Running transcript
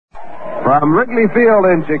From Wrigley Field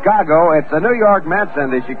in Chicago, it's the New York Mets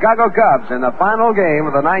and the Chicago Cubs in the final game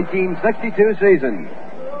of the 1962 season.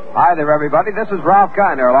 Hi there, everybody. This is Ralph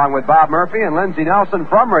Kiner along with Bob Murphy and Lindsey Nelson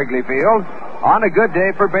from Wrigley Field on a good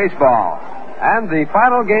day for baseball. And the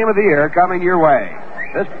final game of the year coming your way.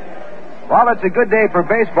 Well, it's a good day for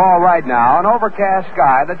baseball right now. An overcast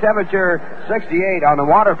sky, the temperature 68 on the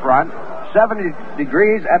waterfront, 70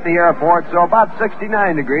 degrees at the airport, so about 69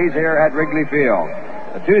 degrees here at Wrigley Field.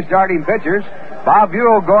 The two starting pitchers, Bob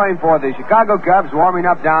Buell going for the Chicago Cubs, warming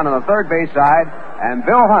up down on the third base side, and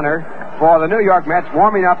Bill Hunter for the New York Mets,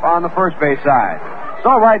 warming up on the first base side.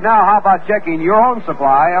 So right now, how about checking your own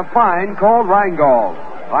supply of fine cold Rheingold?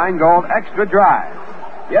 Rheingold Extra Dry.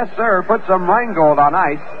 Yes, sir, put some Rheingold on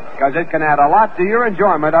ice, because it can add a lot to your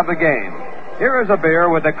enjoyment of the game. Here is a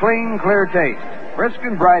beer with a clean, clear taste, brisk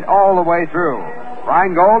and bright all the way through.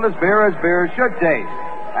 Rheingold is beer as beer should taste,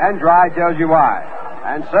 and dry tells you why.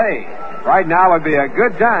 And say, right now would be a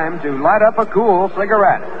good time to light up a cool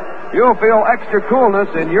cigarette. You'll feel extra coolness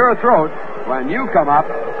in your throat when you come up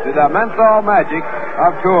to the menthol magic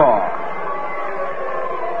of cool.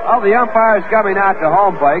 Well, the umpires coming out to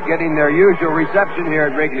home plate, getting their usual reception here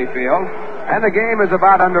at Wrigley Field, and the game is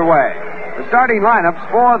about underway. The starting lineups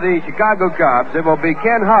for the Chicago Cubs, it will be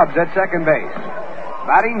Ken Hubbs at second base.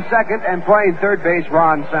 Batting second and playing third base,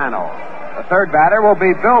 Ron Santo. The third batter will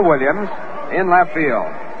be Bill Williams in left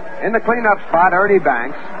field. In the cleanup spot, Ernie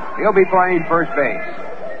Banks. He'll be playing first base.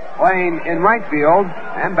 Playing in right field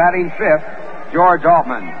and batting fifth, George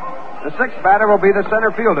Altman. The sixth batter will be the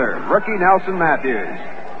center fielder, rookie Nelson Matthews.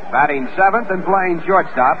 Batting seventh and playing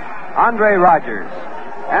shortstop, Andre Rogers.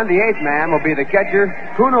 And the eighth man will be the catcher,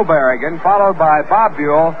 Kuno Berrigan, followed by Bob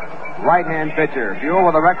Buell, right-hand pitcher. Buell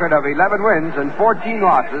with a record of 11 wins and 14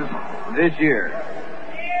 losses this year.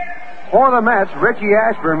 For the Mets, Richie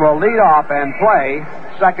Ashburn will lead off and play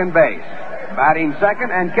second base. Batting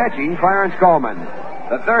second and catching, Clarence Coleman.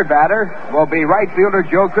 The third batter will be right fielder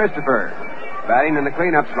Joe Christopher. Batting in the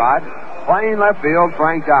cleanup spot, playing left field,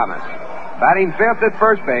 Frank Thomas. Batting fifth at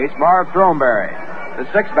first base, Marv Throneberry. The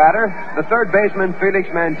sixth batter, the third baseman,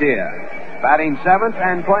 Felix Mantilla. Batting seventh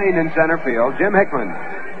and playing in center field, Jim Hickman.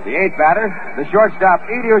 The eighth batter, the shortstop,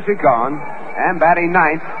 Elio Chacon. And batting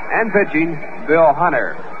ninth and pitching, Bill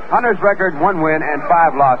Hunter. Hunter's record, 1 win and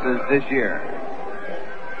 5 losses this year.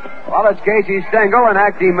 Well, it's Casey Stengel and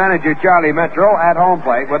acting manager Charlie Metro at home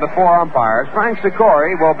plate with the 4 umpires. Frank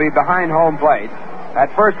Sikori will be behind home plate.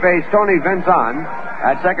 At first base, Tony Vinson.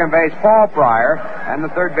 At second base, Paul Pryor. And the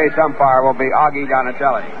third base umpire will be Augie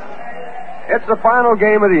Donatelli. It's the final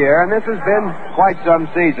game of the year, and this has been quite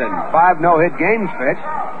some season. 5 no-hit games pitched.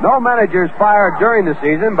 No managers fired during the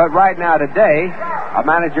season, but right now today, a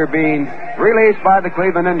manager being released by the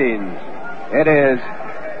Cleveland Indians. It is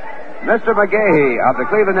Mr. McGahee of the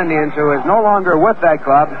Cleveland Indians, who is no longer with that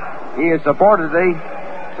club. He is supposedly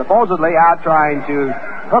out trying to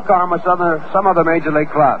hook on with some other major league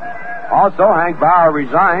clubs. Also, Hank Bauer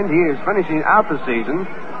resigned. He is finishing out the season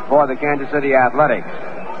for the Kansas City Athletics.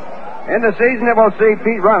 In the season, it will see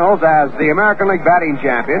Pete Reynolds as the American League batting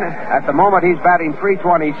champion. At the moment, he's batting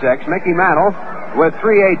 .326. Mickey Mantle with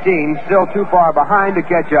 .318, still too far behind to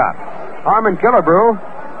catch up. Harmon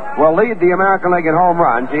Killebrew will lead the American League in home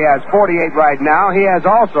runs. He has 48 right now. He has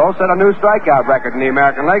also set a new strikeout record in the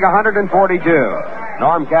American League, 142.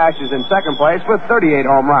 Norm Cash is in second place with 38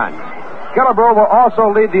 home runs. Killebrew will also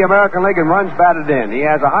lead the American League in runs batted in. He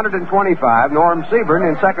has 125. Norm Seaburn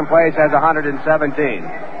in second place has 117.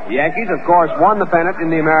 The Yankees, of course, won the pennant in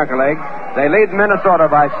the American League. They lead Minnesota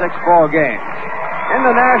by 6 full games. In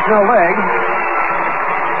the National League,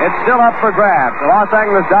 it's still up for grabs. The Los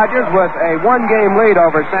Angeles Dodgers with a 1-game lead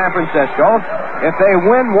over San Francisco. If they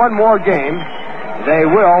win one more game, they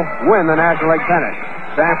will win the National League pennant.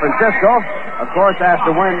 San Francisco, of course, has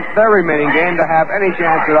to win their remaining game to have any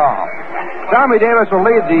chance at all. Tommy Davis will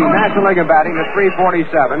lead the National League in batting at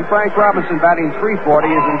 .347. Frank Robinson batting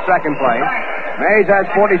 .340 is in second place. Mays has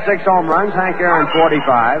 46 home runs. Hank Aaron 45.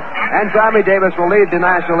 And Tommy Davis will lead the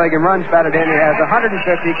National League in runs batted in. He has 150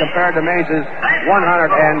 compared to Mays' 136.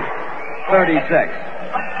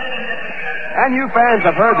 And you fans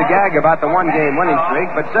have heard the gag about the 1-game winning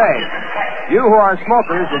streak, but say, you who are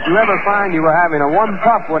smokers, did you ever find you were having a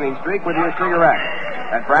 1-puff winning streak with your cigarette?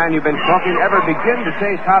 That brand you've been smoking ever begin to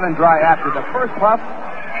taste hot and dry after the first puff?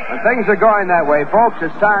 When things are going that way, folks,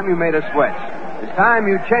 it's time you made a switch. It's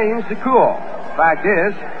time you changed to Cool. Fact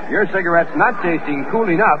is, your cigarette's not tasting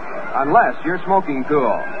cool enough unless you're smoking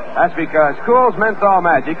Cool. That's because Cool's menthol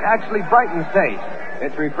magic actually brightens taste.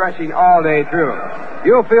 It's refreshing all day through.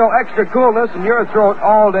 You'll feel extra coolness in your throat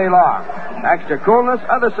all day long. Extra coolness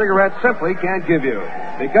other cigarettes simply can't give you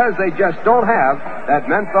because they just don't have that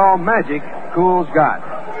menthol magic Kool's got.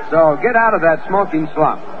 So get out of that smoking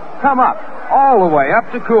slump. Come up, all the way up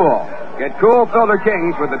to Kool. Get Kool Filter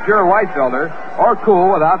Kings with the pure white filter or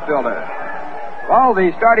Kool without filter. Well, the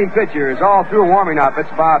starting pitcher is all through warming up. It's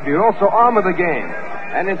Bob Buell, so on with the game.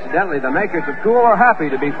 And incidentally, the makers of Kool are happy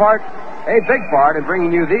to be a big part in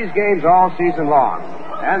bringing you these games all season long.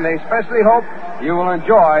 And they especially hope you will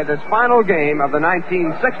enjoy this final game of the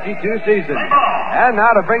 1962 season. And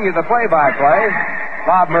now to bring you the play-by-play,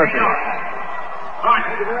 Bob Murphy.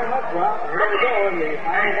 Thank you very much, Rob. Here we go in the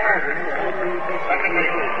final ball game of the 1962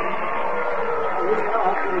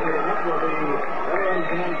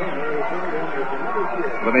 season.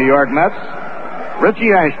 The New York Mets,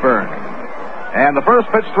 Richie Ashburn. And the first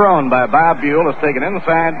pitch thrown by Bob Buell is taken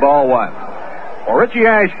inside, ball one. For Richie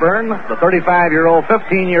Ashburn, the 35-year-old,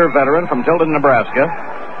 15-year veteran from Tilden, Nebraska,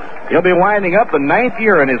 he'll be winding up the 9th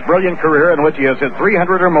year in his brilliant career in which he has hit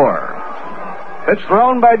 300 or more. Pitch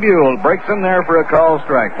thrown by Buell, breaks in there for a called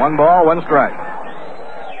strike. 1 ball, 1 strike.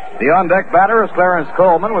 The on-deck batter is Clarence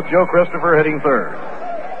Coleman with Joe Christopher hitting third.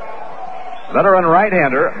 Veteran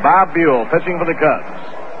right-hander Bob Buell pitching for the Cubs.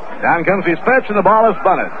 Down comes his pitch and the ball is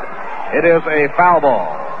bunted. It is a foul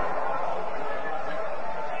ball.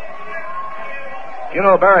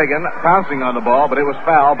 Kuno Berrigan pouncing on the ball, but it was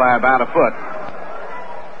foul by about a foot.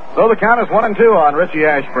 So the count is 1-2 on Richie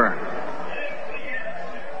Ashburn.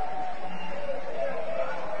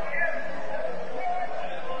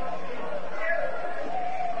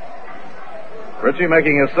 Richie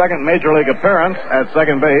making his second Major League appearance at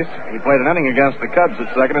second base. He played an inning against the Cubs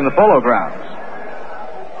at second in the Polo Grounds.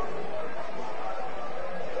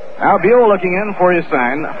 Now Buell looking in for his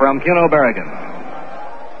sign from Kuno Berrigan.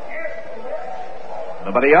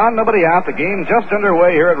 Nobody on, nobody out. The game just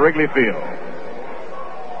underway here at Wrigley Field.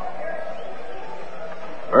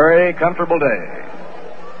 Very comfortable day.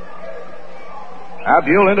 Now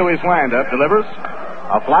Buell into his windup, delivers.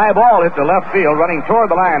 A fly ball hit to left field. Running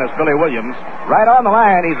toward the line is Billy Williams. Right on the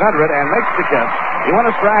line, he's under it and makes the catch. He went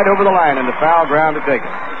a stride over the line into foul ground to take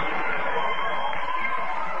it.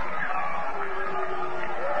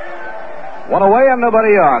 One away and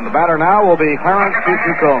nobody on. The batter now will be Clarence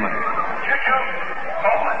Choo-Choo Coleman.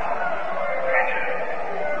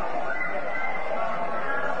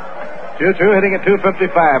 Choo-Choo hitting at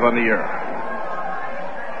 .255 on the year.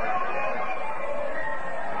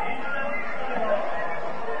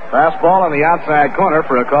 Fastball on the outside corner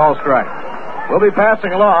for a call strike. We'll be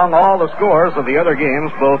passing along all the scores of the other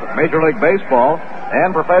games, both Major League Baseball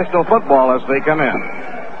and professional football as they come in.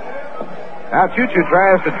 Now Choo-Choo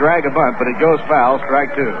tries to drag a bunt, but it goes foul,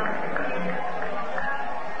 strike two.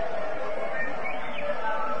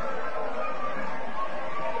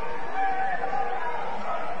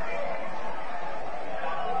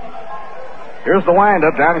 Here's the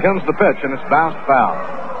windup, down comes the pitch, and it's bounced foul.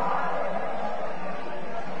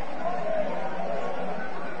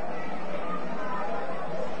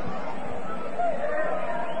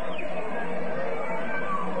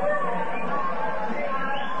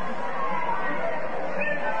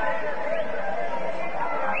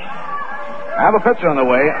 Now the pitch on the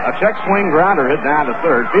way, a check swing grounder hit down to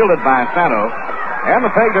third, fielded by Santo, and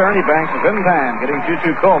the peg to Ernie Banks is in time, getting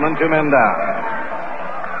Choo-Choo Coleman 2 men down.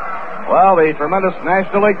 Well, the tremendous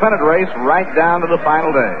National League pennant race right down to the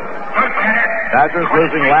final day. Dodgers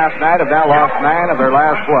losing last night have now lost 9 of their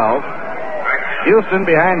last 12. Houston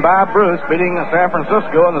behind Bob Bruce beating San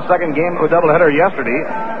Francisco in the second game of a doubleheader yesterday,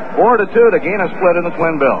 4-2 to gain a split in the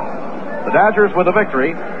Twin Bill. The Dodgers with a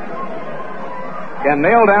victory can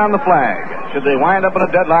nail down the flag. Should they wind up in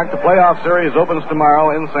a deadlock, the playoff series opens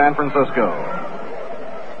tomorrow in San Francisco.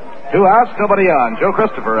 2 outs, nobody on. Joe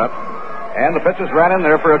Christopher up. And the pitches ran in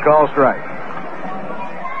there for a call strike.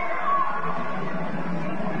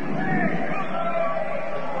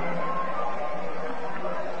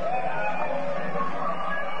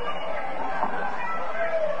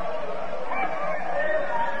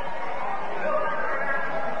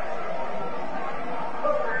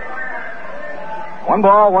 One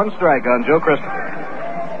ball, 1 strike on Joe Christopher.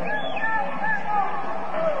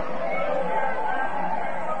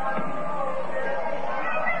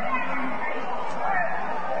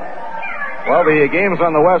 Well, the games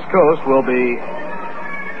on the West Coast will be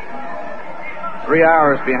 3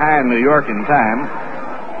 hours behind New York in time.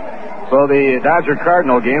 So the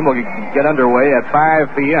Dodger-Cardinal game will get underway at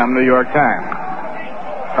 5 p.m. New York time.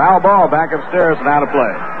 Foul ball back upstairs and out of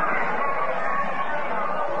play.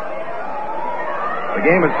 The The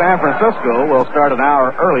game at San Francisco will start an hour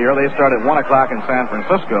earlier. They start at 1 o'clock in San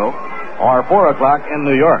Francisco or 4 o'clock in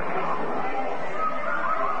New York.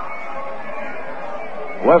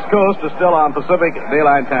 West Coast is still on Pacific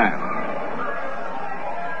Daylight Time.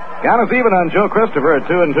 Count is even on Joe Christopher at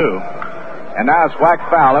 2-2. And now it's whacked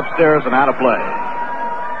foul upstairs and out of play.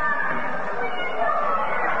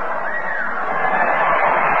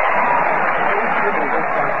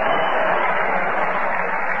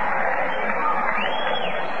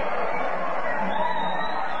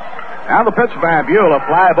 Now the pitch by Buell, a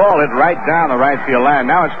fly ball hit right down the right field line.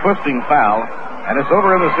 Now it's twisting foul, and it's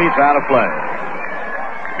over in the seats out of play.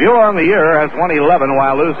 Buell on the year has won 11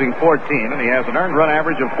 while losing 14, and he has an earned run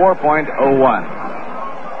average of 4.01.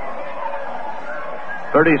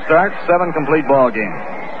 30 starts, 7 complete ball games.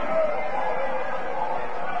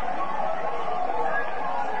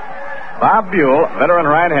 Bob Buell, veteran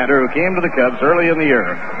right-hander who came to the Cubs early in the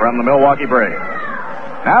year from the Milwaukee Braves.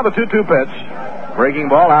 Now the 2-2 pitch. Breaking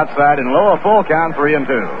ball outside and low, a full count, 3-2.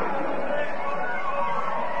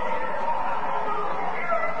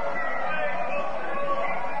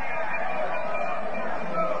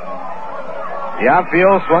 The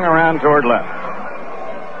outfield swung around toward left.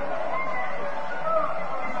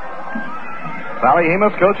 Sally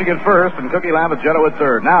Hemus coaching at first and Cookie Lavagetto at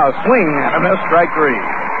third. Now a swing and a miss, strike 3.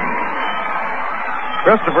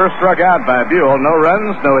 Christopher struck out by Buell. No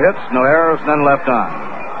runs, no hits, no errors, none left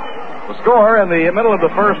on. The score in the middle of the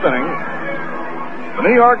first inning, the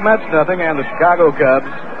New York Mets nothing and the Chicago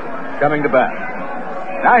Cubs coming to bat.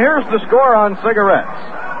 Now here's the score on cigarettes.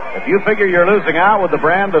 If you figure you're losing out with the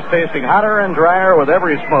brand that's tasting hotter and drier with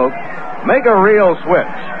every smoke, make a real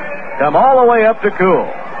switch. Come all the way up to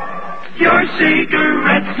Cool. Your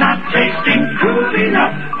cigarette's not tasting cool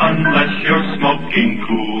enough unless you're smoking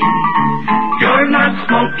cool. You're not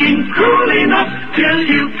smoking cool enough till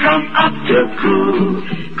you come up to Cool.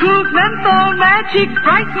 Cool's menthol magic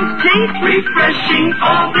brightens taste, refreshing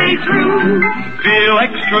all day through. Feel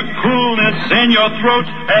extra coolness in your throat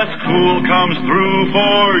as Cool comes through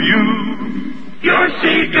for you. Your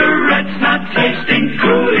cigarette's not tasting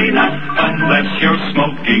cool enough unless you're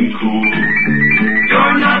smoking cool.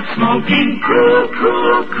 You're not smoking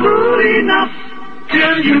cool enough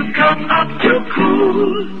till you come up to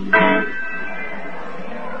Cool.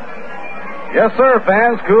 Yes, sir,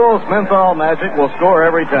 fans. Cool's menthol magic will score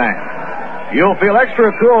every time. You'll feel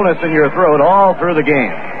extra coolness in your throat all through the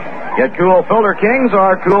game. Get Cool Filter Kings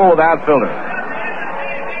or Cool without filter.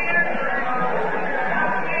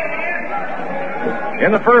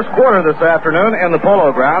 In the first quarter this afternoon in the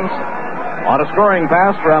Polo Grounds, on a scoring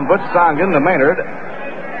pass from Butch Songin to Maynard,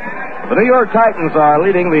 the New York Titans are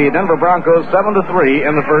leading the Denver Broncos 7-3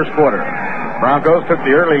 in the first quarter. Broncos took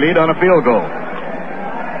the early lead on a field goal.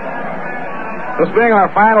 This being our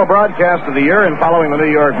final broadcast of the year and following the New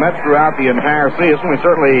York Mets throughout the entire season, we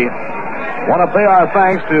certainly want to pay our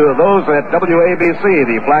thanks to those at WABC,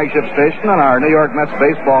 the flagship station, and our New York Mets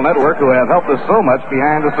baseball network who have helped us so much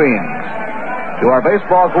behind the scenes. To our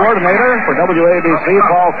baseball coordinator for WABC,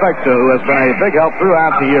 Paul Fecta, who has been a big help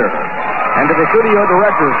throughout the year. And to the studio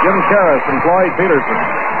directors, Jim Karras and Floyd Peterson.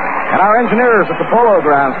 And our engineers at the Polo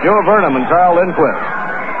Grounds, Joe Burnham and Carl Lindquist.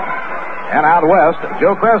 And out west,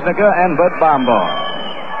 Joe Kresnica and Bud Bombaugh.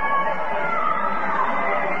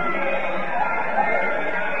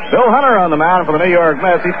 Bill Hunter on the mound for the New York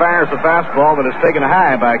Mets. He fires the fastball that is taken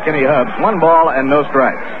high by Kenny Hubbs. 1 ball and no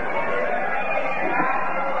strikes.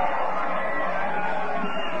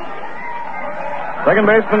 Second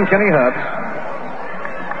baseman Kenny Hubbs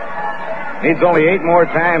needs only 8 more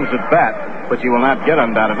times at bat, which he will not get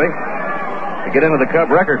undoubtedly, to get into the Cub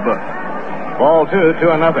record book. Ball 2,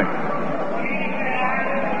 2-0.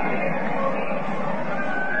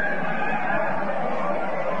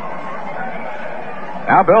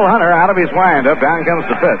 Now Bill Hunter out of his windup. Down comes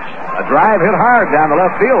the pitch. A drive hit hard down the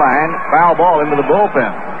left field line. Foul ball into the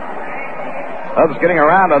bullpen. Hubbs getting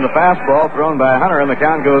around on the fastball thrown by Hunter, and the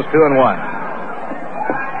count goes 2-1.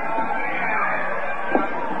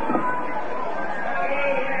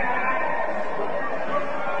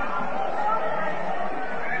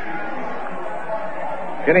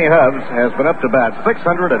 Kenny Hubbs has been up to bat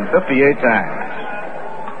 658 times.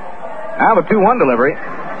 Now the 2-1 delivery.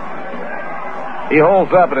 He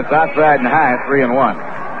holds up, and it's outside and high, 3-1.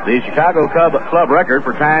 The Chicago Club record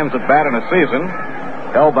for times at bat in a season,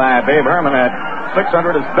 held by Babe Herman at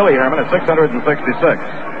 600, is Billy Herman at 666.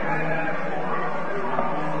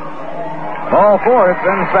 Ball 4, it's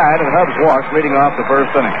inside, and Hubbs walks, leading off the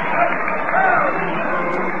first inning.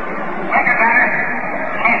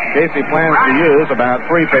 Casey plans to use about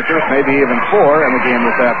 3 pitchers, maybe even 4 in the game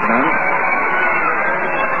this afternoon.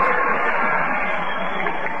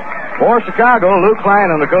 For Chicago, Lou Klein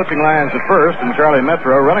on the coaching lines at first, and Charlie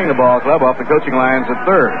Metro running the ball club off the coaching lines at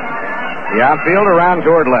third. The outfield around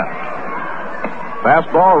toward left.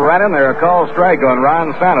 Fastball right in there, a called strike on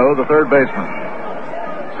Ron Santo, the third baseman.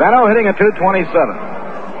 Santo hitting a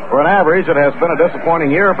 .227. For an average, it has been a disappointing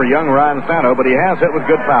year for young Ron Santo, but he has hit with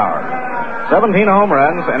good power. 17 home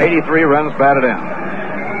runs and 83 runs batted in.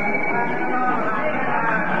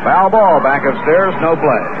 Foul ball back upstairs, no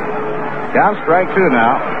play. Count strike 2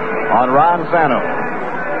 now on Ron Santo.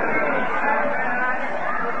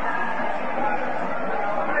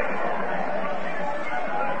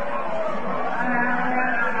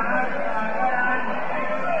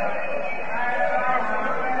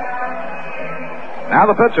 Now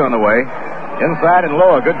the pitch on the way. Inside and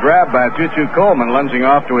low, a good grab by Choo Choo Coleman, lunging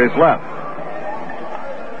off to his left.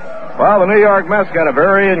 Well, the New York Mets got a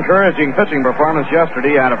very encouraging pitching performance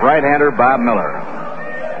yesterday out of right-hander Bob Miller.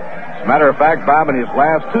 As a matter of fact, Bob in his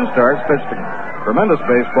last 2 starts pitched tremendous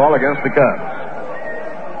baseball against the Cubs.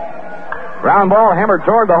 Ground ball hammered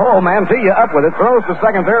toward the hole. Mantilla up with it, throws to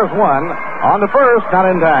second. There's one. On to first, not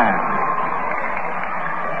in time.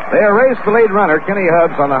 They erased the lead runner, Kenny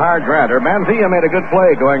Hubbs, on the hard grounder. Mantilla made a good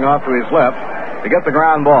play going off to his left to get the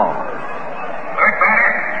ground ball. Third batter,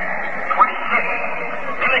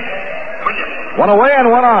 26, Williams. One away and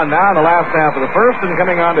one on now in the last half of the first, and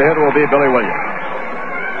coming on to hit will be Billy Williams.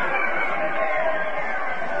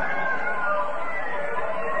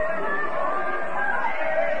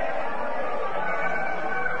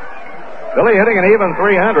 Billy hitting an even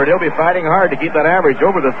 .300. He'll be fighting hard to keep that average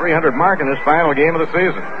over the .300 mark in this final game of the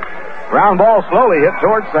season. Ground ball slowly hit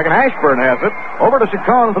towards second. Ashburn has it. Over to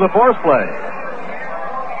Chacon for the force play.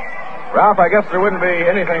 Ralph, I guess there wouldn't be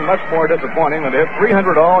anything much more disappointing than to hit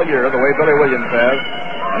 .300 all year the way Billy Williams has,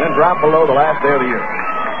 and then drop below the last day of the year.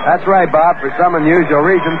 That's right, Bob. For some unusual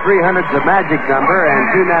reason, 300's a magic number, and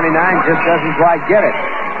 299 just doesn't quite get it.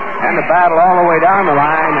 And the battle all the way down the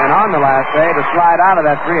line and on the last day to slide out of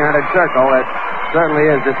that 300 circle, it certainly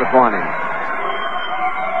is disappointing.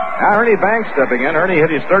 Now Ernie Banks stepping in. Ernie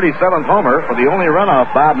hit his 37th homer for the only run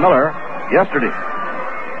off Bob Miller yesterday.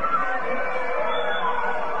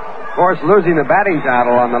 Of course, losing the batting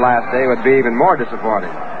title on the last day would be even more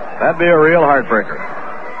disappointing. That'd be a real heartbreaker.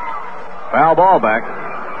 Foul ball back.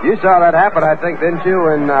 You saw that happen, I think, didn't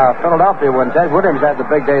you, in Philadelphia when Ted Williams had the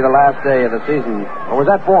big day the last day of the season? Or was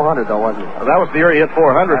that 400, though, wasn't it? Well, that was the year he hit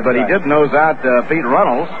 400, That's but right. he did nose out Pete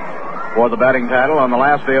Runnels for the batting title on the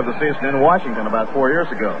last day of the season in Washington about 4 years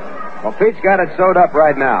ago. Well, Pete's got it sewed up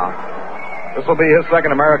right now. This will be his second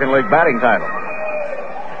American League batting title.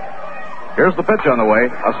 Here's the pitch on the way.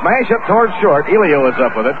 A smash up towards short. Elio is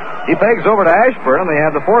up with it. He pegs over to Ashburn, and they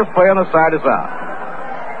have the force play on the side is out.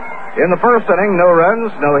 In the first inning, no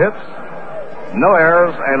runs, no hits, no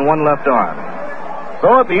errors, and one left on.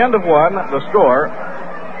 So at the end of one, the score,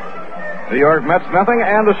 New York Mets nothing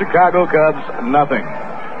and the Chicago Cubs nothing.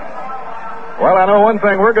 Well, I know one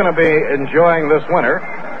thing we're going to be enjoying this winter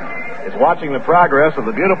is watching the progress of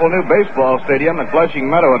the beautiful new baseball stadium at Flushing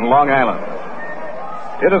Meadow in Long Island.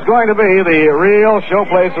 It is going to be the real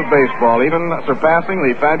showplace of baseball, even surpassing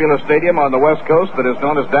the fabulous stadium on the West Coast that is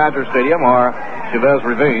known as Dodger Stadium or Chavez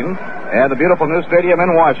Ravine, and the beautiful new stadium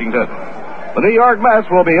in Washington. The New York Mets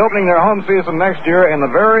will be opening their home season next year in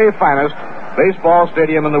the very finest baseball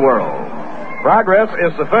stadium in the world. Progress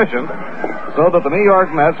is sufficient so that the New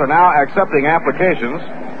York Mets are now accepting applications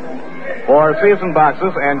for season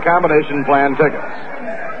boxes and combination plan tickets.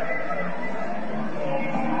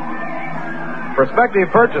 Prospective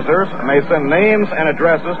purchasers may send names and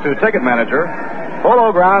addresses to Ticket Manager,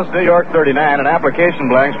 Polo Grounds, New York 39, and application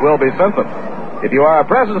blanks will be sent them. If you are a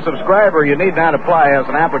present subscriber, you need not apply, as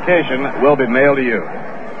an application will be mailed to you.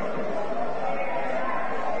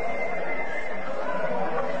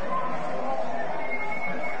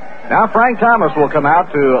 Now Frank Thomas will come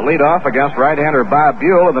out to lead off against right-hander Bob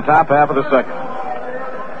Buell in the top half of the second.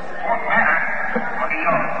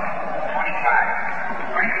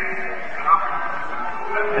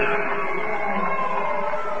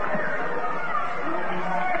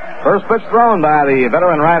 First pitch thrown by the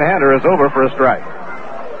veteran right-hander is over for a strike.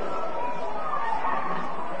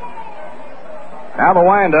 Now the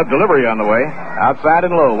wind-up delivery on the way. Outside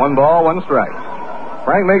and low. 1 ball, 1 strike.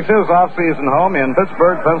 Frank makes his off-season home in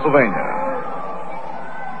Pittsburgh, Pennsylvania.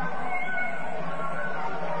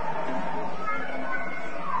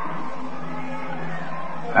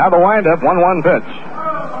 Now the wind-up, 1-1 pitch.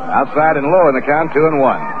 Outside and low in the count,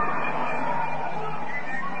 2-1.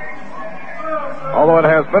 Although it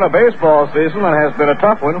has been a baseball season that has been a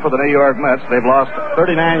tough one for the New York Mets, they've lost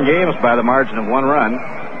 39 games by the margin of 1 run.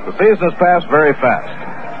 The season has passed very fast.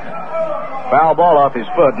 Foul ball off his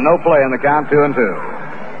foot. No play in the count, 2-2.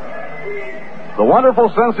 The wonderful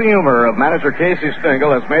sense of humor of manager Casey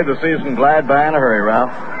Stengel has made the season glide by in a hurry,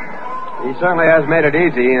 Ralph. He certainly has made it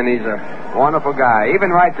easy, and he's a wonderful guy.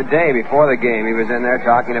 Even right the day before the game, he was in there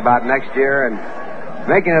talking about next year and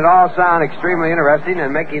making it all sound extremely interesting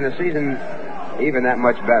and making the season even that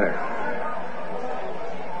much better.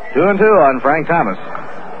 2-2 on Frank Thomas.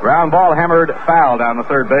 Ground ball hammered foul down the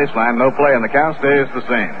third baseline. No play, and the count stays the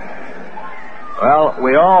same. Well,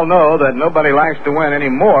 we all know that nobody likes to win any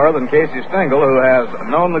more than Casey Stengel, who has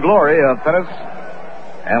known the glory of pennants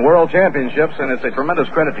and world championships, and it's a tremendous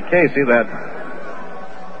credit to Casey that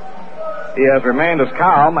he has remained as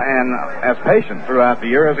calm and as patient throughout the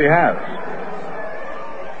year as he has.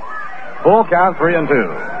 Full count,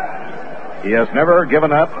 3-2. He has never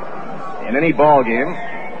given up in any ball game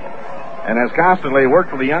and has constantly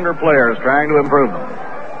worked with the younger players trying to improve them.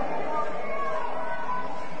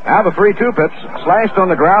 Now the 3-2 pitch, slashed on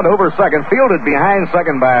the ground over second, fielded behind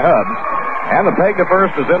second by Hubbs, and the peg to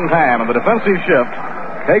first is in time, and the defensive shift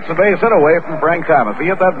takes a base hit away from Frank Thomas. He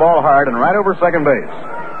hit that ball hard and right over second base.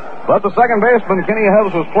 But the second baseman, Kenny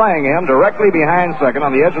Hubbs, was playing him directly behind second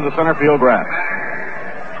on the edge of the center field grass.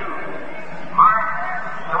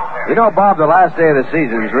 You know, Bob, the last day of the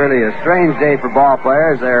season is really a strange day for ball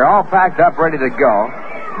players. They're all packed up, ready to go.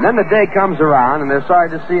 And then the day comes around, and they're sorry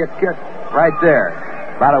to see it kick right there.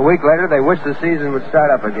 About a week later, they wish the season would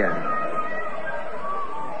start up again.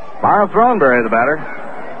 Marv Throneberry, the batter.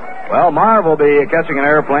 Well, Marv will be catching an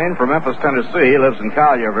airplane from Memphis, Tennessee. He lives in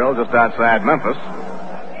Collierville, just outside Memphis.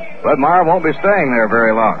 But Marv won't be staying there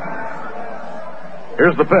very long.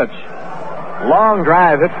 Here's the pitch. Long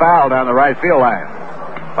drive hit foul down the right field line.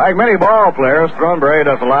 Like many ball players, Throneberry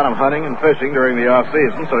does a lot of hunting and fishing during the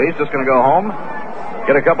off-season, so he's just going to go home,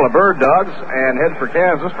 get a couple of bird dogs, and head for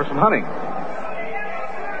Kansas for some hunting.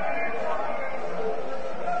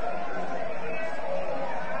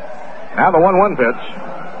 Now the 1-1 pitch.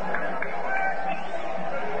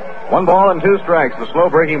 1 ball and 2 strikes. The slow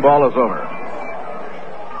breaking ball is over.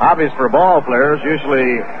 Hobbies for ball players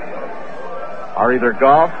usually are either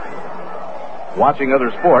golf, watching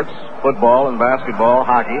other sports, football and basketball,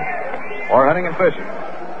 hockey, or hunting and fishing.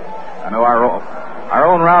 I know our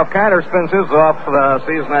own Ralph Kiner spends his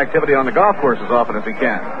off-season activity on the golf course as often as he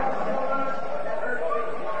can.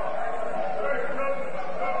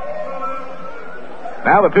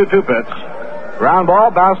 Now the 2-2 pitch. Ground ball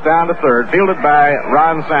bounced down to third, fielded by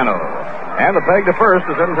Ron Santo. And the peg to first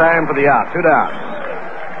is in time for the out. 2 down.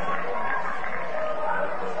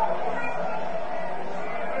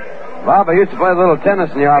 Bob, I used to play a little tennis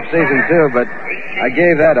in the off-season, too, but I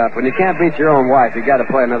gave that up. When you can't beat your own wife, you got to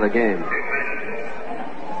play another game.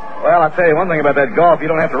 Well, I'll tell you one thing about that golf. You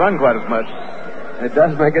don't have to run quite as much. It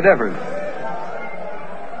does make a difference.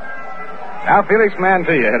 Now Felix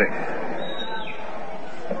Mantilla hitting.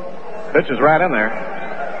 Pitch is right in there.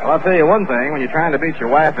 Well, I'll tell you one thing. When you're trying to beat your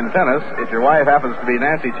wife in tennis, if your wife happens to be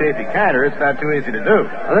Nancy Chafee Kiner, it's not too easy to do.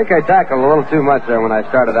 I think I tackled a little too much there when I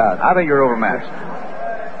started out. I think you're overmatched.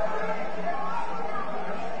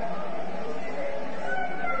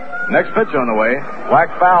 Next pitch on the way.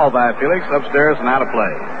 Whack foul by Felix, upstairs and out of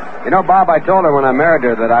play. You know, Bob, I told her when I married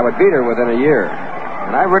her that I would beat her within a year.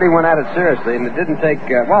 And I really went at it seriously, and it didn't take,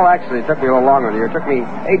 actually, it took me a little longer than a year. It took me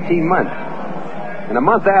 18 months. And a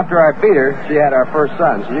month after I beat her, she had our first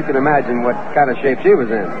son, so you can imagine what kind of shape she was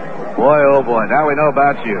in. Boy, oh boy, now we know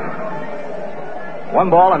about you. 1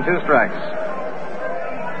 ball and 2 strikes.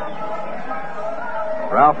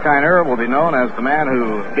 Ralph Kiner will be known as the man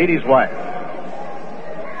who beat his wife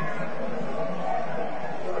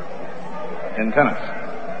in tennis.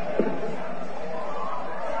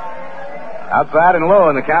 Outside and low,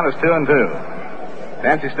 and the count is 2-2.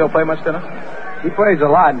 Nancy still play much tennis? She plays a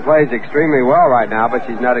lot and plays extremely well right now, but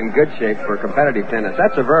she's not in good shape for competitive tennis.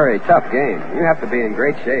 That's a very tough game. You have to be in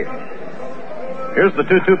great shape. Here's the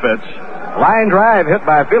 2-2 pitch. Line drive hit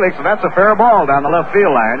by Felix, and that's a fair ball down the left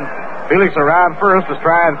field line. Felix around first is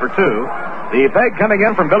trying for 2. The peg coming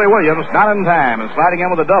in from Billy Williams, not in time, and sliding in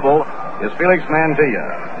with a double is Felix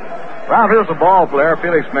Mantilla. Well, here's a ball player,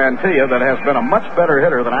 Felix Mantilla, that has been a much better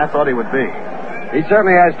hitter than I thought he would be. He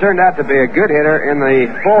certainly has turned out to be a good hitter in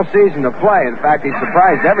the full season of play. In fact, he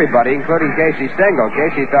surprised everybody, including Casey Stengel.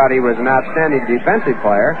 Casey thought he was an outstanding defensive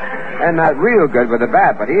player and not real good with the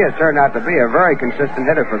bat, but he has turned out to be a very consistent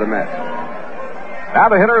hitter for the Mets.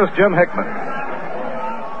 Now the hitter is Jim Hickman.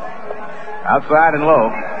 Outside and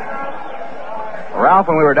low.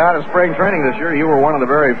 Ralph, when we were down in spring training this year, you were one of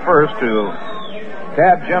the very first to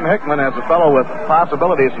Tab, Jim Hickman as a fellow with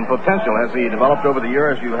possibilities and potential. Has he developed over the year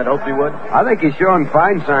as you had hoped he would? I think he's showing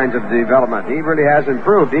fine signs of development. He really has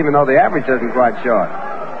improved, even though the average isn't quite short.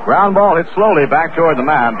 Ground ball hit slowly back toward the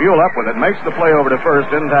mound. Buell up with it, makes the play over to first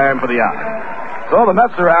in time for the out. So the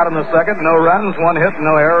Mets are out in the second. No runs, 1 hit,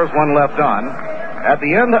 no errors, 1 left on. At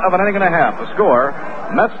the end of an inning and a half, the score,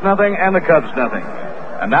 Mets nothing and the Cubs nothing.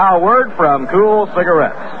 And now a word from Cool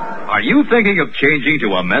Cigarettes. Are you thinking of changing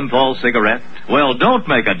to a menthol cigarette? Well, don't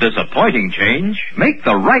make a disappointing change. Make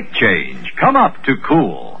the right change. Come up to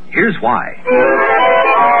Cool. Here's why.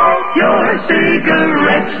 Your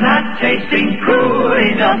cigarette's not tasting cool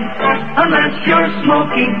enough unless you're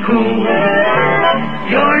smoking cool.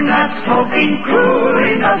 You're not smoking cool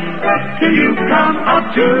enough till you come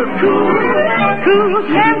up to Cool. Cool's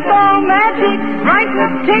menthol magic, right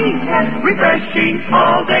with taste, refreshing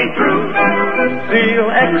all day through. Feel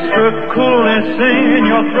extra coolness in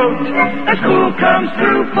your throat as Cool comes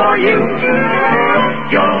through for you.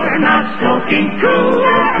 You're not smoking cool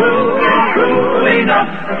enough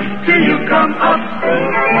till you come up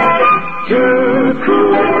to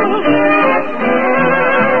Cool.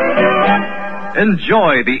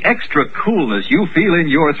 Enjoy the extra coolness you feel in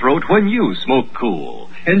your throat when you smoke Cool.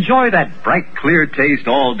 Enjoy that bright, clear taste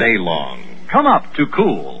all day long. Come up to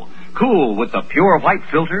Cool. Cool with the pure white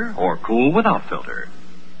filter or Cool without filter.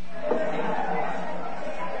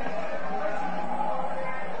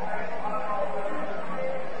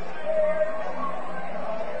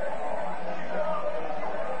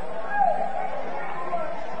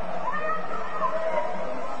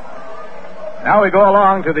 Now we go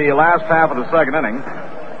along to the last half of the second inning.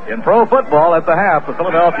 In pro football, at the half, the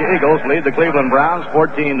Philadelphia Eagles lead the Cleveland Browns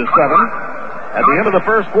 14-7. At the end of the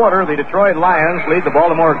first quarter, the Detroit Lions lead the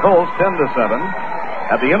Baltimore Colts 10-7.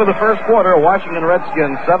 At the end of the first quarter, Washington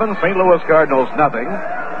Redskins 7, St. Louis Cardinals nothing.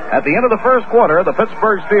 At the end of the first quarter, the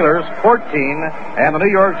Pittsburgh Steelers 14 and the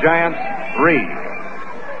New York Giants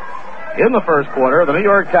 3. In the first quarter, the New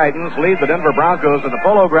York Titans lead the Denver Broncos at the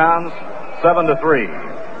Polo Grounds 7-3.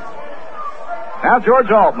 Now George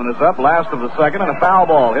Altman is up, last of the second, and a foul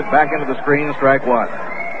ball hit back into the screen, strike 1.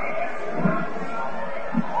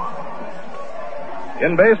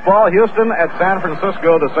 In baseball, Houston at San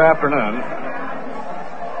Francisco this afternoon.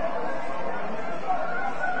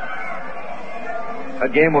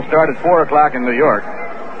 That game will start at 4 o'clock in New York.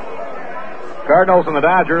 Cardinals and the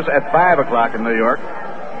Dodgers at 5 o'clock in New York.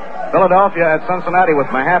 Philadelphia at Cincinnati with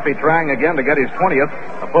Mahaffey trying again to get his 20th,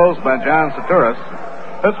 opposed by John Saturas.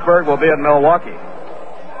 Pittsburgh will be at Milwaukee.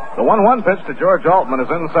 The 1-1 pitch to George Altman is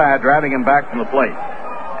inside, driving him back from the plate.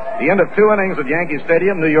 The end of 2 innings at Yankee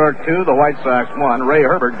Stadium, New York 2, the White Sox 1. Ray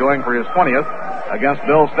Herbert going for his 20th against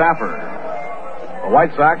Bill Stafford. The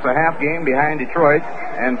White Sox a half game behind Detroit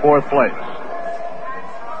and 4th place.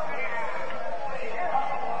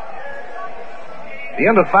 The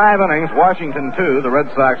end of 5 innings, Washington 2, the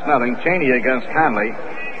Red Sox nothing. Cheney against Conley.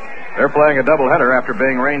 They're playing a doubleheader after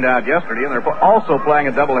being rained out yesterday, and they're also playing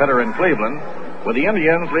a doubleheader in Cleveland, with the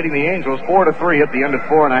Indians leading the Angels 4-3 at the end of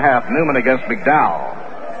 4.5. Newman against McDowell.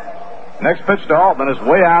 Next pitch to Altman is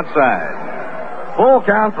way outside. Full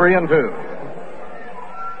count, 3-2.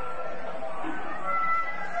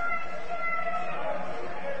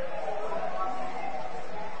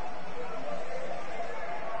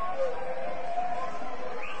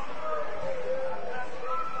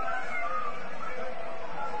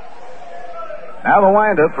 Now the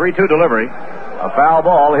windup, 3-2 delivery. A foul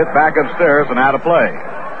ball hit back upstairs and out of play.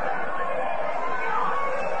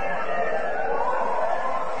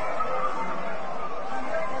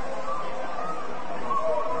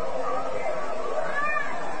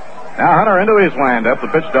 Now Hunter into his windup, the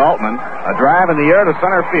pitch to Altman. A drive in the air to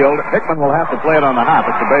center field. Hickman will have to play it on the hop.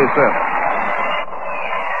 It's a base hit.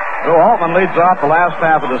 So Altman leads off the last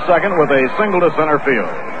half of the second with a single to center field.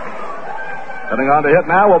 Coming on to hit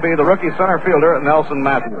now will be the rookie center fielder, Nelson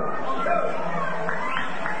Matthews.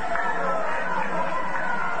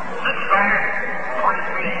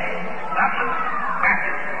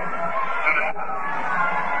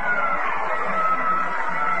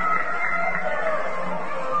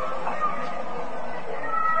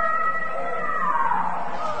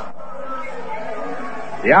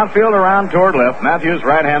 The outfield around toward left. Matthews,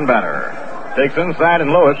 right-hand batter. Takes inside and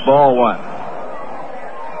low. It's ball 1.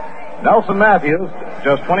 Nelson Matthews,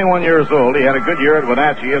 just 21 years old. He had a good year at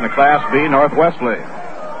Wenatchee in the Class B Northwest League.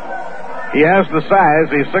 He has the size.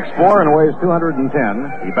 He's 6'4" and weighs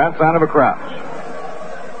 210. He bats out of a crouch.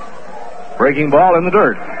 Breaking ball in the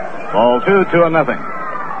dirt. Ball 2, 2-0.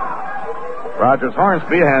 Rogers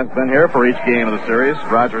Hornsby has been here for each game of the series.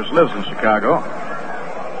 Rogers lives in Chicago.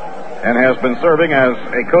 and has been serving as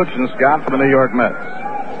a coach and scout for the New York Mets.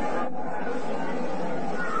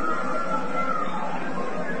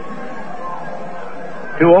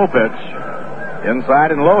 2-0 pitch.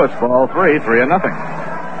 Inside and low, it's ball 3, 3-0.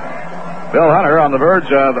 Bill Hunter on the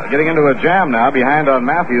verge of getting into a jam now, behind on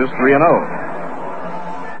Matthews, 3-0.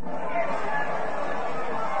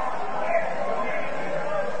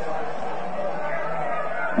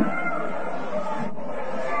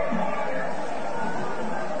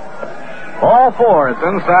 Ball 4, it's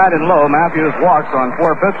inside and low. Matthews walks on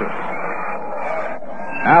 4 pitches.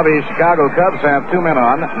 Now the Chicago Cubs have 2 men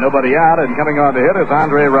on, nobody out, and coming on to hit is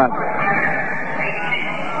Andre Rogers.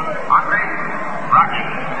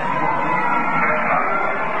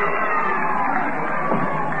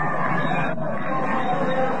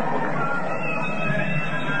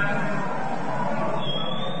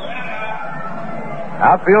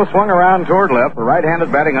 Outfield swung around toward left, the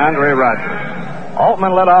right-handed batting Andre Rogers.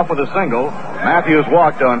 Altman led off with a single. Matthews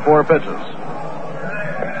walked on 4 pitches.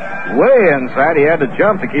 Way inside, he had to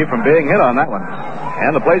jump to keep from being hit on that one.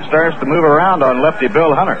 And the plate starts to move around on lefty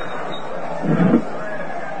Bill Hunter.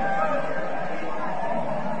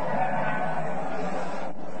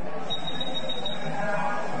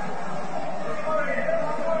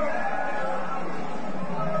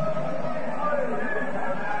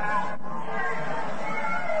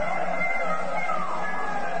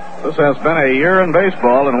 This has been a year in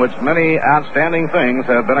baseball in which many outstanding things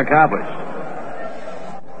have been accomplished.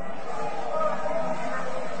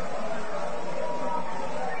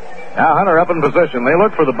 Now Hunter up in position. They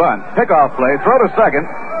look for the bunt. Pickoff play. Throw to second.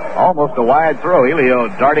 Almost a wide throw. Elio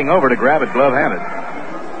darting over to grab it glove-handed.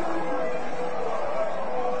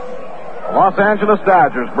 Los Angeles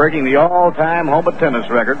Dodgers breaking the all-time home attendance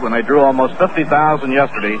record when they drew almost 50,000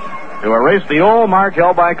 yesterday to erase the old mark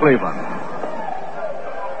held by Cleveland.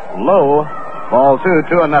 Low, ball 2,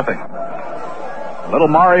 2-0. Little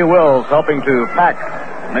Maury Wills helping to pack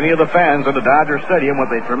many of the fans into Dodger Stadium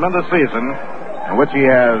with a tremendous season in which he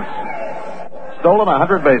has stolen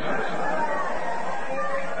 100 bases.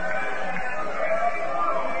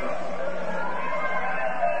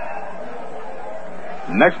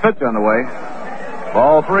 Next pitch on the way.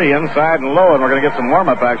 Ball 3, inside and low, and we're going to get some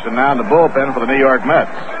warm-up action now in the bullpen for the New York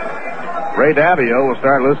Mets. Ray Davio will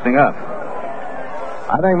start loosening up.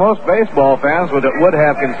 I think most baseball fans would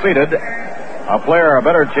have conceded a player a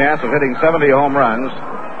better chance of hitting 70 home runs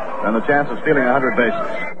than the chance of stealing 100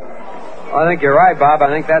 bases. I think you're right, Bob.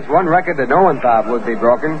 I think that's one record that no one thought would be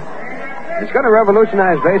broken. It's going to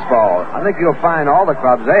revolutionize baseball. I think you'll find all the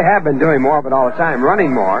clubs, they have been doing more of it all the time,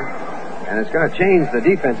 running more, and it's going to change the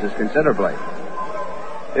defenses considerably.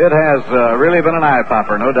 It has really been an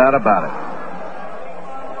eye-popper, no doubt about it.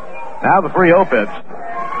 Now the 3-0 pitch.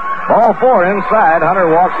 Ball 4 inside. Hunter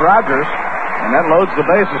walks Rogers, and that loads the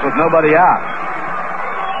bases with nobody out.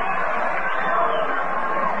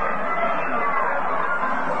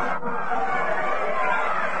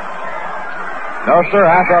 No, sir,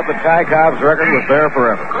 I thought the Ty Cobb's record was there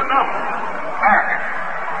forever. Good number.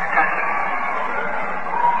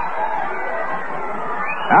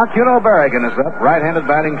 Now Cuno Berrigan is up, right-handed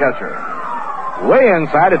batting catcher. Way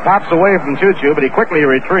inside, it pops away from Choo-Choo, but he quickly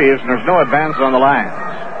retrieves, and there's no advance on the lines.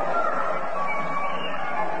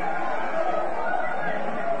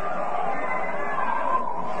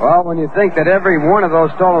 Well, when you think that every one of those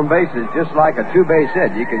stolen bases, just like a 2-base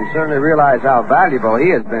hit, you can certainly realize how valuable he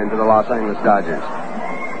has been to the Los Angeles Dodgers.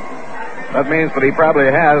 That means that he probably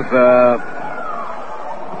has,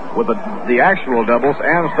 with the actual doubles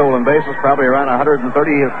and stolen bases, probably around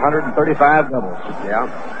 135 doubles. Yeah.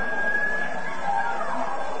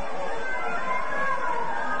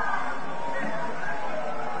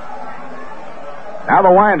 Now the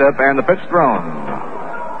windup and the pitch thrown.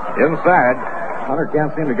 Inside. Hunter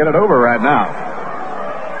can't seem to get it over right now.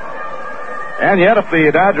 And yet, if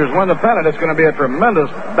the Dodgers win the pennant, it's going to be a tremendous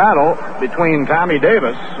battle between Tommy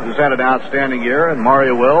Davis, who's had an outstanding year, and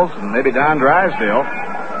Mario Wills, and maybe Don Drysdale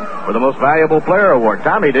for the most valuable player award.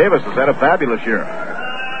 Tommy Davis has had a fabulous year.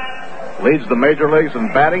 Leads the major leagues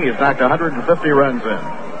in batting. He's knocked 150 runs in.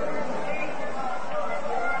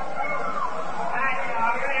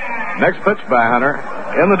 Next pitch by Hunter.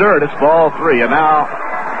 In the dirt, it's ball 3, and now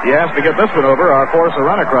he has to get this one over or force a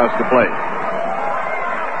run across the plate.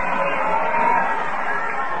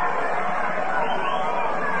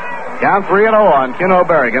 Count 3-0 on Cuno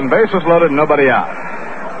Berrigan. Bases loaded, nobody out.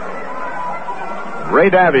 Ray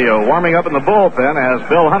Davio warming up in the bullpen as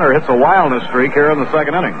Bill Hunter hits a wildness streak here in the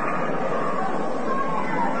second inning.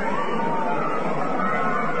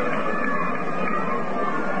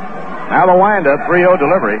 Now the windup, 3-0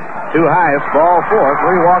 delivery. Too high, it's ball 4,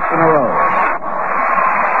 3 walks in a row.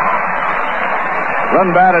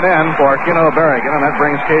 Run batted in for Keno Berrigan, and that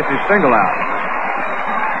brings Casey Stengel out.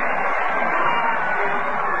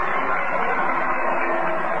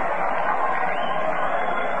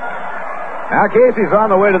 Now Casey's on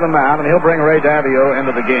the way to the mound, and he'll bring Ray Davio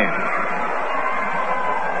into the game.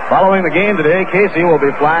 Following the game today, Casey will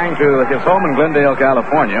be flying to his home in Glendale,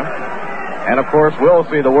 California. And, of course, we'll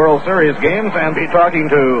see the World Series games and be talking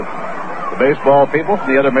to the baseball people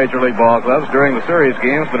from the other Major League ball clubs during the series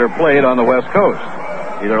games that are played on the West Coast,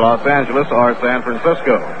 either Los Angeles or San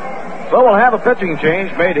Francisco. So we'll have a pitching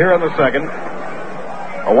change made here in the second.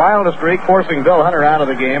 A wild streak forcing Bill Hunter out of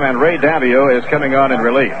the game, and Ray Davio is coming on in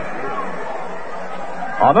relief.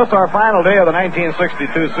 On this, our final day of the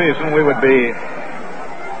 1962 season, we would be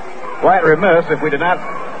quite remiss if we did not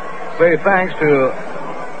say thanks to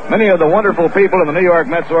many of the wonderful people in the New York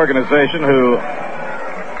Mets organization who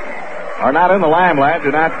are not in the limelight,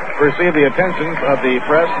 do not receive the attention of the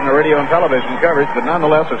press and the radio and television coverage, but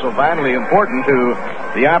nonetheless are so vitally important to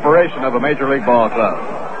the operation of a Major League ball club.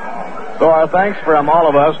 So our thanks from all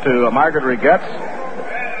of us to Margaret Rigetz,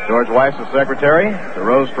 George Weiss, the secretary, to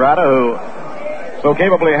Rose Strata, who so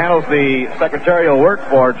capably handles the secretarial work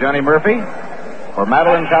for Johnny Murphy, for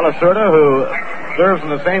Madeline Calasurda, who serves in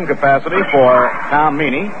the same capacity for Tom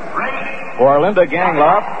Meany, for Linda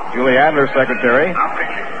Gangloff, Julie Adler's secretary,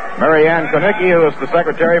 Mary Ann Konicki, who is the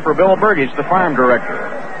secretary for Bill Burgage, the farm director.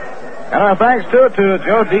 And our thanks, too, to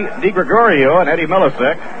Joe DiGregorio and Eddie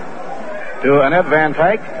Millicek, to Annette Van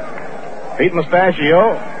Dyke, Pete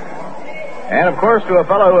Mustachio, and, of course, to a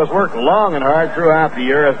fellow who has worked long and hard throughout the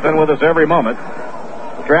year, has been with us every moment,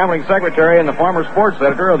 the traveling secretary and the former sports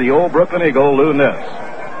editor of the old Brooklyn Eagle, Lou Niss.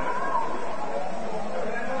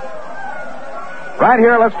 Right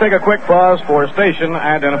here, let's take a quick pause for station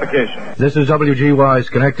identification. This is WGY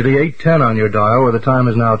Schenectady 810 on your dial, where the time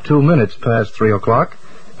is now 2 minutes past 3 o'clock,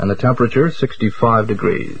 and the temperature 65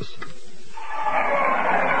 degrees.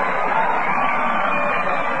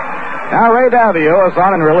 Now Ray Davio is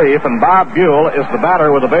on in relief, and Bob Buell is the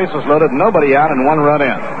batter with the bases loaded, nobody out, and one run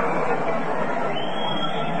in.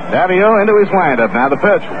 Davio into his windup. Now the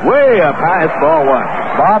pitch, way up high, it's ball one.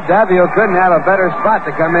 Bob Davio couldn't have a better spot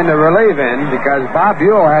to come in to relieve in, because Bob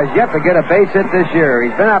Buell has yet to get a base hit this year.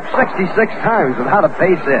 He's been up 66 times without a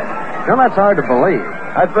base hit. Now that's hard to believe.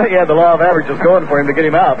 I think he had the law of averages going for him to get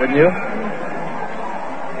him out, wouldn't you?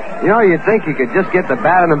 You know, you'd think he could just get the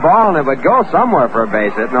bat and the ball and it would go somewhere for a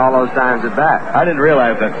base hit in all those times at bat. I didn't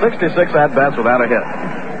realize that. 66 at-bats without a hit.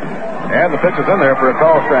 And the pitch is in there for a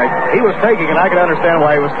call strike. He was taking, and I can understand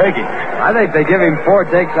why he was taking. I think they give him 4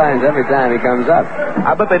 take signs every time he comes up.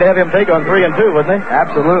 I bet they'd have him take on 3 and 2, wouldn't they?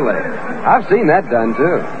 Absolutely. I've seen that done,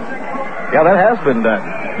 too. Yeah, that has been done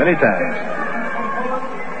many times.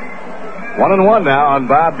 1-1 now on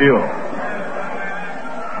Bob Buell.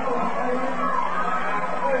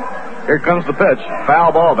 Here comes the pitch.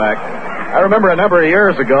 Foul ball back. I remember a number of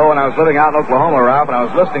years ago when I was living out in Oklahoma, Ralph, and I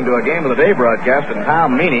was listening to a Game of the Day broadcast, and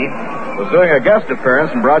Tom Meany was doing a guest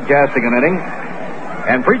appearance and broadcasting an inning,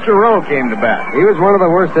 and Preacher Rowe came to bat. He was one of the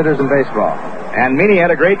worst hitters in baseball. And Meany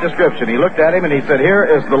had a great description. He looked at him and he said, "Here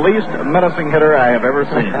is the least menacing hitter I have ever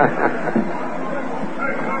seen."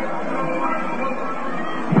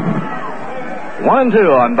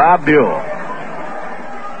 1-2 on Bob Buell.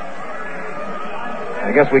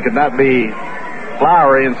 I guess we could not be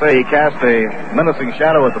flowery and say he cast a menacing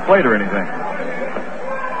shadow at the plate or anything.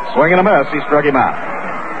 Swing and a miss, he struck him out.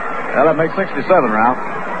 Well, that makes 67, Ralph.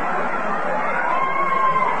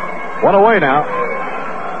 1 away now.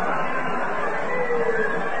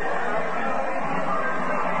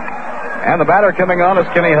 And the batter coming on is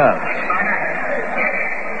Kenny Hubbs.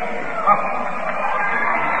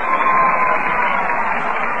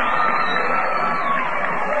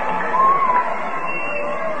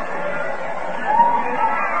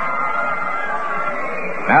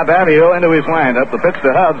 Now Davio into his windup. The pitch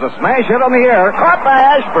to Hubbs. A smash hit on the air. Caught by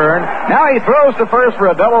Ashburn. Now he throws to first for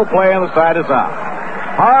a double play, and the side is out.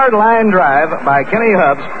 Hard line drive by Kenny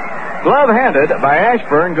Hubbs. Glove-handed by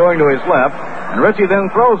Ashburn going to his left. And Ritchie then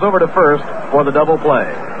throws over to first for the double play.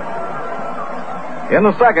 In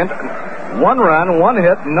the second, 1 run, 1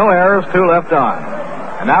 hit, no errors, 2 left on.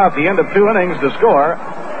 And now at the end of 2 innings to score,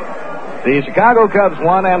 the Chicago Cubs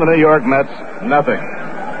 1 and the New York Mets nothing.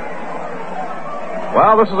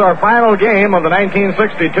 Well, this is our final game of the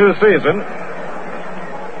 1962 season.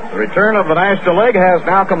 The return of the National League has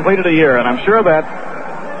now completed a year, and I'm sure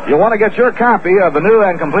that you'll want to get your copy of the new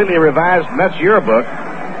and completely revised Mets yearbook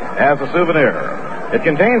as a souvenir. It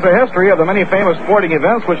contains a history of the many famous sporting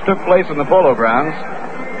events which took place in the Polo Grounds,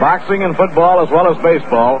 boxing and football as well as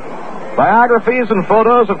baseball, biographies and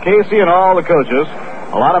photos of Casey and all the coaches,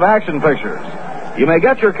 a lot of action pictures. You may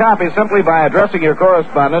get your copy simply by addressing your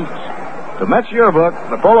correspondence to Mets Yearbook,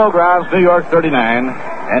 the Polo Grounds, New York 39,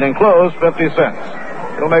 and enclose 50 cents.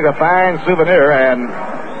 It'll make a fine souvenir and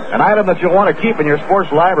an item that you'll want to keep in your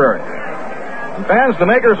sports library. And fans, the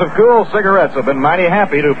makers of Cool cigarettes have been mighty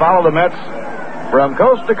happy to follow the Mets from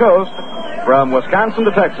coast to coast, from Wisconsin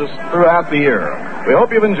to Texas, throughout the year. We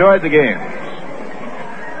hope you've enjoyed the games.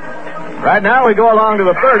 Right now, we go along to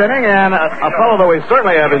the third inning, and a fellow that we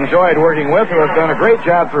certainly have enjoyed working with, who has done a great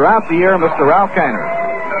job throughout the year, Mr. Ralph Kiner.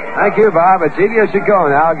 Thank you, Bob. It's Elio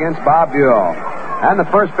Chacon now against Bob Buell. And the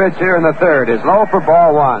first pitch here in the third is low for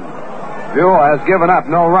ball one. Buell has given up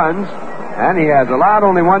no runs, and he has allowed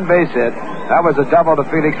only one base hit. That was a double to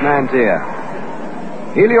Felix Mantilla.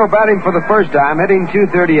 Elio batting for the first time, hitting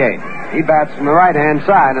 .238. He bats from the right-hand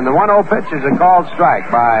side, and the 1-0 pitch is a called strike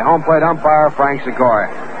by home plate umpire Frank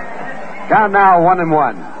Sikora. Count now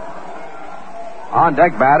 1-1. On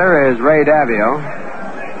deck batter is Ray Davio.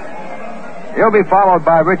 He'll be followed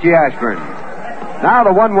by Richie Ashburn. Now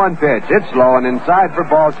the 1-1 pitch. It's low and inside for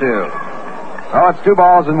ball two. So it's 2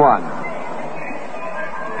 balls and 1.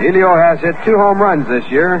 Elio has hit 2 home runs this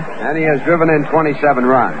year, and he has driven in 27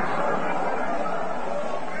 runs.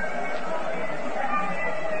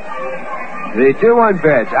 The 2-1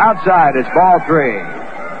 pitch. Outside, it's ball 3.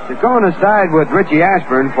 Chacon is tied with Richie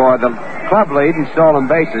Ashburn for the club lead in stolen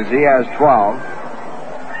bases. He has 12.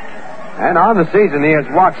 And on the season, he has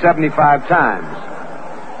walked 75 times.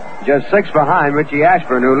 Just 6 behind Richie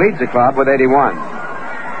Ashburn, who leads the club with 81.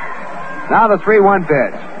 Now the 3-1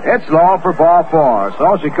 pitch. It's low for ball 4.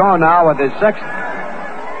 So Chacon now with his 6th.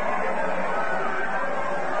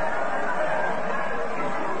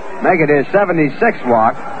 Make it his 76th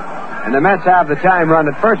walk. And the Mets have the time run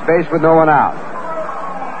at first base with no one out.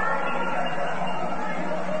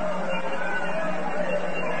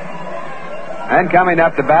 And coming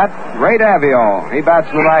up to bat, Ray Davio. He bats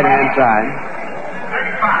from the right-hand side.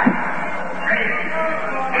 35.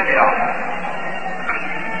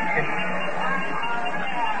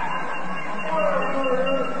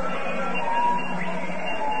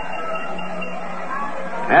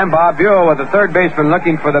 And Bob Buell, with the third baseman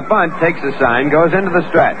looking for the bunt, takes the sign, goes into the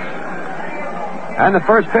stretch. And the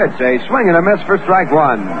first pitch, a swing and a miss for strike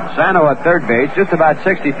 1. Sano at third base, just about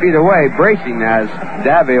 60 feet away, bracing as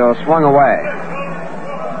Davio swung away.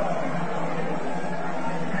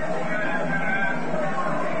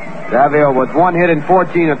 Davio with 1 hit in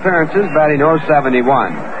 14 appearances, batting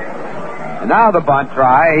 .071. And now the bunt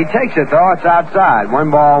try. He takes it, though. It's outside.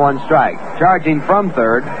 1 ball, 1 strike. Charging from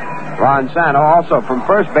third, Ron Sano. Also from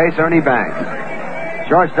first base, Ernie Banks.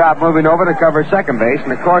 Shortstop moving over to cover second base,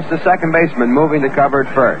 and of course the second baseman moving to cover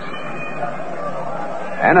at first.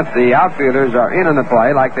 And if the outfielders are in on the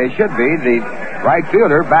play, like they should be, the right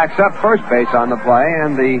fielder backs up first base on the play,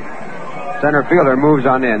 and the center fielder moves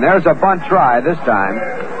on in. There's a bunt try this time.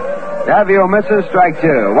 Davio misses, strike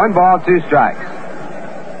 2. 1 ball, 2 strikes.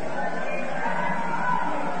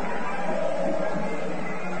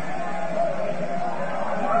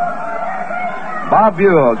 Bob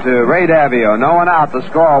Buell to Ray Davio. No one out. The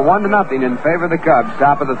score 1-0 in favor of the Cubs,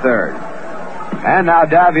 top of the third. And now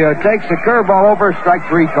Davio takes the curveball over, strike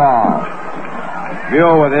 3 call.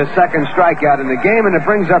 Buell with his second strikeout in the game, and it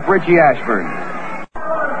brings up Richie Ashburn.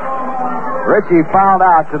 Richie fouled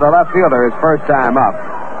out to the left fielder his first time up.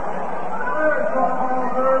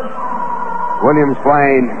 Williams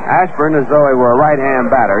playing Ashburn as though he were a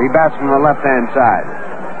right-hand batter. He bats from the left-hand side.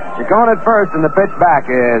 Chacon at first, and the pitch back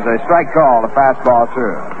is a strike call, the fastball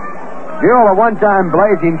through. Buell, a one-time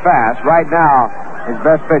blazing fast. Right now, his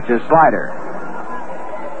best pitch is slider.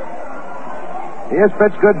 He has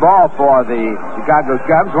pitched good ball for the Chicago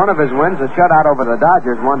Cubs. One of his wins, a shutout over the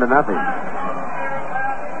Dodgers, 1-0.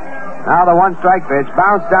 Now the 1-strike pitch,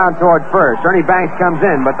 bounced down toward first. Ernie Banks comes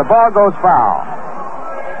in, but the ball goes foul.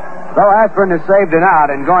 So Ashburn has saved it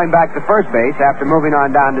out and going back to first base after moving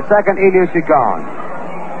on down to second, Elio Chacon.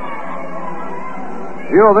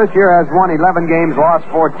 Buell this year has won 11 games, lost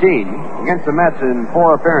 14. Against the Mets in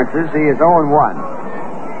 4 appearances, he is 0-1.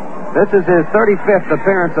 This is his 35th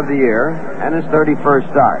appearance of the year and his 31st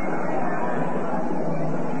start.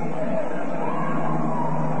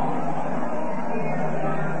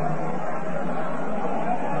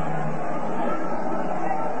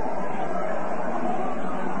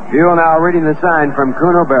 Buell now reading the sign from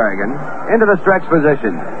Kuno Berrigan into the stretch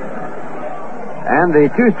position. And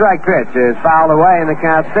the 2-strike pitch is fouled away, and the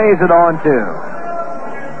count stays at 0-2.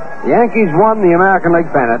 The Yankees won the American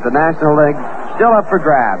League pennant. The National League still up for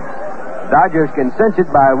grabs. Dodgers can cinch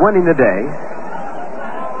it by winning today,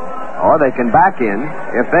 or they can back in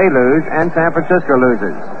if they lose and San Francisco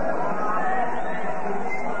loses.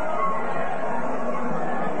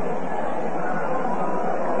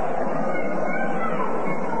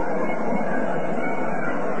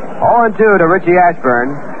 0-2 to Richie Ashburn.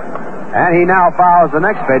 And he now fouls the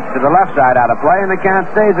next pitch to the left side out of play, and the count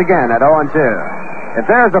stays again at 0-2. If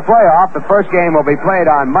there's a playoff, the first game will be played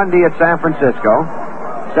on Monday at San Francisco.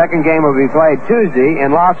 Second game will be played Tuesday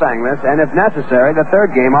in Los Angeles, and if necessary, the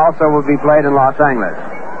third game also will be played in Los Angeles.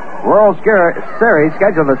 World Series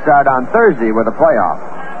scheduled to start on Thursday with a playoff.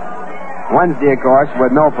 Wednesday, of course,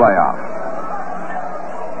 with no playoff.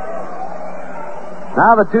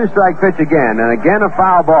 Now the two-strike pitch again, and again a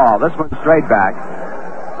foul ball. This one straight back.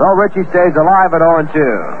 So Richie stays alive at 0-2.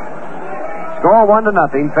 Score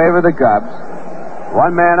 1-0, favor the Cubs.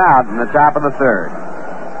 One man out in the top of the third.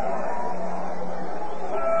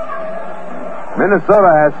 Minnesota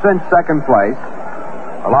has cinched second place.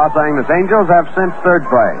 The Los Angeles Angels have cinched third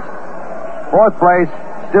place. Fourth place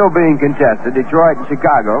still being contested. Detroit and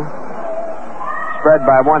Chicago. Spread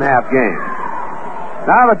by 1/2 game.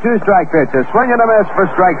 Now the two-strike pitch. A swing and a miss for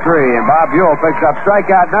strike 3. And Bob Buell picks up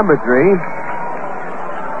strikeout number 3.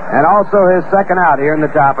 And also his second out here in the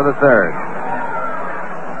top of the third.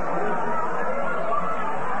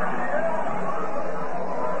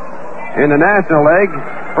 In the National League,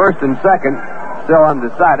 first and second still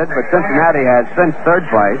undecided, but Cincinnati has cinched third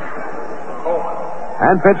place.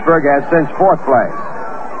 And Pittsburgh has cinched fourth place.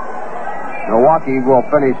 Milwaukee will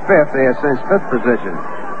finish fifth. They have cinched fifth position.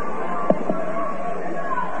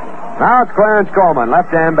 Now it's Clarence Coleman,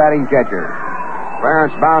 left-hand batting catcher.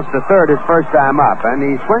 Clarence bounced to third his first time up, and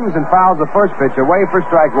he swings and fouls the first pitch away for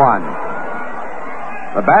strike 1.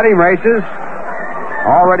 The batting races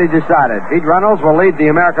already decided. Pete Reynolds will lead the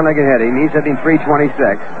American League in hitting. He's hitting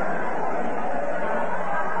 .326.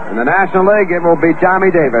 In the National League, it will be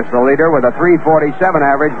Tommy Davis, the leader, with a .347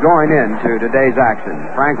 average going into today's action.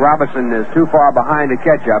 Frank Robinson is too far behind to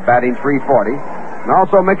catch up, batting .340. And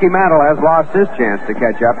also Mickey Mantle has lost his chance to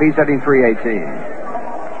catch up. He's hitting .318.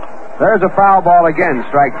 There's a foul ball again,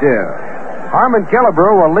 strike 2. Harmon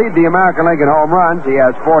Killebrew will lead the American League in home runs. He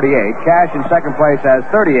has 48. Cash in second place has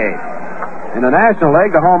 38. In the National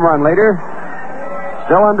League, the home run leader,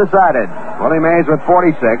 still undecided. Willie Mays with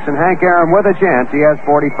 46, and Hank Aaron with a chance. He has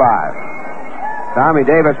 45. Tommy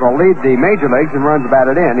Davis will lead the major leagues in runs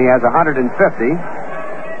batted in. He has 150. In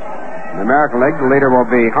the American League, the leader will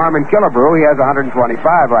be Harmon Killebrew. He has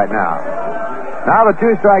 125 right now. Now the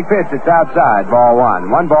two-strike pitch. It's outside. Ball 1.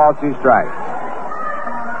 1 ball, 2 strikes.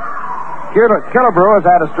 Killebrew has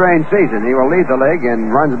had a strange season. He will lead the league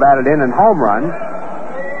in runs batted in and home runs.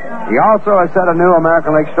 He also has set a new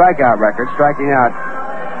American League strikeout record, striking out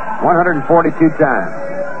 142 times.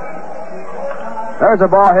 There's a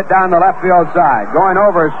ball hit down the left field side. Going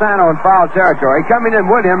over Sano in foul territory. Coming in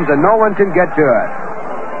Williams, and no one can get to it.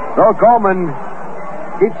 So Coleman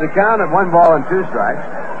keeps the count at 1 ball and 2 strikes.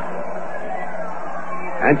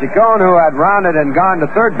 And Chacon, who had rounded and gone to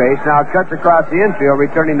third base, now cuts across the infield,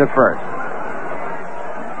 returning to first.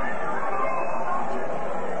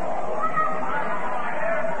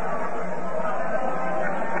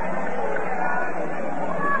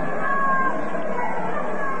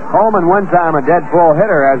 Coleman, one time a dead pull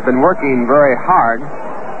hitter, has been working very hard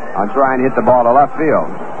on trying to hit the ball to left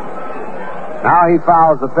field. Now he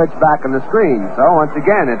fouls the pitch back on the screen. So once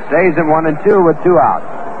again, it stays at 1-2 with 2 outs.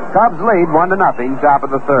 Cubs lead 1-0, top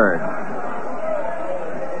of the third.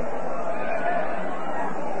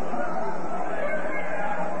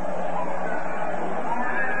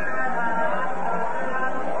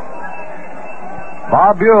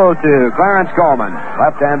 Bob Buell to Clarence Coleman,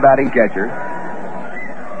 left-hand batting catcher.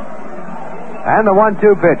 And the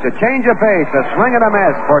 1-2 pitch, a change of pace, a swing and a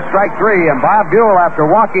miss for strike 3, and Bob Buell, after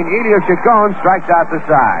walking Elio Chacon, strikes out the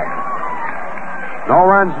side. No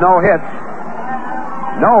runs, no hits,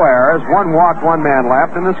 no errors, 1 walk, 1 man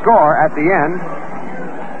left, and the score at the end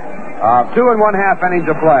of 2 1/2 innings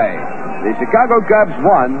of play. The Chicago Cubs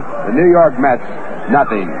 1, the New York Mets 0.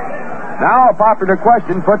 Now a popular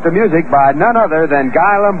question put to music by none other than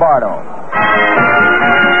Guy Lombardo.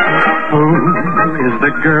 Who is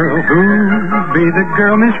the girl? Who be the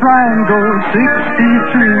girl? Miss Ryan goes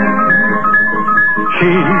 63.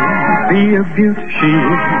 She'd be a beaut.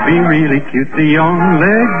 She'd be really cute. The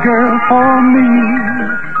only girl for me.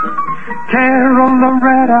 Carol,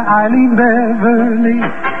 Loretta, Eileen, Beverly.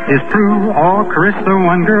 Is Prue or Carissa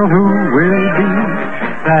one girl who will be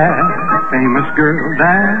that famous girl,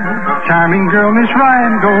 that charming girl? Miss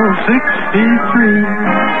Ryan goes 63.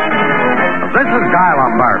 This is Guy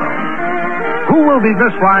Lombardo. Who will be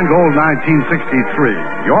Miss Rheingold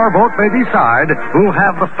 1963? Your vote may decide who'll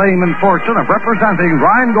have the fame and fortune of representing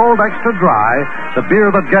Rheingold Extra Dry, the beer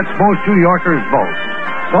that gets most New Yorkers' votes.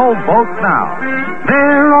 So vote now.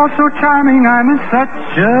 They're all so charming, I'm in such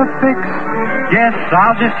a fix. Yes,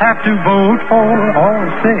 I'll just have to vote for all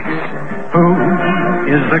six. Who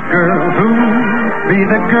is the girl? Who be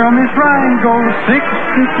the girl? Miss Rheingold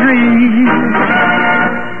 63.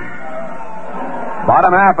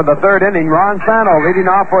 Bottom half of the third inning, Ron Santo leading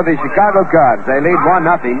off for the Chicago Cubs. They lead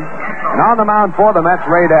 1-0. And on the mound for them, that's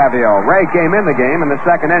Ray Davio. Ray came in the game in the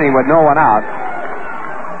second inning with no one out.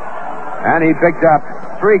 And he picked up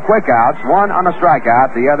 3 quick outs, 1 on a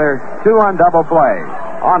strikeout, the other 2 on double plays,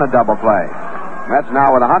 on a double play. Mets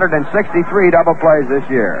now with 163 double plays this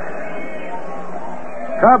year.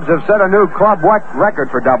 Cubs have set a new club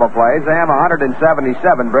record for double plays. They have 177,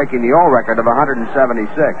 breaking the old record of 176.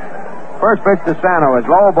 First pitch to Sano is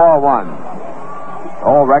low, ball 1.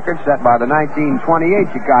 Old record set by the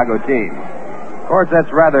 1928 Chicago team. Of course,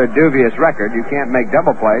 that's rather a dubious record. You can't make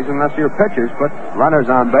double plays unless your pitchers put runners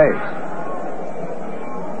on base.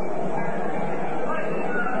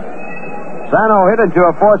 Sano hit into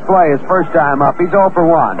a forced play his first time up. He's 0 for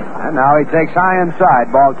 1. And now he takes high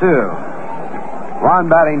inside, ball 2. Ron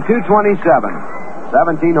batting .227.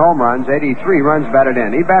 17 home runs, 83 runs batted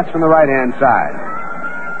in. He bats from the right-hand side.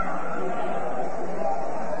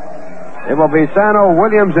 It will be Sano,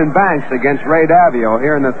 Williams, and Banks against Ray Davio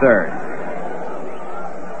here in the third.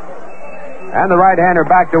 And the right-hander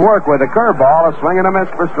back to work with a curveball, a swing and a miss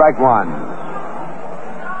for strike 1.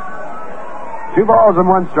 2 balls and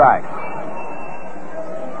 1 strike.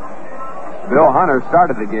 Bill Hunter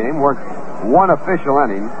started the game, worked 1 official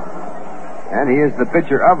inning, and he is the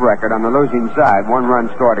pitcher of record on the losing side. 1 run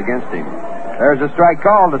scored against him. There's a strike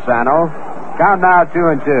called to Sano. Count now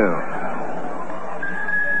 2-2.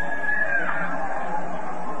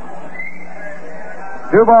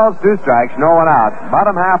 Two balls, 2 strikes, no one out.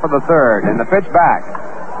 Bottom half of the third, and the pitch back.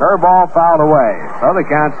 Curveball fouled away. So the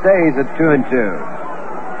count stays at 2-2.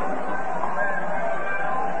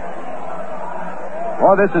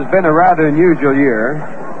 Well, this has been a rather unusual year.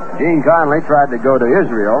 Gene Conley tried to go to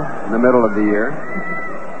Israel in the middle of the year.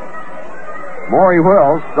 Maury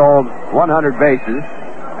Wills stole 100 bases.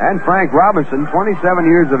 And Frank Robinson, 27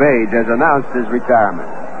 years of age, has announced his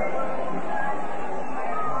retirement.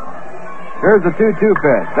 Here's the 2-2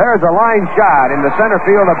 pitch. There's a line shot in the center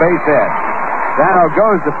field, a base hit. Sano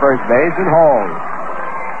goes to first base and holds.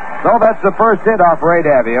 So that's the first hit off Ray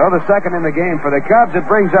Davio, the second in the game for the Cubs. It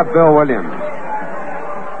brings up Bill Williams.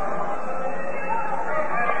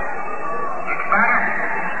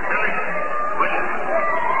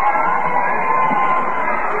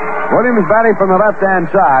 Williams batting from the left-hand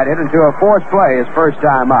side, hit into a forced play his first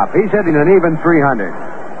time up. He's hitting an even .300.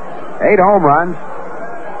 8 home runs.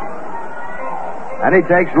 And he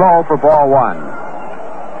takes low for ball 1.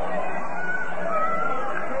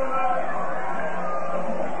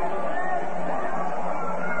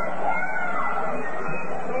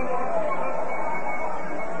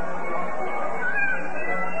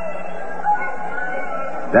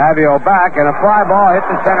 Davio back, and a fly ball hit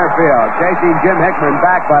the center field. Chasing Jim Hickman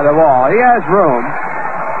back by the wall. He has room,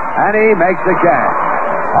 and he makes the catch.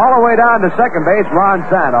 All the way down to second base, Ron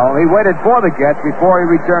Santo. He waited for the catch before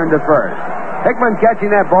he returned to first. Hickman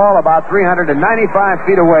catching that ball about 395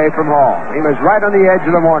 feet away from home. He was right on the edge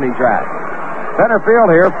of the warning track. Center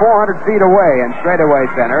field here, 400 feet away in straightaway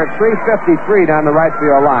center. At 353 down the right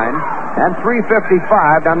field line, and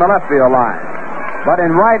 355 down the left field line. But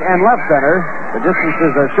in right and left center, the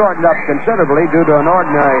distances are shortened up considerably due to an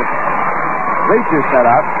ordinary bleacher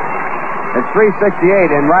setup. It's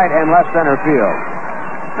 368 in right and left center field.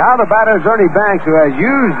 Now the batter is Ernie Banks, who has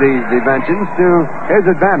used these dimensions to his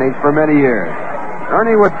advantage for many years.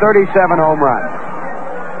 Ernie with 37 home runs.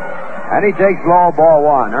 And he takes low, ball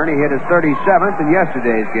 1. Ernie hit his 37th in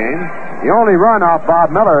yesterday's game. The only run off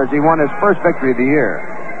Bob Miller as he won his first victory of the year.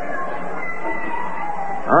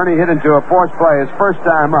 Ernie hit into a forced play his first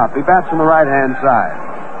time up. He bats from the right-hand side.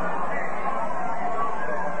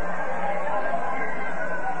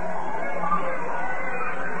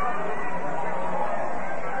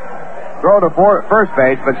 Throw to first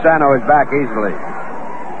base, but Sano is back easily.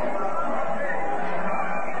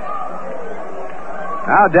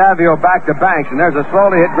 Now Davio back to Banks, and there's a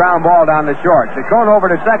slowly hit ground ball down the short. Chacon over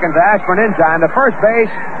to second to Ashburn in time. The first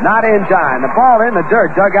base, not in time. The ball in the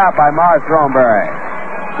dirt, dug out by Mars Thornberry.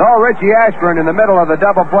 So Richie Ashburn in the middle of the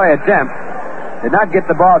double play attempt did not get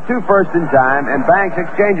the ball to first in time, and Banks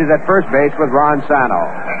exchanges at first base with Ron Sano.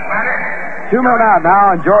 2 men out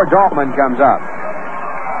now, and George Altman comes up.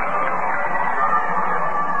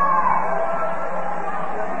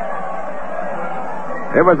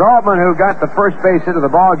 It was Altman who got the first base hit of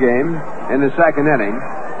the ball game in the second inning.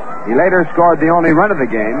 He later scored the only run of the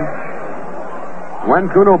game when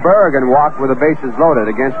Kuno Berrigan walked with the bases loaded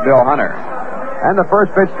against Bill Hunter. And the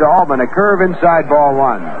first pitch to Altman, a curve inside, ball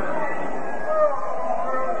one.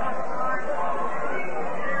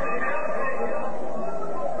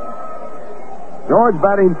 George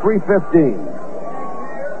batting .315.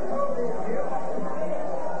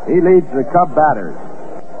 He leads the Cub batters.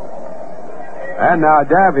 And now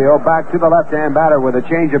Davio back to the left-hand batter with a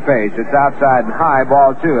change of pace. It's outside and high,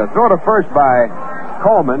 ball two. A throw to first by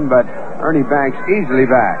Coleman, but Ernie Banks easily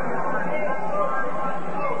back.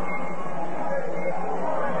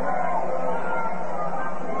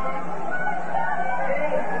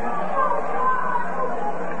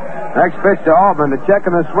 Next pitch to Altman to check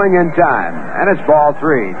in the swing in time. And it's ball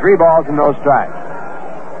three. 3 balls and no strikes.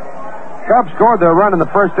 Cubs scored their run in the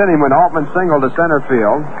first inning when Altman singled to center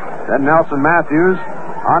field. Then Nelson Matthews,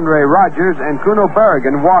 Andre Rogers, and Kuno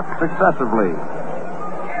Berrigan walked successively.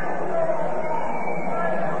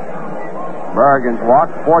 Berrigan's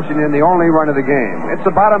walk forcing in the only run of the game. It's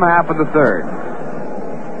the bottom half of the third.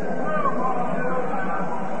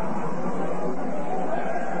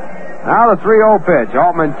 Now the 3-0 pitch.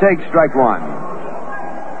 Altman takes strike one.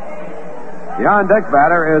 The on-deck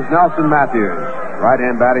batter is Nelson Matthews,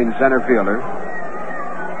 right-hand batting center fielder.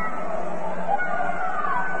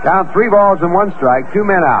 Count 3 balls and 1 strike, 2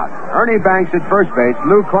 men out. Ernie Banks at first base,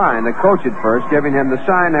 Lou Klein, the coach at first, giving him the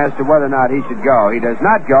sign as to whether or not he should go. He does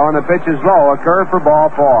not go, and the pitch is low, a curve for ball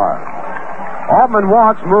 4. Altman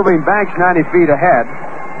walks, moving Banks 90 feet ahead.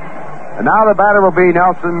 And now the batter will be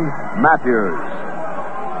Nelson Matthews.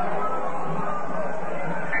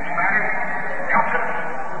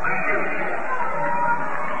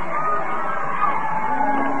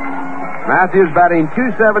 Matthews batting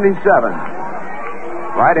 .277.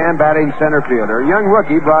 Right-hand batting center fielder. A young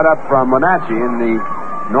rookie brought up from Wenatchee in the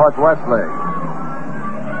Northwest League.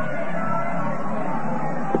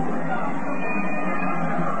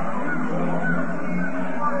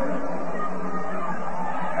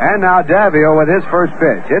 And now Davio with his first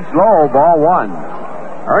pitch. It's low, ball 1.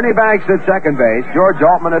 Ernie Banks at second base. George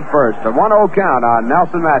Altman at first. A 1-0 count on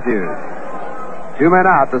Nelson Matthews. 2 men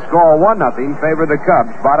out. The score 1-0 favor the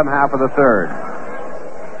Cubs, bottom half of the third.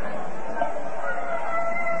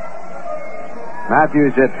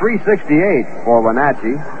 Matthews at .368 for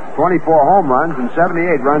Wenatchee, 24 home runs and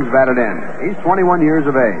 78 runs batted in. He's 21 years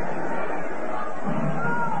of age.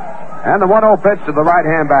 And the 1-0 pitch to the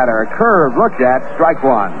right-hand batter. A curve looked at, strike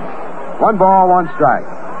one. 1 ball, 1 strike.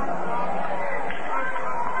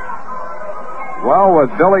 Well,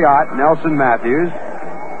 with Billy Ott, Nelson Matthews,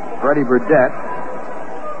 Freddie Burdette,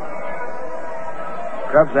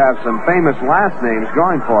 Cubs have some famous last names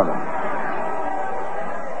going for them.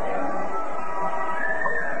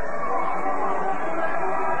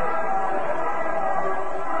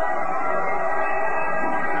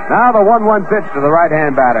 Now the 1-1 pitch to the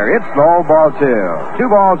right-hand batter. It's low, ball 2. 2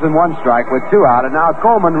 balls and 1 strike with 2 out, and now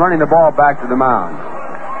Coleman running the ball back to the mound.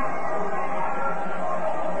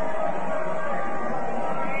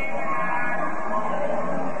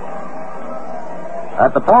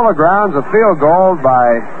 At the Polo Grounds, a field goal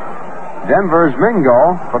by Denver's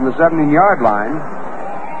Mingo from the 17-yard line,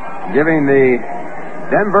 giving the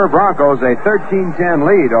Denver Broncos a 13-10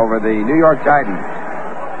 lead over the New York Titans.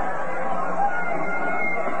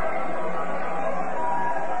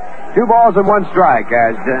 2 balls and 1 strike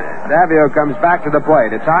as Davio comes back to the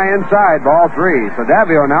plate. It's high inside, ball 3. So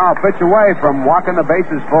Davio now a pitch away from walking the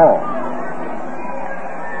bases full.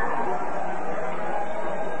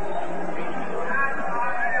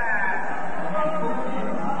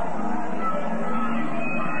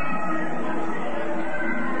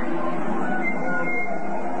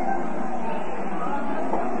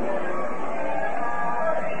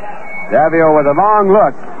 Davio with a long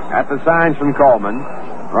look at the signs from Coleman.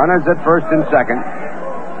 Runners at first and second.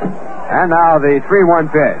 And now the 3-1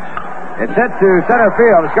 pitch. It's hit to center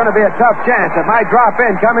field. It's going to be a tough chance. It might drop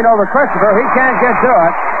in. Coming over Christopher. He can't get to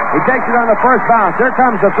it. He takes it on the first bounce. Here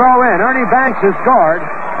comes the throw in. Ernie Banks has scored.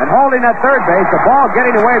 And holding at third base, the ball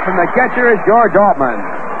getting away from the catcher is George Altman.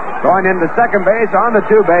 Going into second base on the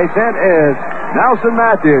 2-base hit is Nelson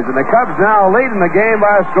Matthews. And the Cubs now leading the game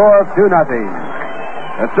by a score of 2-0.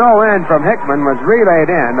 The throw-in from Hickman was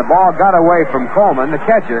relayed in. The ball got away from Coleman, the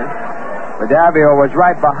catcher. But Davio was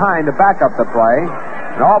right behind to back up the play.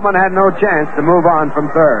 And Altman had no chance to move on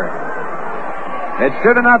from third. It's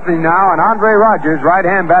 2-0 now, and Andre Rogers,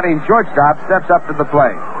 right-hand batting shortstop, steps up to the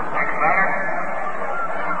plate.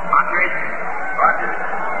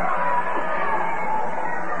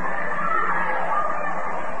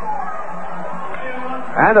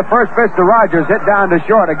 And the first pitch to Rogers hit down to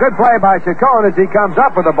short. A good play by Chacon as he comes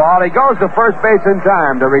up with the ball. He goes to first base in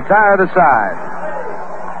time to retire the side.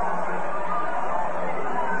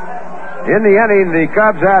 In the inning, the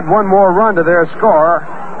Cubs had one more run to their score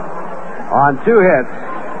on 2 hits.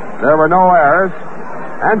 There were no errors,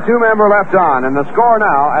 and 2 men were left on. And the score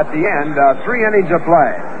now at the end, 3 innings of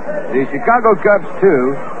play. The Chicago Cubs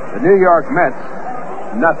 2, the New York Mets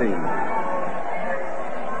nothing.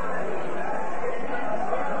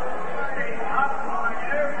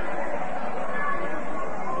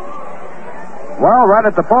 Well, right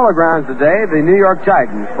at the Polo Grounds today, the New York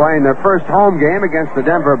Titans playing their first home game against the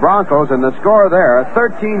Denver Broncos, and the score there,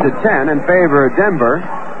 13-10 in favor of Denver,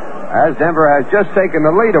 as Denver has just taken the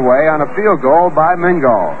lead away on a field goal by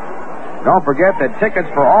Mingo. Don't forget that tickets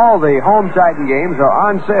for all the home Titan games are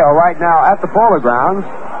on sale right now at the Polo Grounds,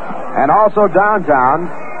 and also downtown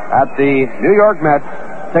at the New York Mets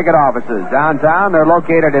ticket offices. Downtown, they're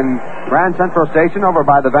located in Grand Central Station over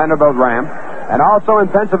by the Vanderbilt ramp, and also in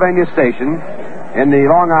Pennsylvania Station in the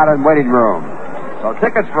Long Island waiting room. So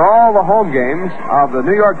tickets for all the home games of the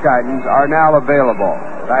New York Titans are now available.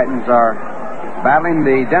 The Titans are battling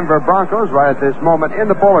the Denver Broncos right at this moment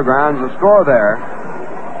in the Polo Grounds. The score there,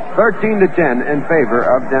 13-10 in favor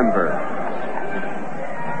of Denver.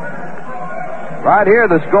 Right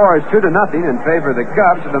here, the score is 2-0 in favor of the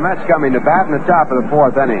Cubs, with the Mets coming to bat in the top of the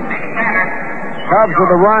 4th inning. Cubs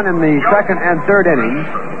with a run in the 2nd and 3rd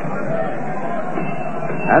innings,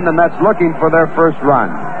 and the Mets looking for their first run.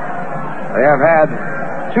 They have had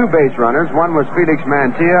 2 base runners. One was Felix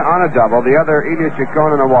Mantilla on a double, the other Elias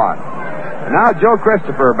Chacon on a walk. And now Joe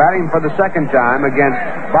Christopher batting for the 2nd time against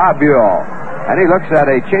Bob Buell. And he looks at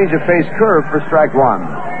a change of pace curve for strike 1.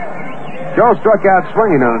 Joe struck out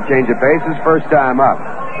swinging on a change of pace his first time up.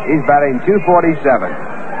 He's batting .247.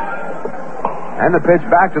 And the pitch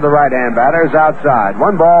back to the right-hand batter is outside.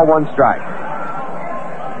 1 ball, 1 strike.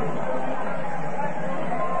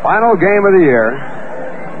 Final game of the year.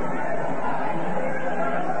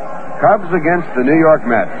 Cubs against the New York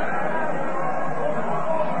Mets.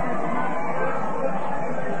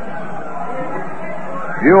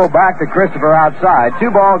 Buell back to Christopher outside. 2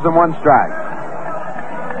 balls and 1 strike.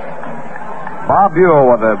 Bob Buell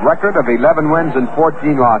with a record of 11 wins and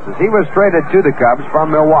 14 losses. He was traded to the Cubs from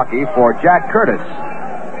Milwaukee for Jack Curtis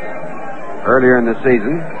earlier in the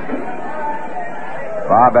season.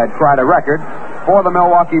 Bob had quite a record for the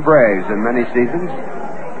Milwaukee Braves in many seasons.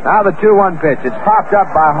 Now the 2-1 pitch. It's popped up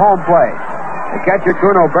by home plate. The catcher,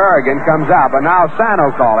 Kuno Berrigan, comes out, but now Sano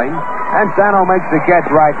calling, and Sano makes the catch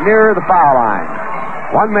right near the foul line.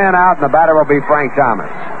 1 man out, and the batter will be Frank Thomas.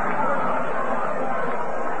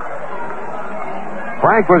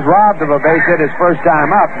 Frank was robbed of a base hit his first time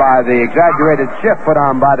up by the exaggerated shift put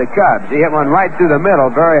on by the Cubs. He hit one right through the middle,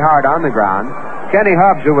 very hard on the ground. Kenny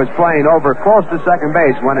Hubbs, who was playing over close to second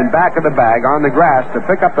base, went in back of the bag on the grass to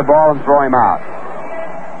pick up the ball and throw him out.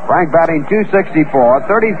 Frank batting .264,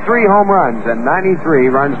 33 home runs, and 93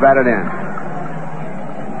 runs batted in.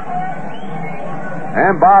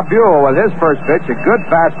 And Bob Buell with his first pitch, a good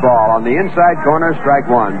fastball on the inside corner, strike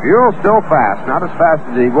 1. Buell still fast, not as fast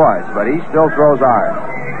as he was, but he still throws hard.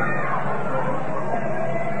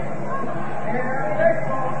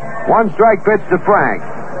 1 strike pitch to Frank.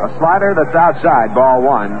 A slider that's outside, ball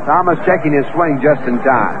 1. Thomas checking his swing just in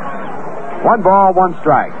time. 1 ball, 1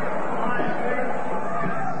 strike.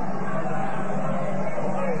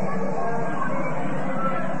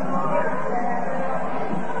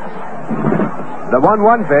 The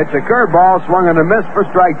 1-1 pitch, a curveball swung and a miss for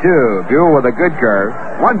strike 2. Buell with a good curve.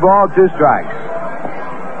 1 ball, 2 strikes.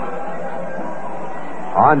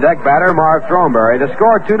 On deck batter, Mark Throneberry. The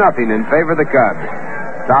score 2-0 in favor of the Cubs.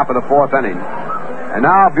 Top of the 4th inning. And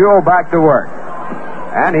now Buell back to work.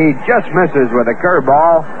 And he just misses with a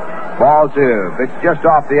curveball. Ball 2. Pitch just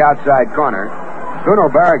off the outside corner.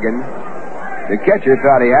 Kuno Berrigan, the catcher,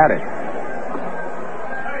 thought he had it.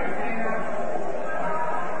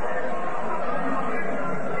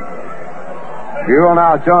 Buell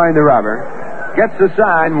now towing the rubber. Gets the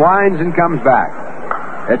sign, winds, and comes back.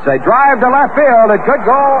 It's a drive to left field. It could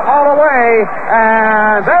go all the way.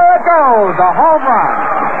 And there it goes, a home run.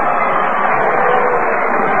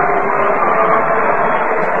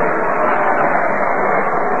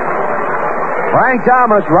 Frank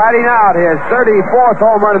Thomas riding out his 34th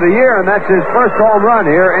home run of the year, and that's his first home run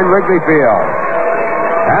here in Wrigley Field.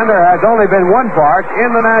 And there has only been 1 park in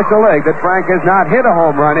the National League that Frank has not hit a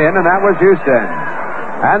home run in, and that was Houston.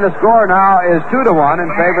 And the score now is 2-1 in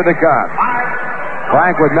favor of the Cubs.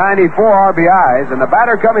 Frank with 94 RBIs, and the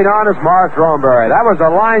batter coming on is Mark Throneberry. That was a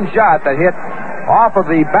line shot that hit off of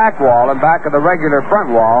the back wall and back of the regular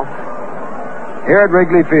front wall here at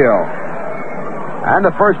Wrigley Field. And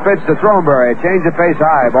the first pitch to Throneberry. Change of pace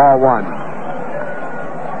high, ball one.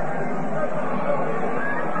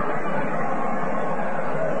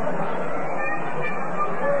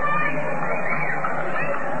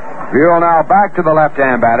 Buell now back to the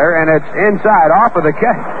left-hand batter, and it's inside off of the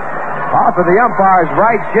umpire's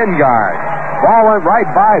right shin guard. Ball went right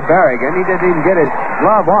by Berrigan. He didn't even get his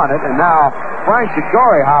glove on it, and now Frank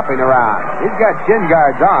Shikori hopping around. He's got shin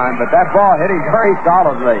guards on, but that ball hit him very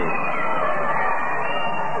solidly.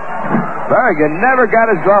 Berrigan never got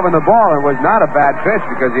his glove on the ball, and was not a bad pitch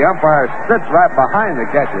because the umpire sits right behind the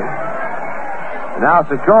catcher. Now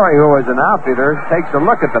Shikori, who is an outfielder, takes a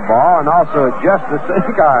look at the ball and also adjusts the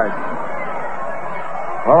shin guard.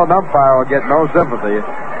 Well, an umpire will get no sympathy.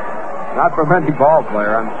 Not from any ball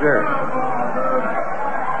player, I'm sure.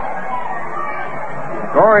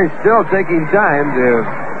 Corey's still taking time to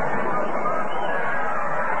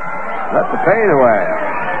let the pain away.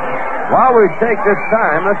 While we take this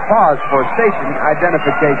time, let's pause for station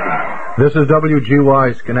identification. This is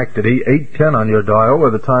WGY Schenectady, 810 on your dial,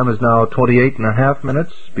 where the time is now 28.5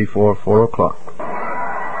 minutes before 4 o'clock.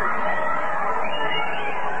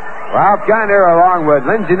 Ralph Kiner along with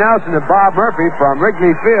Lindsey Nelson and Bob Murphy from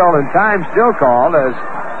Wrigley Field, and time still called as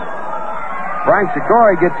Frank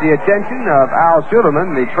Shikori gets the attention of Al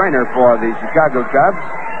Schulerman, the trainer for the Chicago Cubs,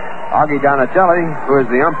 Augie Donatelli, who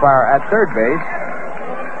is the umpire at third base,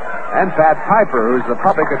 and Pat Piper, who's the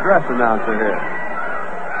public address announcer here.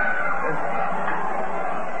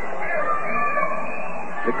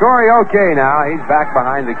 Shikori okay now. He's back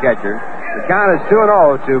behind the catcher. The count is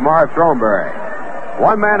 2-0 to Marv Throneberry.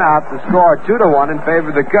 One man out to score 2-1 in favor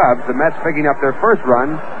of the Cubs. The Mets picking up their first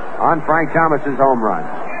run on Frank Thomas's home run.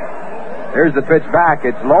 Here's the pitch back.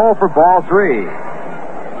 It's low for ball three.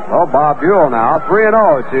 Oh, Bob Buell now.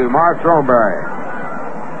 3-0 to Marv Throneberry.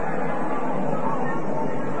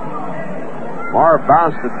 Marv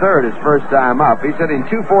bounced to third his first time up. He's hitting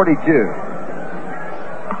 .242.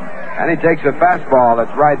 And he takes a fastball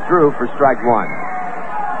that's right through for strike one.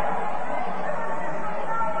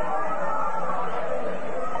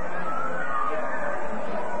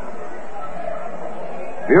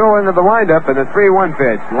 Buell into the windup and the 3-1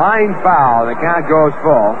 pitch. Line foul. The count goes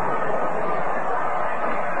full.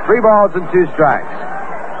 3 balls and 2 strikes.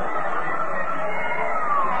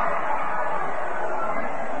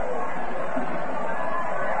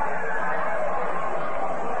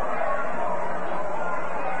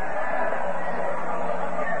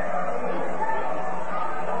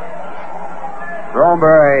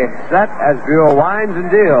 Throneberry set as Buell winds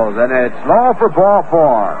and deals, and it's low for ball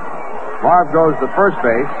 4. Marv goes to first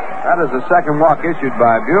base. That is the second walk issued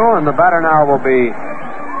by Buell, and the batter now will be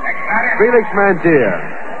Felix Mantilla.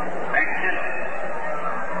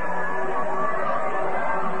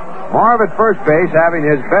 Marv at first base having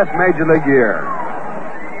his best major league year.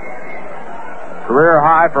 Career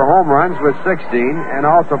high for home runs with 16, and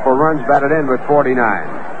also for runs batted in with 49.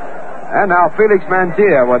 And now Felix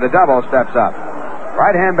Mantilla with a double steps up.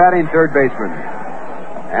 Right-hand batting third baseman.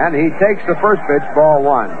 And he takes the first pitch, ball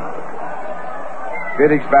 1.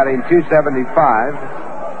 Felix batting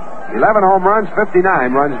 .275. 11 home runs, 59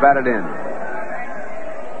 runs batted in.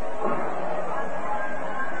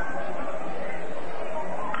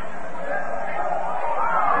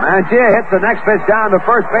 Mantilla hits the next pitch down to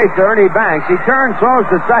first base to Ernie Banks. He turns, throws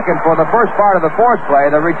to second for the first part of the fourth play.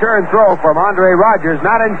 The return throw from Andre Rogers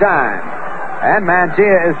not in time. And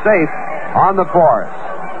Mantilla is safe on the fourth.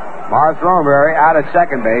 Marv Throneberry out at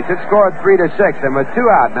second base. It scored 3-6, and with 2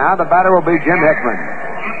 out now, the batter will be Jim Hickman.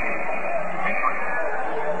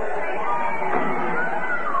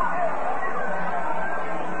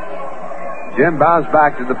 Jim bounced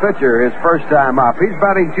back to the pitcher his first time up. He's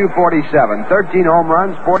batting .247, 13 home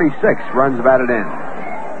runs, 46 runs batted in.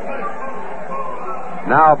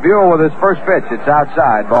 Now Buell with his first pitch. It's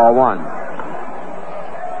outside, ball 1.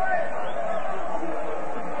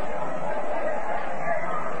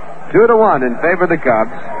 2-1 in favor of the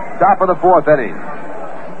Cubs. Top of the fourth inning.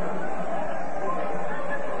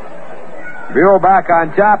 Buell back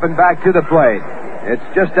on top and back to the plate.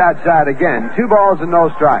 It's just outside again. 2 balls and no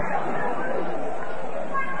strikes.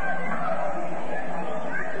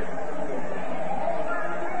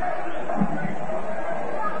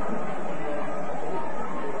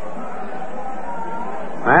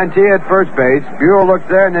 Mantilla at first base. Buell looks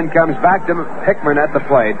there and then comes back to Hickman at the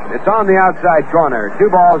plate. It's on the outside corner. 2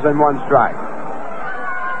 balls and 1 strike.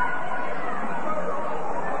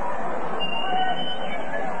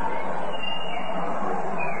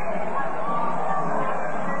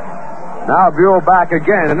 Now Buell back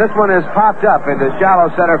again, and this one is popped up into shallow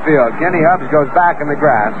center field. Kenny Hubbs goes back in the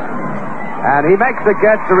grass. And he makes the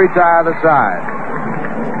catch to retire the side.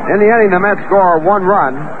 In the inning, the Mets score 1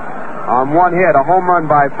 run on 1 hit, a home run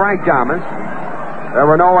by Frank Thomas. There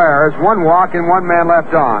were no errors, 1 walk, and 1 man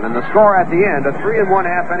left on. And the score at the end of 3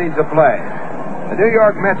 1/2 innings of play. The New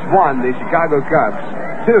York Mets won, the Chicago Cubs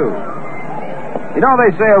 2. You know,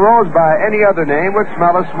 they say a rose by any other name would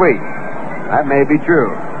smell as sweet. That may be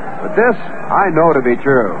true. But this, I know to be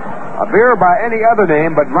true. A beer by any other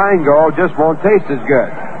name but Rheingold just won't taste as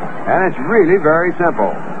good. And it's really very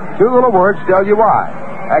simple. 2 little words tell you why.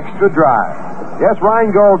 Extra dry. Yes,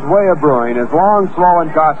 Rheingold's way of brewing is long, slow,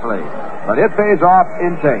 and costly, but it pays off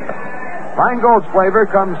in taste. Rheingold's flavor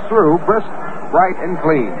comes through brisk, bright, and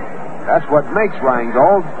clean. That's what makes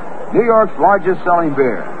Rheingold New York's largest selling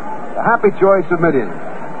beer. The happy choice of millions.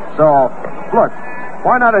 So, look,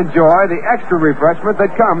 why not enjoy the extra refreshment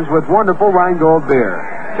that comes with wonderful Rheingold beer?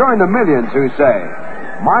 Join the millions who say,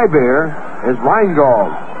 my beer is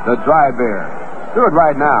Rheingold, the dry beer. Do it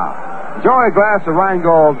right now. Enjoy a glass of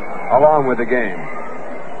Rheingold along with the game.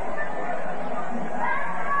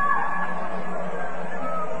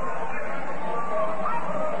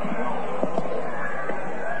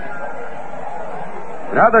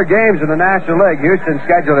 In other games in the National League, Houston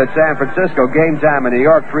scheduled at San Francisco, game time in New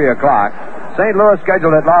York, 3 o'clock. St. Louis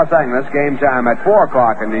scheduled at Los Angeles, game time at 4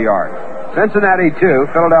 o'clock in New York. Cincinnati 2,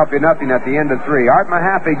 Philadelphia nothing at the end of 3. Art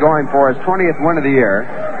Mahaffey going for his 20th win of the year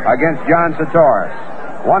against John Satoris.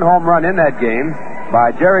 1 home run in that game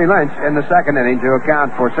by Jerry Lynch in the second inning to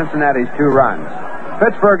account for Cincinnati's 2 runs.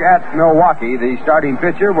 Pittsburgh at Milwaukee, the starting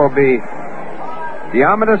pitcher will be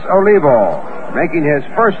Diomedes Olivo, making his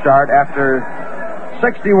first start after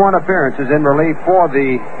 61 appearances in relief for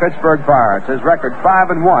the Pittsburgh Pirates. His record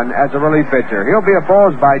 5-1 as a relief pitcher. He'll be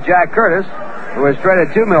opposed by Jack Curtis, who is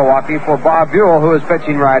traded to Milwaukee for Bob Buell, who is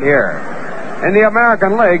pitching right here. In the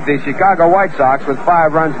American League, the Chicago White Sox, with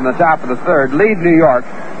 5 runs in the top of the third, lead New York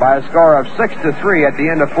by a score of 6-3 at the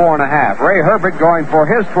end of 4.5. Ray Herbert going for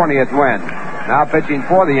his 20th win. Now pitching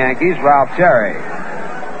for the Yankees, Ralph Cherry.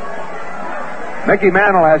 Mickey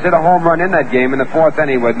Mantle has hit a home run in that game in the 4th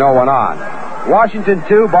inning with no one on. Washington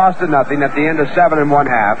 2, Boston nothing at the end of 7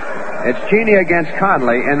 1/2. It's Cheney against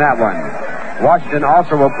Conley in that one. Washington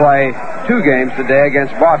also will play 2 games today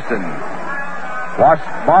against Boston.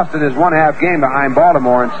 Boston is 1/2 game behind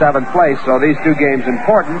Baltimore in 7th place, so these 2 games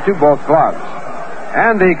important to both clubs.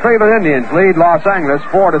 And the Cleveland Indians lead Los Angeles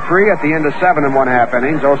 4-3 at the end of 7 1/2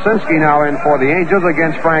 innings. Osinski now in for the Angels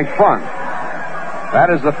against Frank Funk. That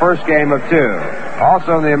is the first game of 2.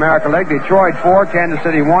 Also in the American League, Detroit 4, Kansas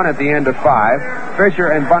City 1 at the end of 5. Fisher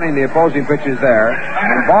and Bunning, the opposing pitchers there.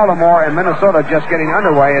 And Baltimore and Minnesota just getting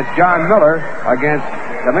underway. It's John Miller against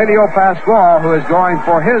Emilio Pasquale, who is going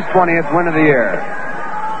for his 20th win of the year.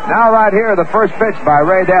 Now right here, the first pitch by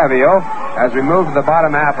Ray Davio as we move to the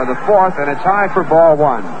bottom half of the 4th, and it's high for ball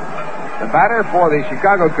 1. The batter for the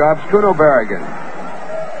Chicago Cubs, Kuno Berrigan.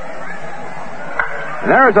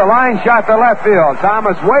 And there's a line shot to left field.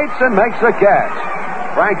 Thomas waits and makes the catch.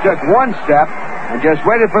 Frank took 1 step and just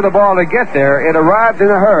waited for the ball to get there. It arrived in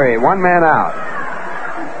a hurry. 1 man out.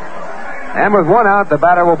 And with 1 out, the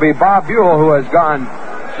batter will be Bob Buell, who has gone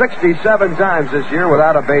 67 times this year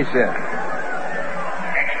without a base hit. Next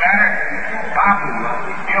batter, Bob Buell.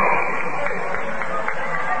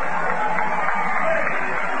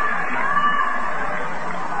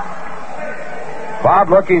 Bob,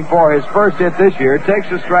 looking for his first hit this year,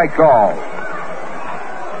 takes a strike call.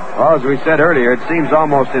 Well, as we said earlier, it seems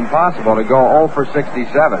almost impossible to go 0 for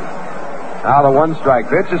 67. Now the 1 strike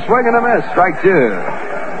pitch, a swing and a miss, strike 2.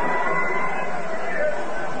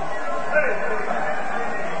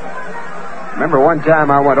 Remember one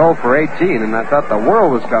time I went 0 for 18 and I thought the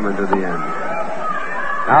world was coming to the end.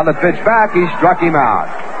 Now the pitch back, he struck him out.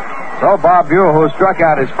 So Bob Buell, who struck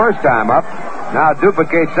out his first time up, now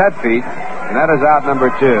duplicates that feat. And that is out number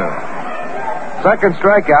 2. Second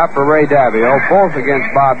strikeout for Ray Davio, both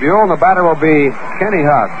against Bob Buell, and the batter will be Kenny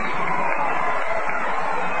Hubbs.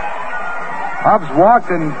 Hubbs walked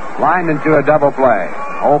and lined into a double play.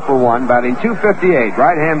 0 for 1, batting .258,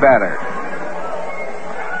 right-hand batter.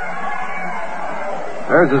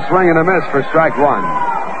 There's a swing and a miss for strike 1.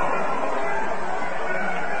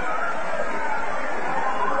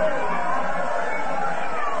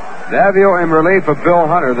 Davio in relief of Bill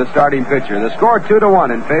Hunter, the starting pitcher. The score 2-1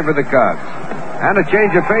 in favor of the Cubs. And a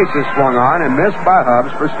change of pace is swung on and missed by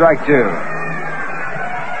Hubbs for strike 2.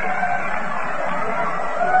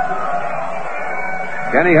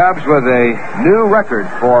 Kenny Hubbs with a new record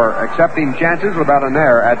for accepting chances without an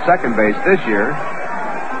error at second base this year.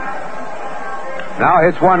 Now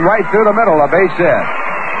hits one right through the middle, a base hit.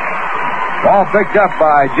 Ball picked up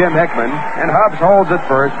by Jim Hickman, and Hubbs holds at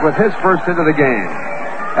first with his first hit of the game.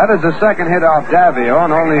 That is the second hit off Davio,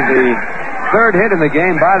 and only the third hit in the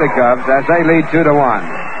game by the Cubs as they lead 2-1.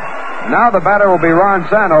 Now the batter will be Ron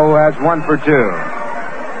Santo, who has 1 for 2.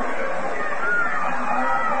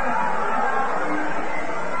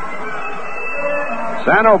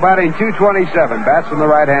 Santo batting .227, bats from the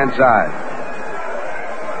right-hand side.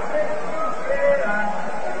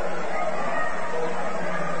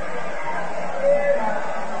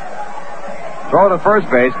 Throw to first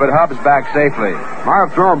base, but Hubbs back safely.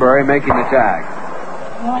 Marv Thornberry making the tag.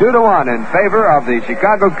 2-1 in favor of the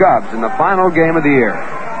Chicago Cubs in the final game of the year.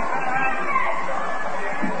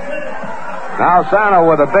 Now Santo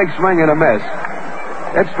with a big swing and a miss.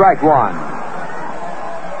 It's strike one.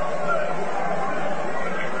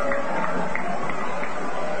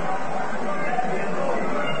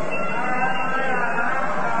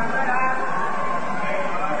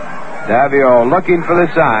 Davio looking for the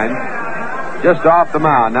sign. Just off the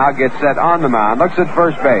mound. Now gets set on the mound. Looks at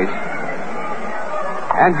first base.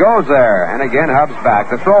 And goes there. And again, Hubbs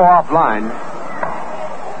back. The throw off line.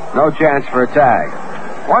 No chance for a tag.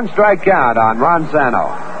 1 strike count on Ron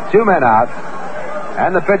Santo. 2 men out.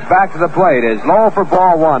 And the pitch back to the plate is low for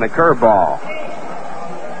ball 1, a curveball.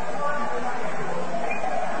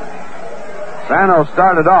 Santo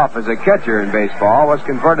started off as a catcher in baseball, was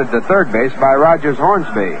converted to third base by Rogers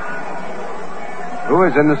Hornsby, who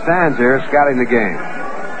is in the stands here scouting the game.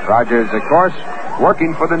 Rogers, of course,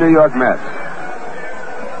 working for the New York Mets.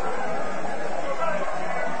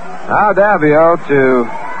 Now Davio to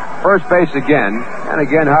first base again, and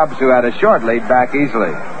again Hubbs, who had a short lead, back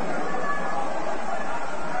easily.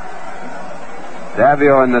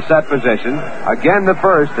 Davio in the set position. Again the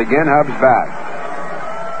first, again Hubbs back.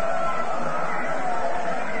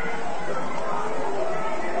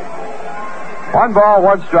 One ball,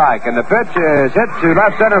 1 strike, and the pitch is hit to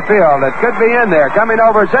left center field. It could be in there. Coming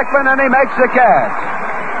over is Hickman, and he makes the catch.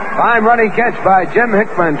 Fine running catch by Jim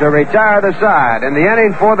Hickman to retire the side. In the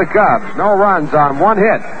inning for the Cubs, no runs on 1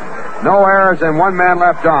 hit, no errors, and 1 man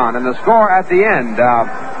left on. And the score at the end of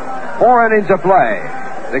 4 innings of play: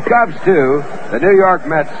 the Cubs 2, the New York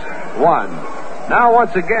Mets 1. Now,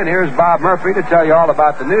 once again, here's Bob Murphy to tell you all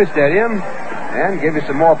about the new stadium and give you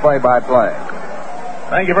some more play-by-play.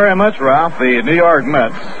 Thank you very much, Ralph. The New York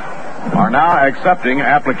Mets are now accepting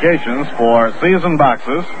applications for season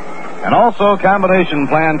boxes and also combination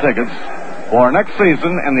plan tickets for next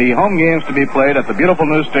season in the home games to be played at the beautiful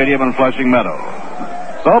new stadium in Flushing Meadow.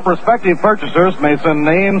 So prospective purchasers may send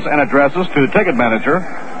names and addresses to Ticket Manager,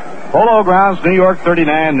 Polo Grounds, New York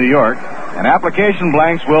 39, New York, and application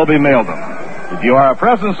blanks will be mailed them. If you are a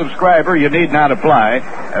present subscriber, you need not apply,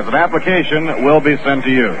 as an application will be sent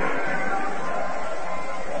to you.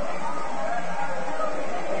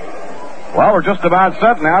 Well, we're just about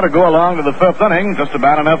set now to go along to the 5th inning. Just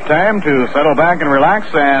about enough time to settle back and relax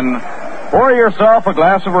and pour yourself a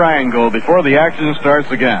glass of Rheingold before the action starts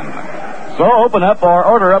again. So open up or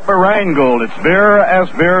order up a Rheingold. It's beer as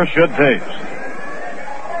beer should taste.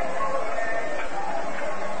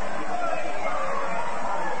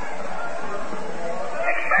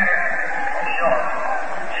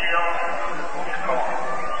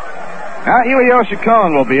 Now, Elio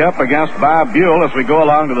Chacon will be up against Bob Buell as we go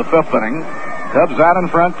along to the 5th inning. Cubs out in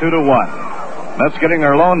front 2-1. Mets getting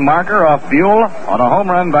their lone marker off Buell on a home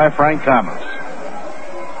run by Frank Thomas.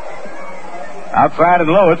 Outside and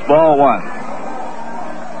low, it's ball 1.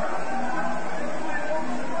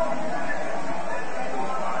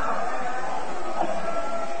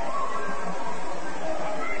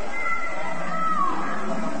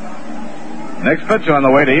 Next pitch on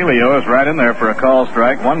the way to Elio is right in there for a call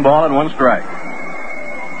strike. 1 ball and 1 strike.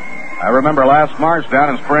 I remember last March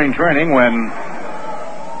down in spring training when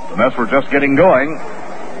the Mets were just getting going.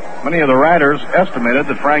 Many of the writers estimated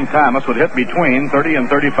that Frank Thomas would hit between 30 and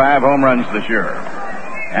 35 home runs this year.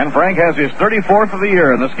 And Frank has his 34th of the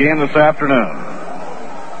year in this game this afternoon.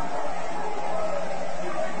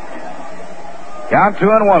 Count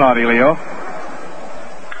 2-1 on Elio.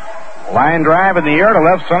 Line drive in the air to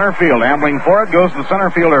left center field. Ambling for it goes the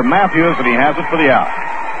center fielder Matthews, and he has it for the out.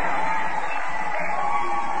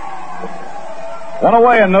 1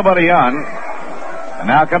 away and nobody on. And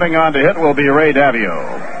now coming on to hit will be Ray Davio.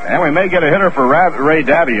 And we may get a hitter for Ray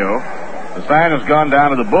Davio. The sign has gone down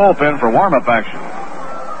to the bullpen for warm-up action.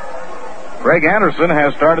 Greg Anderson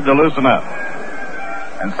has started to loosen up.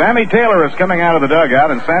 And Sammy Taylor is coming out of the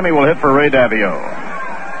dugout, and Sammy will hit for Ray Davio.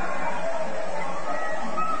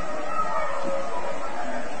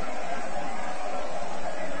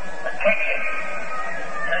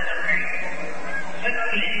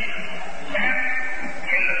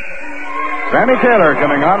 Sammy Taylor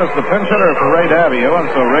coming on as the pinch hitter for Ray Davio, and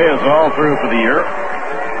so Ray is all through for the year.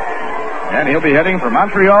 And he'll be heading for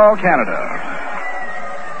Montreal, Canada.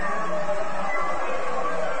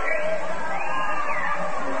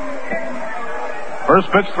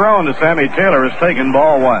 First pitch thrown to Sammy Taylor is taken,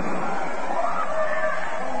 ball one.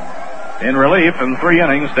 In relief, in 3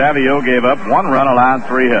 innings, Davio gave up 1 run, allowed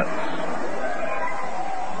 3 hits.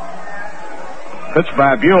 Pitch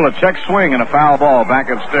by Buell, a check swing and a foul ball back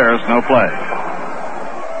upstairs, no play.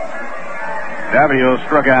 Davio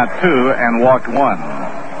struck out 2 and walked 1.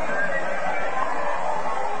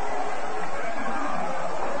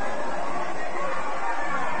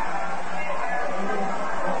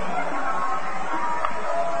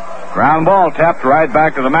 Ground ball tapped right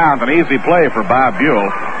back to the mound. An easy play for Bob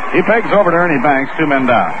Buell. He pegs over to Ernie Banks, 2 men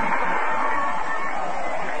down.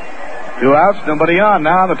 2 outs, nobody on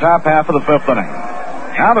now in the top half of the 5th inning.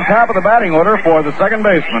 Now the top of the batting order for the second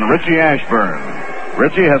baseman, Richie Ashburn.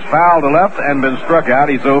 Richie has fouled to left and been struck out.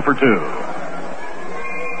 He's 0 for 2.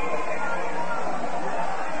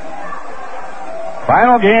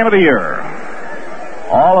 Final game of the year.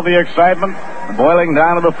 All of the excitement boiling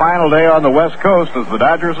down to the final day on the West Coast as the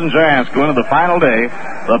Dodgers and Giants go into the final day.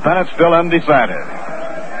 The pennant's still undecided.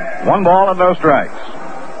 1 ball and no strikes.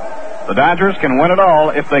 The Dodgers can win it all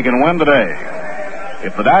if they can win today.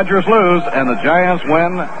 If the Dodgers lose and the Giants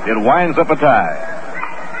win, it winds up a tie.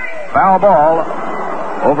 Foul ball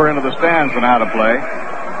over into the stands and out of play.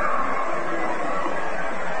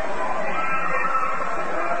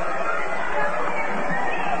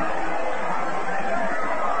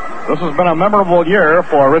 This has been a memorable year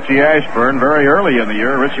for Richie Ashburn. Very early in the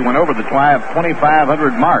year, Richie went over the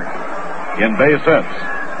 2,500 mark in base hits.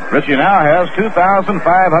 Richie now has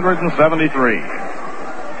 2,573.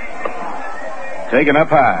 Taken up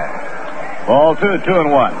high. Ball 2,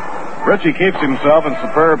 2-1. Richie keeps himself in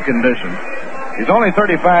superb condition. He's only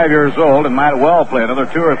 35 years old and might well play another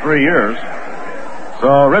 2 or 3 years.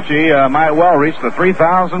 So Richie might well reach the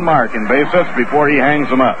 3,000 mark in base hits before he hangs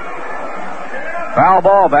them up. Foul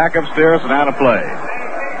ball back upstairs and out of play.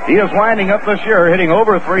 He is winding up this year, hitting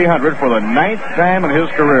over 300 for the 9th time in his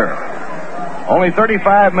career. Only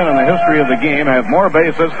 35 men in the history of the game have more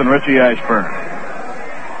base hits than Richie Ashburn.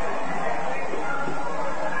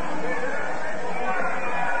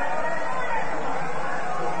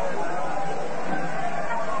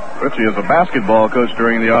 Richie is a basketball coach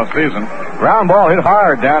during the offseason. Ground ball hit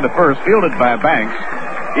hard down to first, fielded by Banks.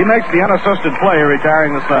 He makes the unassisted play,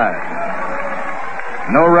 retiring the side.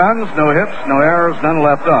 No runs, no hits, no errors, none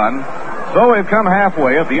left on. So we've come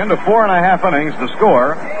halfway at the end of 4.5 innings to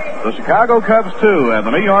score. The Chicago Cubs 2 and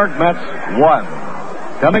the New York Mets 1.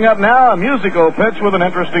 Coming up now, a musical pitch with an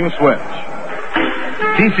interesting switch.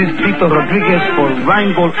 This is Tito Rodriguez for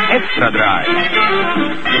Rheingold Extra Dry.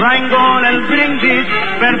 Rheingold, el brindis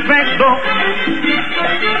perfecto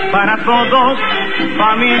para todos,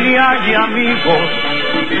 familia y amigos.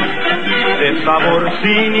 De sabor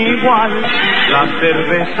sin igual, la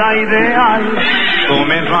cerveza ideal.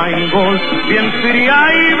 Tome Rheingold bien fría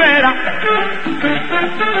y vera.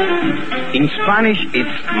 In Spanish,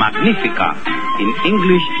 it's Magnifica. In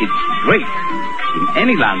English, it's great. In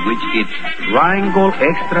any language, it's Rheingold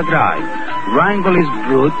Extra Dry. Rheingold is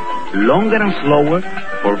brewed longer and slower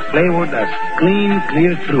for flavor that's clean,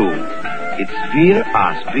 clear through. It's beer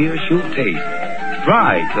as beer should taste.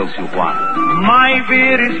 Dry tells you why. My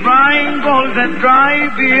beer is Rheingold, the dry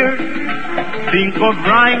beer. Think of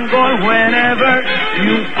Rheingold whenever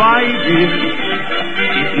you buy beer.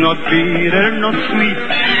 It's not bitter, not sweet.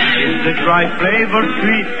 It's the dry flavor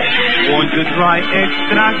treat. Won't you try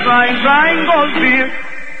extra dry Rheingold beer?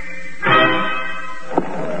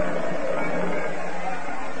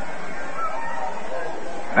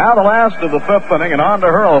 Now the last of the 5th inning, and on to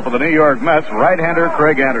hurl for the New York Mets, right-hander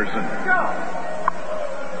Craig Anderson.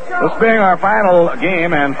 This being our final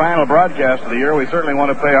game and final broadcast of the year, we certainly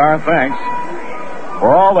want to pay our thanks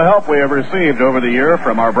for all the help we have received over the year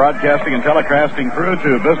from our broadcasting and telecasting crew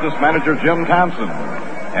to business manager Jim Thompson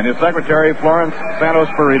and his secretary Florence Santos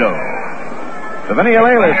Perito. To Vinny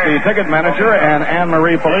Alelis, the ticket manager, and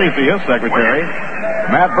Anne-Marie Polisi, his secretary.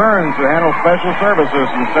 Matt Burns, who handles special services,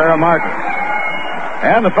 and Sarah Marcus.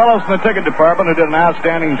 And the fellows in the ticket department who did an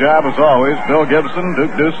outstanding job as always. Bill Gibson, Duke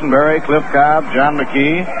Dusenberry, Cliff Cobb, John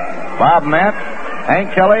McKee, Bob Matt,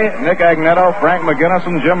 Hank Kelly, Nick Agnetto, Frank McGinnis,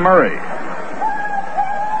 and Jim Murray.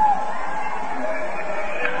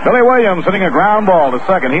 Billy Williams hitting a ground ball to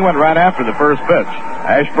second. He went right after the first pitch.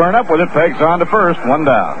 Ashburn up with it, pegs on to first, 1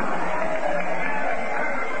 down.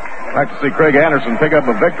 I'd like to see Craig Anderson pick up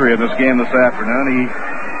a victory in this game this afternoon. He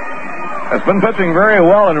has been pitching very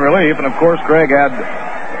well in relief, and of course Craig had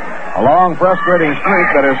A long, frustrating streak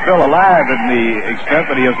that is still alive in the extent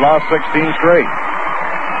that he has lost 16 straight.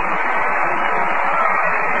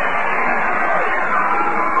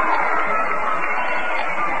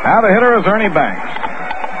 Now the hitter is Ernie Banks.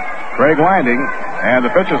 Craig winding, and the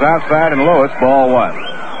pitch is outside and low. It's ball one.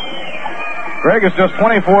 Craig is just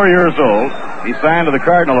 24 years old. He signed to the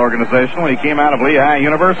Cardinal organization when he came out of Lehigh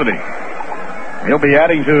University. He'll be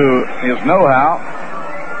adding to his know-how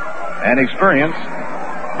and experience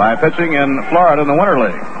by pitching in Florida in the Winter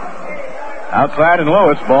League. Outside and low,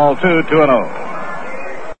 it's ball 2,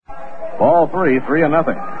 2-0. Ball 3,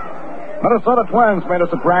 3-0. Minnesota Twins made a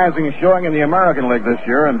surprising showing in the American League this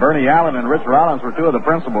year, and Bernie Allen and Rich Rollins were two of the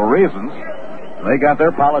principal reasons they got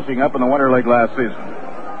their polishing up in the Winter League last season.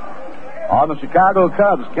 On the Chicago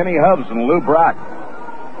Cubs, Kenny Hubbs and Lou Brock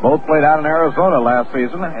both played out in Arizona last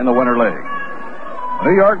season in the Winter League. The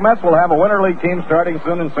New York Mets will have a Winter League team starting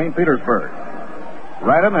soon in St. Petersburg.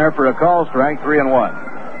 Right in there for a call strike, 3-1.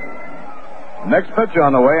 Next pitch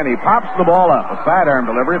on the way, and he pops the ball up. A sidearm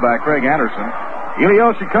delivery by Craig Anderson.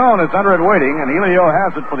 Elio Chacon is under it waiting, and Elio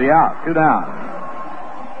has it for the out. 2 down.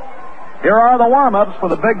 Here are the warm-ups for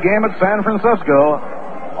the big game at San Francisco.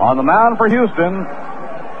 On the mound for Houston,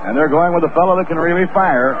 and they're going with a fellow that can really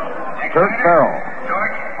fire, Kirk Farrell.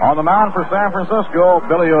 On the mound for San Francisco,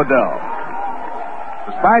 Billy O'Dell.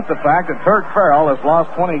 Despite the fact that Kirk Farrell has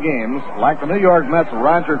lost 20 games, like the New York Mets'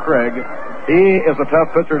 Roger Craig, he is a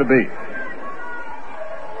tough pitcher to beat.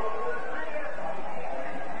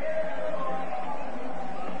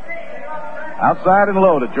 Outside and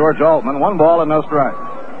low to George Altman. 1 ball and no strikes.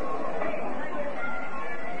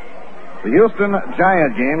 The Houston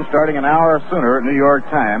Giant game starting an hour sooner at New York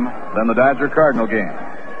time than the Dodger-Cardinal game.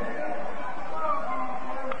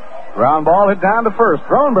 Ground ball hit down to first.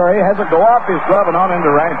 Thornberry has it go off his glove and on into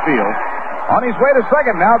right field. On his way to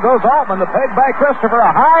second now goes Altman. The peg by Christopher.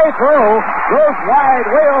 A high throw. Goes wide,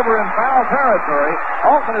 way over in foul territory.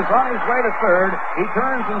 Altman is on his way to third. He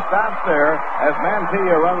turns and stops there as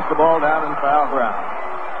Mantilla runs the ball down in foul ground.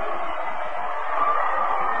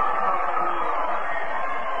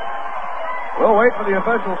 We'll wait for the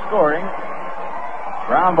official scoring.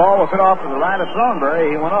 Ground ball was hit off to the right of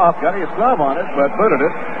Thornberry. He went off, got his glove on it, but booted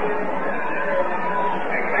it.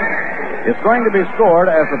 It's going to be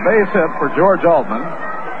scored as a base hit for George Altman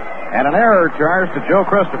and an error charge to Joe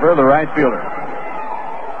Christopher, the right fielder.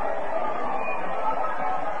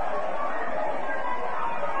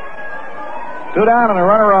 Two down and a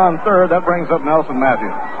runner on third. That brings up Nelson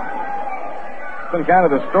Matthews. It's been kind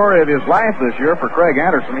of the story of his life this year for Craig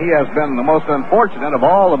Anderson. He has been the most unfortunate of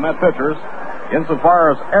all the Met pitchers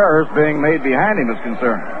insofar as errors being made behind him is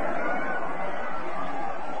concerned.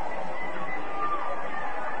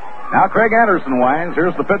 Now Craig Anderson winds.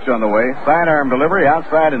 Here's the pitch on the way. Sidearm delivery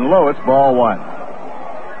outside and low. It's ball 1.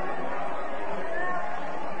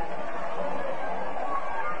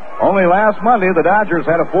 Only last Monday, the Dodgers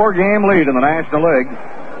had a 4-game lead in the National League,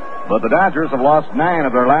 but the Dodgers have lost 9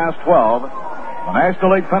 of their last 12. The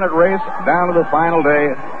National League pennant race down to the final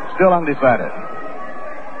day, still undecided.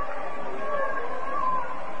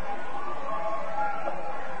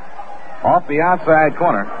 Off the outside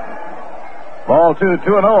corner. Ball 2,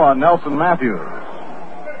 2-0 on Nelson Matthews.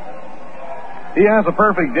 He has a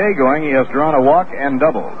perfect day going. He has drawn a walk and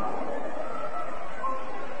doubled.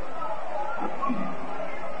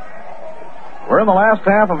 We're in the last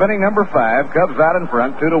half of inning number 5. Cubs out in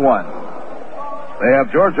front, 2-1. They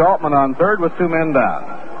have George Altman on third with 2 men down.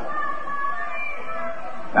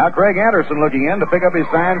 Now Craig Anderson looking in to pick up his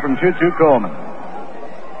sign from Choo-Choo Coleman.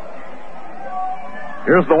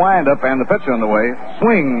 Here's the windup and the pitch on the way.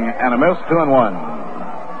 Swing and a miss, 2-1.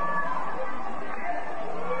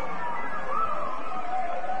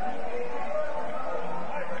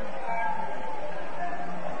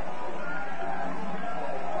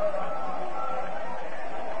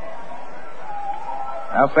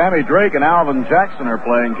 Now Sammy Drake and Alvin Jackson are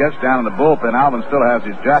playing catch down in the bullpen. Alvin still has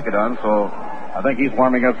his jacket on, so I think he's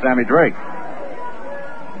warming up Sammy Drake.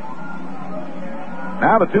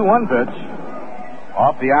 Now the 2-1 pitch.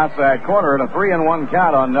 Off the outside corner and a 3-1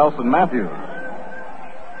 count on Nelson Matthews.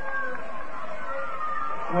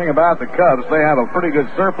 The thing about the Cubs, they have a pretty good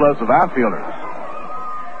surplus of outfielders.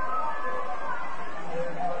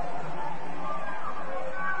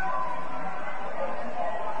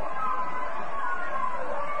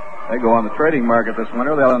 They go on the trading market this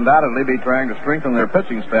winter. They'll undoubtedly be trying to strengthen their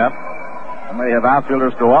pitching staff, and they have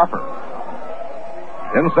outfielders to offer.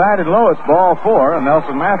 Inside and low, it's ball 4, and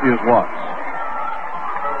Nelson Matthews walks.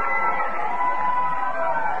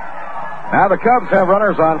 Now the Cubs have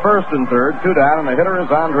runners on first and third, 2 down, and the hitter is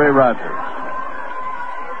Andre Rogers.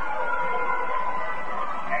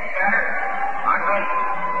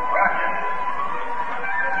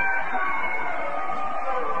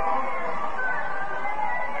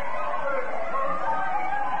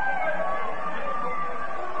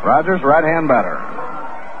 Rogers, right-hand batter,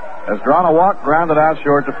 has drawn a walk, grounded out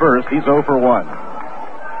short to first. He's 0 for 1.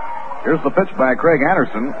 Here's the pitch by Craig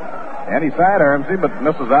Anderson, and he sidearms him, but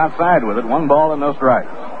misses outside with it. 1 ball and no strikes.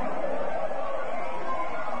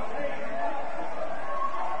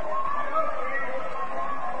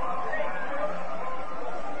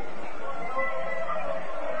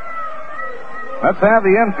 Let's have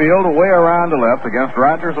the infield way around to left against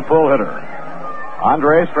Rogers, a pull hitter.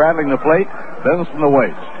 Andre straddling the plate, bends from the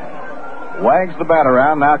waist. Wags the bat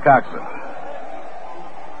around, now cocks it.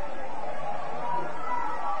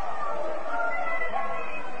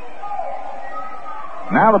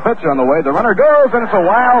 Now the pitch on the way. The runner goes, and it's a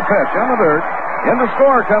wild pitch on the dirt. In the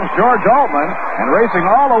score comes George Altman, and racing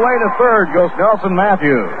all the way to third goes Nelson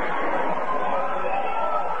Matthews.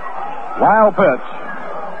 Wild pitch.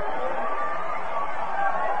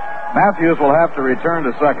 Matthews will have to return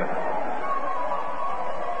to second.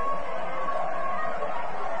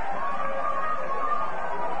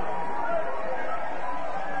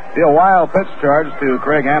 See a wild pitch charge to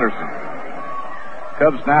Craig Anderson.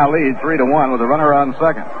 Cubs now lead 3-1 with a runner on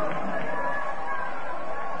second.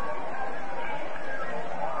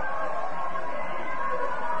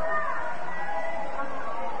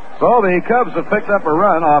 So the Cubs have picked up a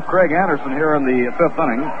run off Craig Anderson here in the 5th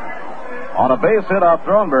inning. On a base hit off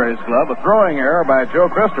Thornberry's glove, a throwing error by Joe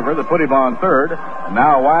Christopher that put him on third, and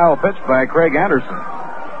now a wild pitch by Craig Anderson.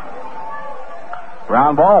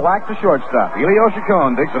 Ground ball whacked to shortstop. Elio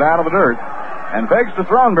Chacon digs it out of the dirt and begs to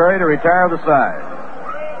Thornberry to retire the side.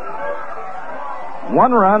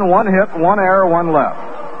 1 run, 1 hit, 1 error, 1 left.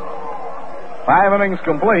 5 innings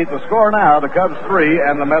complete. The score now, the Cubs 3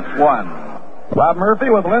 and the Mets 1. Bob Murphy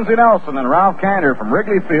with Lindsey Nelson and Ralph Kinder from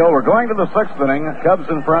Wrigley Field. We're going to the 6th inning. Cubs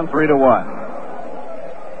in front 3-1.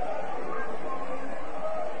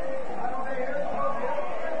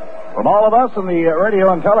 From all of us in the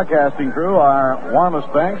radio and telecasting crew, our warmest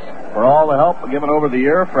thanks for all the help given over the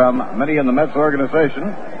year from many in the Mets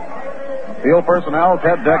organization. Field personnel,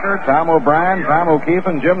 Ted Decker, Tom O'Brien, Tom O'Keefe,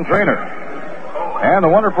 and Jim Traynor. And the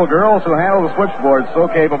wonderful girls who handle the switchboard so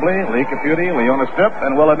capably, Lee Caputi, Leona Stipp,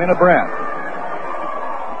 and Wilhelmina Brandt.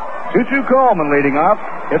 Choo-Choo Coleman leading off.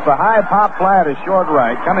 It's a high pop fly to short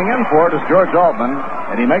right. Coming in for it is George Altman,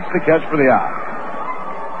 and he makes the catch for the out.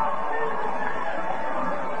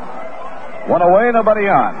 1 away, nobody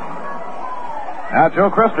on. Now Joe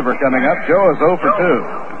Christopher coming up. Joe is 0 for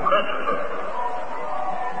 2.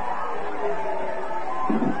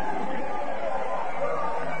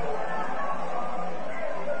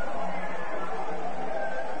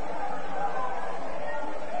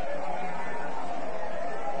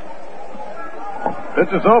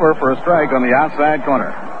 Pitch is over for a strike on the outside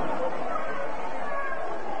corner.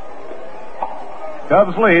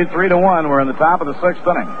 Cubs lead 3-1. We're in the top of the 6th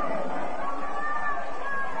inning.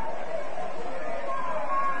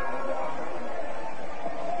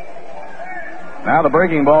 Now the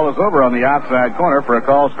breaking ball is over on the outside corner for a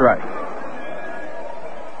call strike.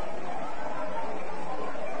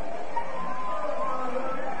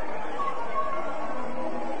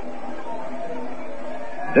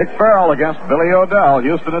 Dick Farrell against Billy O'Dell,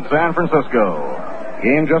 Houston at San Francisco.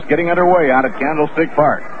 Game just getting underway out at Candlestick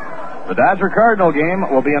Park. The Dodger-Cardinal game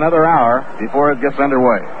will be another hour before it gets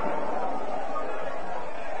underway.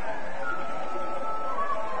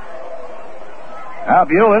 Now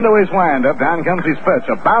Buell into his windup. Down comes his pitch.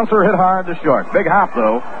 A bouncer hit hard to short. Big hop,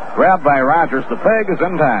 though. Grabbed by Rogers. The peg is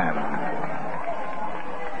in time.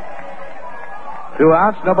 2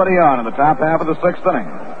 outs, nobody on in the top half of the 6th inning.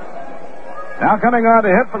 Now coming on to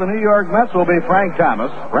hit for the New York Mets will be Frank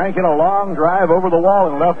Thomas. Frank hit a long drive over the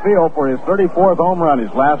wall in left field for his 34th home run,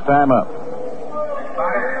 his last time up.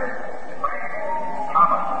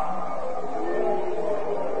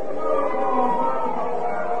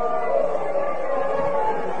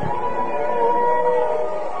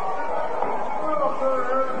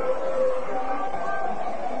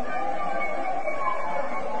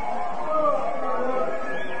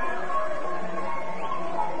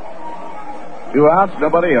 Two outs,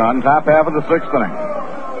 nobody on, top half of the 6th inning.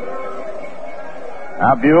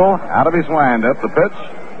 Now Buell out of his windup. The pitch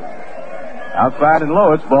outside and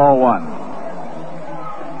low. It's ball 1.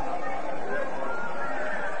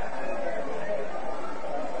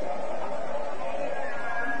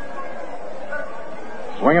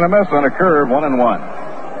 Swing and a miss on a curve, 1-1.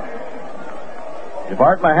 If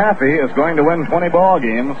Art Mahaffey is going to win 20 ball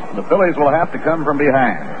games, the Phillies will have to come from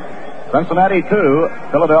behind. Cincinnati 2,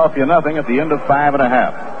 Philadelphia nothing at the end of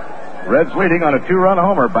 5.5. Reds leading on a 2-run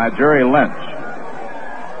homer by Jerry Lynch.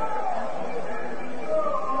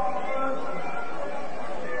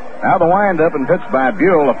 Now the windup and pitch by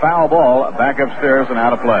Buell, a foul ball, back upstairs and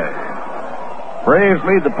out of play. Braves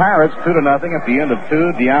lead the Pirates 2-0 at the end of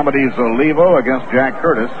 2. Diomedes Olivo against Jack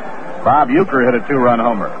Curtis. Bob Uecker hit a 2-run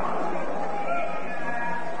homer.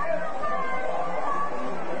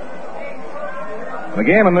 In the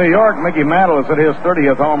game in New York, Mickey Mantle has hit his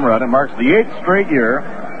 30th home run. It marks the 8th straight year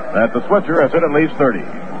that the switcher has hit at least 30.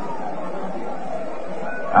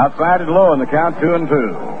 Outside and low in the count,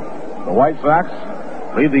 2-2. The White Sox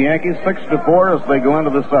lead the Yankees 6-4 as they go into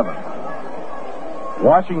the 7th.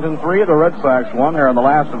 Washington 3, the Red Sox 1. They're in the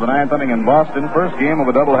last of the 9th inning in Boston. First game of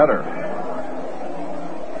a doubleheader.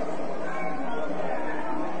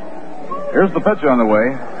 Here's the pitch on the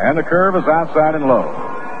way, and the curve is outside and low.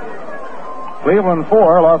 Cleveland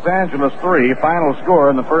 4, Los Angeles 3. Final score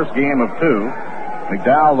in the first game of 2.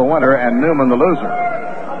 McDowell the winner and Newman the loser.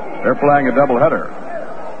 They're playing a doubleheader.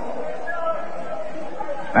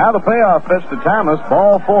 Now the payoff pitch to Thomas.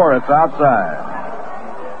 Ball 4. It's outside.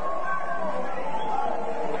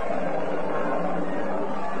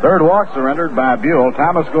 Third walk surrendered by Buell.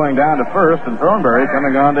 Thomas going down to first, and Thornberry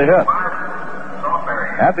coming on to hit.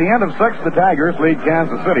 At the end of 6, the Tigers lead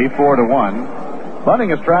Kansas City 4-1.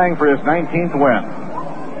 Bunning is trying for his 19th win.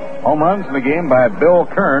 Home runs in the game by Bill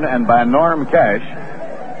Kern and by Norm Cash.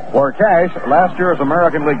 For Cash, last year's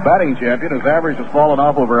American League batting champion, his average has fallen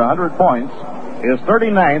off over 100 points. His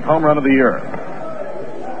 39th home run of the year.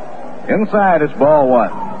 Inside, it's ball 1.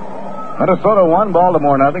 Minnesota 1,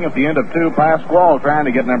 Baltimore nothing at the end of 2. Pasquale trying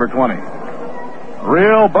to get number 20.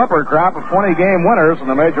 Real bumper crop of 20-game winners in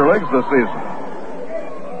the major leagues this season.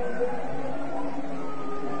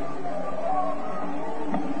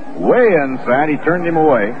 Way inside, he turned him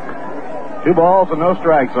away. 2 balls and no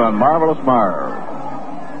strikes on Marvelous Marv.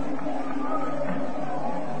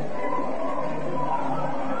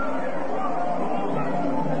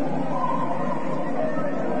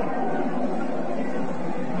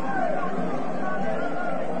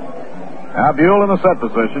 Now Buell in the set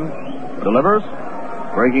position. Delivers.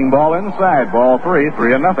 Breaking ball inside. Ball 3,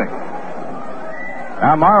 3-0.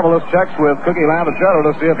 Now Marvelous checks with Cookie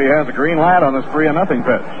Lampicello to see if he has a green light on this 3-0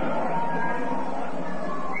 pitch.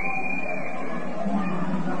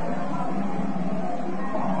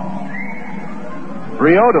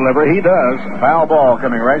 3-0 delivery. He does. Foul ball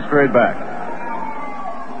coming right straight back.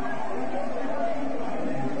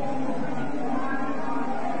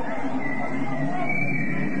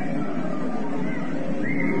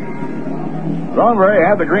 Thornberry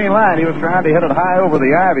had the green line. He was trying to hit it high over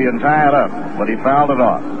the ivy and tie it up, but he fouled it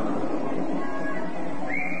off.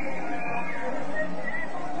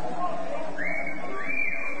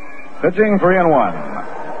 Pitching 3-1.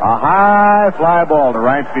 A high fly ball to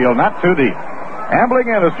right field, not too deep. Ambling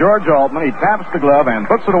in is George Altman. He taps the glove and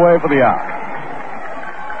puts it away for the out.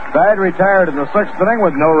 Steid retired in the 6th inning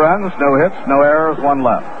with no runs, no hits, no errors, 1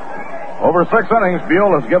 left. Over 6 innings,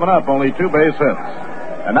 Buell has given up only 2 base hits.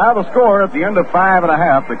 And now the score at the end of 5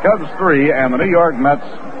 1/2, the Cubs 3 and the New York Mets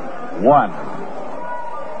 1.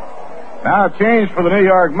 Now a change for the New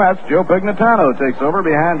York Mets. Joe Pignatano takes over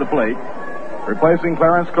behind the plate, replacing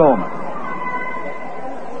Clarence Coleman.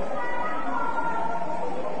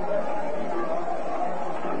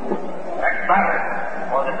 Next batter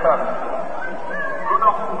for the Cubs,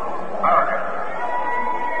 Kuno Barragan.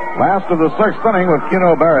 Last of the 6th inning with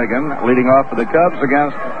Kuno Barragan leading off for the Cubs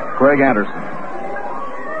against Craig Anderson.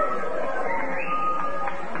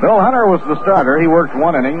 Bill Hunter was the starter. He worked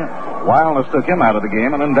 1 inning. Wildness took him out of the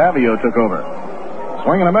game, and then Davio took over.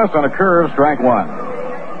 Swing and a miss on a curve, strike 1.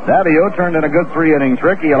 Davio turned in a good 3-inning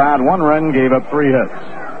trick. He allowed 1 run, gave up 3 hits.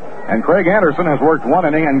 And Craig Anderson has worked 1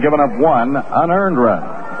 inning and given up 1 unearned run.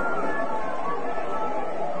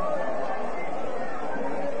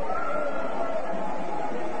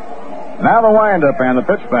 Now the windup and the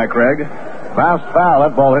pitch by Craig. Bounced foul.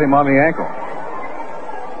 That ball hit him on the ankle.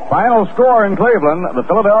 Final score in Cleveland, the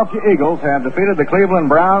Philadelphia Eagles have defeated the Cleveland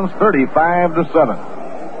Browns 35-7.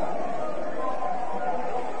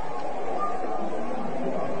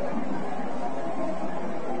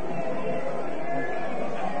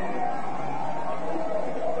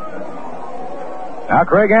 Now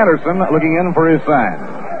Craig Anderson looking in for his sign.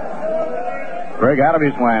 Craig out of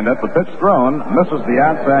his windup. The pitch thrown misses the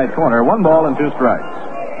outside corner. 1 ball and 2 strikes.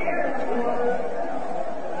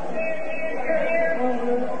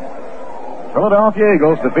 Philadelphia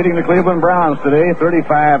Eagles defeating the Cleveland Browns today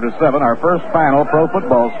 35-7, our first final pro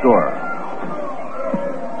football score.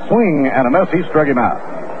 Swing and a miss. He struck him out.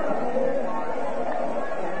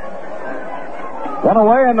 1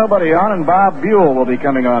 away and nobody on, and Bob Buell will be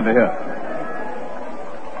coming on to hit.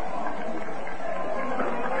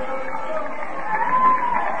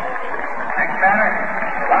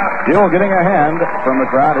 Buell getting a hand from the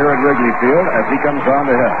crowd here at Wrigley Field as he comes on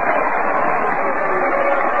to hit.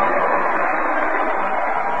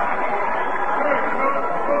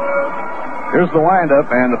 Here's the windup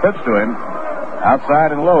and the pitch to him.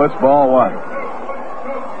 Outside and low, it's ball one.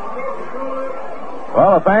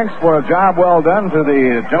 Well, thanks for a job well done to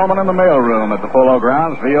the gentlemen in the mailroom at the Polo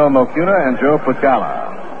Grounds, Vio Mokuna and Joe Pucala.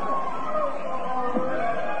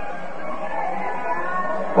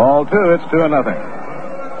 Ball two, it's 2-0.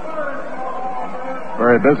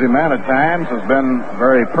 Very busy man at times, has been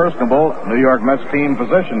very personable. New York Mets team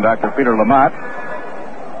physician, Dr. Peter Lamott.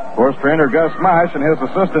 Course trainer Gus Mosh and his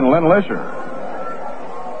assistant Lynn Lisher.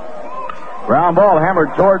 Ground ball hammered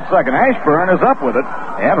towards second. Ashburn is up with it,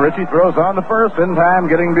 and Richie throws on to first in time,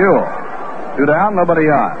 getting Buell. 2 down, nobody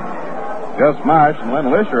on. Gus Mosh and Lynn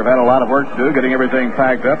Lisher have had a lot of work to do, getting everything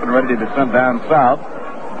packed up and ready to be sent down south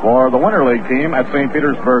for the Winter League team at St.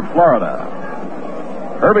 Petersburg, Florida.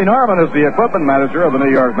 Herbie Norman is the equipment manager of the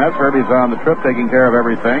New York Mets. Herbie's on the trip taking care of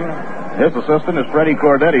everything. His assistant is Freddie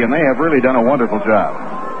Cordetti, and they have really done a wonderful job.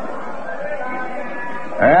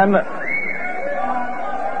 And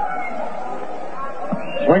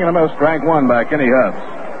swing and a miss, strike one by Kenny Hubbs.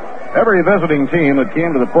 Every visiting team that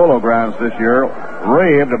came to the Polo Grounds this year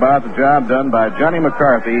raved about the job done by Johnny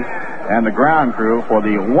McCarthy and the ground crew for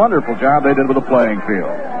the wonderful job they did with the playing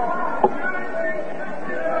field.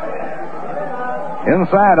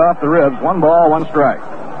 Inside off the ribs, 1 ball, 1 strike.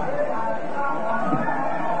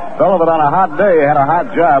 Fellow that on a hot day had a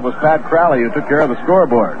hot job was Pat Crowley, who took care of the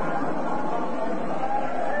scoreboard.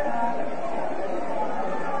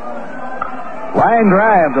 Line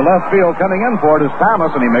drive to left field. Coming in for it is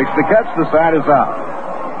Thomas, and he makes the catch. The side is out.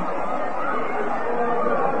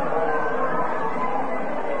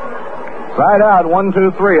 Side out, 1,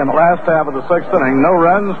 2, 3 in the last half of the 6th inning. No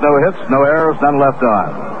runs, no hits, no errors, none left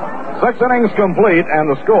on. 6 innings complete, and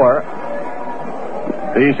the score: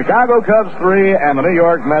 the Chicago Cubs 3 and the New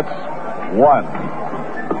York Mets 1.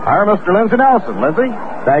 Our Mr. Lindsey Nelson. Lindsey?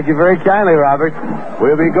 Thank you very kindly, Robert.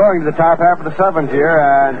 We'll be going to the top half of the 7th here,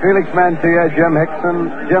 and Felix Mantilla, Jim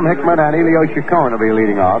Hickman, and Elio Chacon will be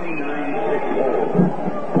leading off.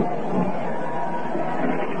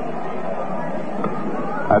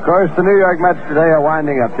 Of course, the New York Mets today are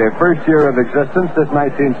winding up their first year of existence, this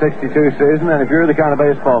 1962 season, and if you're the kind of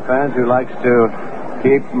baseball fan who likes to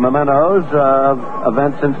keep mementos of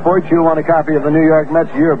events in sports, you'll want a copy of the New York Mets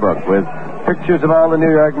yearbook with pictures of all the New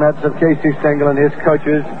York Mets, of Casey Stengel and his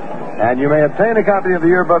coaches. And you may obtain a copy of the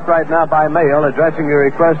yearbook right now by mail, addressing your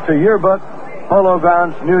request to Yearbook, Polo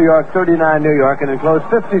Grounds, New York, 39 New York, and enclose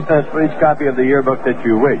 50 cents for each copy of the yearbook that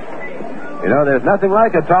you wish. You know, there's nothing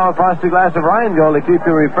like a tall, frosty glass of Rheingold to keep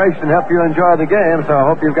you refreshed and help you enjoy the game, so I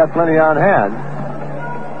hope you've got plenty on hand.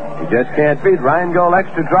 You just can't beat Rheingold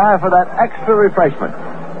Extra Dry for that extra refreshment.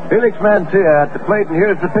 Felix Mantilla at the plate, and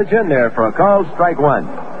here's the pitch in there for a called strike one.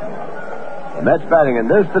 The Mets batting in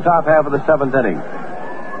this, the top half of the 7th inning.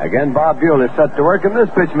 Again, Bob Buell is set to work, and this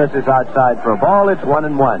pitch misses outside for a ball. It's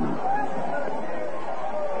 1-1.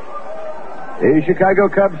 The Chicago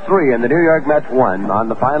Cubs 3 and the New York Mets 1 on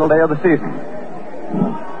the final day of the season.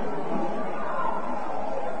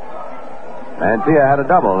 Mantilla had a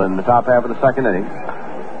double in the top half of the 2nd inning.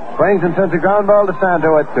 Swings and sends a ground ball to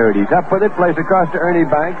Santo at third. He's up with it, plays across to Ernie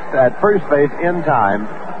Banks at first base in time.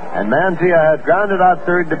 And Mantilla has grounded out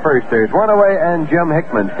third to first. There's one away, and Jim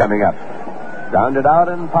Hickman's coming up. Grounded out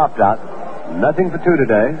and popped out. Nothing for 2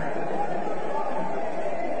 today.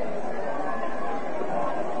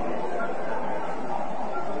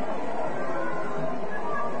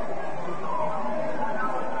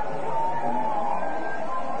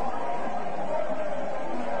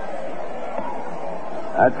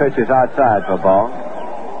 That pitch is outside for a ball.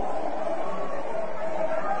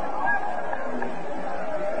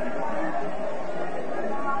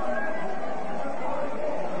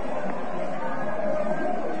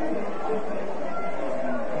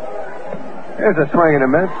 Here's a swing and a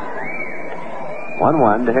miss.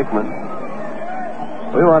 1-1 to Hickman.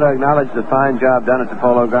 We want to acknowledge the fine job done at the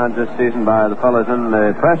Polo Grounds this season by the fellows in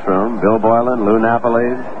the press room. Bill Boylan, Lou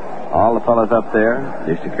Napoli, all the fellows up there.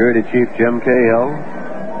 The security chief, Jim Cahill.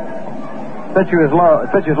 Pitch is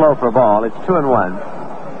low for a ball. It's 2-1.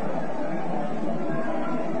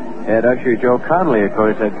 Head usher Joe Conley, of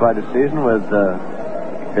course, had quite a season with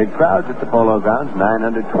big crowds at the Polo Grounds.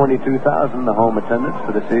 922,000 the home attendance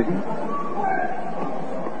for the season.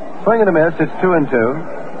 Swing and a miss. It's 2-2.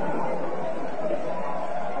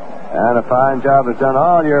 And a fine job is done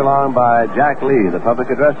all year long by Jack Lee, the public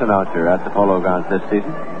address announcer at the Polo Grounds this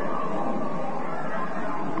season.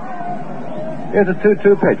 Here's a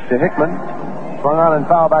 2-2 pitch to Hickman. Swung on and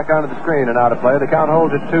foul back onto the screen and out of play. The count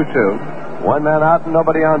holds at 2-2. One man out and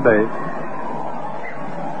nobody on base.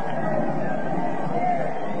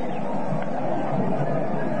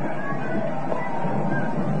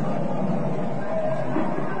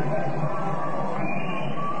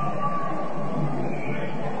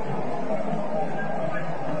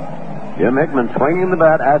 Jim Hickman swinging the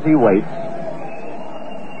bat as he waits.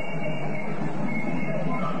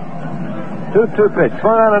 2-2 pitch.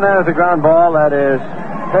 Swung on and there's a ground ball that is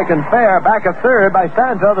taken fair back at third by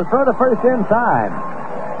Santo. The throw to first in time.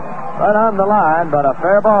 Right on the line, but a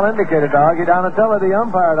fair ball indicated, Doggy Donatello, the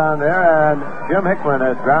umpire down there, and Jim Hickman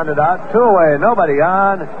has grounded out. 2 away, nobody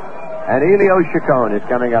on, and Elio Chacon is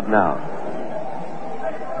coming up now.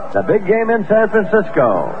 The big game in San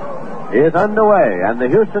Francisco is underway, and the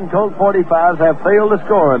Houston Colt 45s have failed to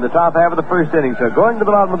score in the top half of the first inning. So going to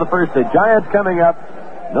the bottom of the first, the Giants coming up.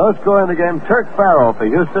 No score in the game. Turk Farrell for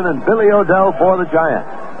Houston and Billy O'Dell for the Giants.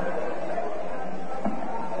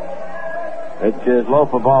 Pitch is low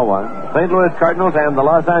for ball one. St. Louis Cardinals and the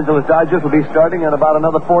Los Angeles Dodgers will be starting in about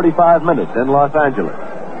another 45 minutes in Los Angeles.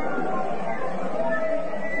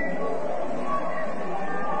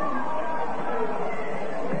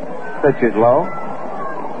 Pitch is low.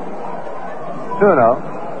 2-0.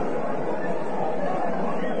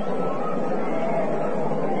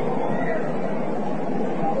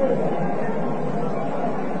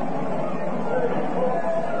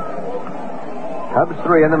 Cubs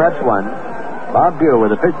 3 and the Mets 1. Bob Buell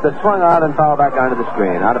with a pitch that swung out and fouled back onto the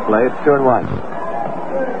screen. Out of play, it's 2-1.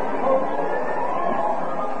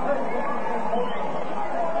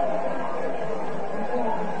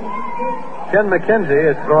 Ken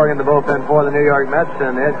McKenzie is throwing in the bullpen for the New York Mets,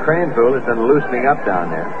 and Ed Kranepool has been loosening up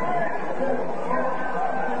down there.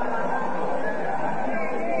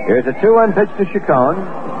 Here's a 2-1 pitch to Chacon.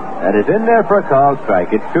 That is in there for a called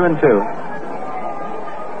strike. It's 2-2.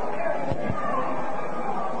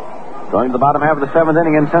 Going to the bottom half of the seventh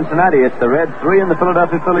inning in Cincinnati, it's the Reds 3 and the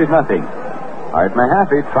Philadelphia Phillies nothing. Art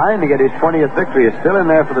Mahaffey, trying to get his 20th victory, is still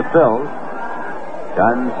in there for the Phils.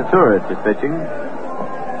 John Saturis is pitching.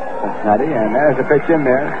 Cincinnati, and there's a pitch in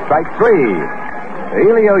there. Strike 3.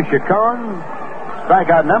 Elio Chacon.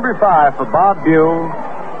 Strikeout number 5 for Bob Buell.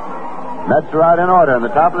 Mets are out in order in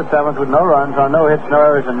the top of the seventh with no runs on no hits, no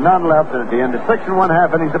errors, and none left. And at the end of 6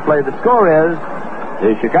 1/2 innings of play, the score is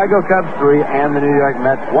the Chicago Cubs 3 and the New York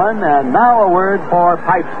Mets 1. And now a word for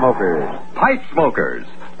pipe smokers. Pipe smokers,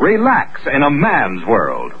 relax in a man's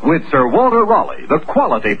world with Sir Walter Raleigh, the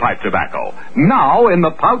quality pipe tobacco. Now in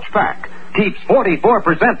the pouch pack. Keeps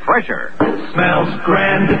 44% fresher. Smells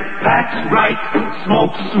grand, packs right,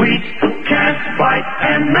 smokes sweet, can't bite,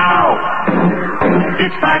 and now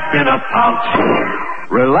it's packed in a pouch.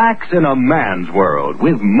 Relax in a man's world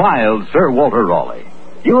with mild Sir Walter Raleigh.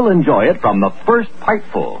 You'll enjoy it from the first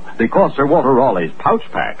pipeful because Sir Walter Raleigh's pouch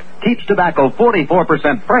pack keeps tobacco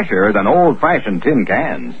 44% fresher than old-fashioned tin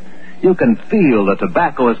cans. You can feel the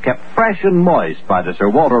tobacco is kept fresh and moist by the Sir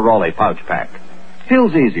Walter Raleigh pouch pack.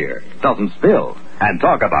 Fills easier, doesn't spill, and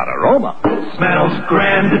talk about aroma. Smells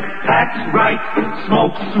grand, packs right,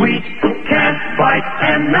 smokes sweet, can't bite,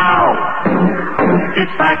 and now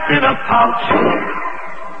it's packed in a pouch.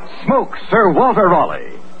 Smoke Sir Walter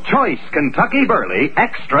Raleigh. Choice Kentucky Burley,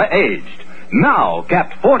 extra aged. Now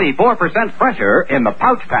kept 44% fresher in the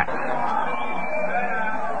pouch pack.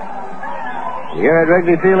 Here at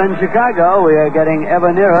Wrigley Field in Chicago, we are getting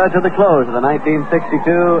ever nearer to the close of the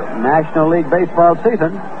 1962 National League Baseball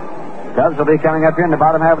season. Cubs will be coming up here in the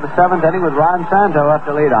bottom half of the seventh inning with Ron Santo up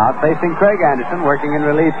to lead off, facing Craig Anderson, working in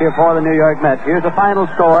relief here for the New York Mets. Here's the final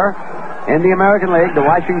score in the American League. The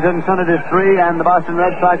Washington Senators 3 and the Boston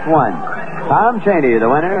Red Sox 1. Tom Cheney, the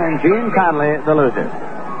winner, and Gene Conley, the loser.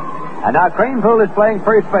 And now Kranepool is playing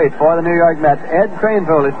first base for the New York Mets. Ed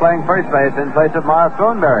Kranepool is playing first base in place of Marv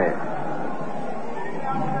Thornberry.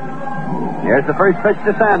 Here's the first pitch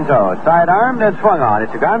to Santo. Side-armed and swung on.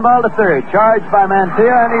 It's a ground ball to third. Charged by Mancia,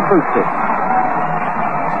 and he boots it.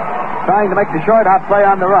 Trying to make the short hop play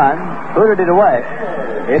on the run. Booted it away.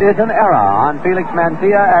 It is an error on Felix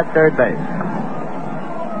Mancia at third base.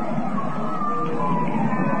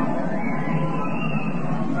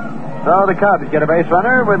 So the Cubs get a base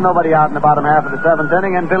runner with nobody out in the bottom half of the seventh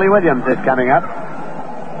inning, and Billy Williams is coming up.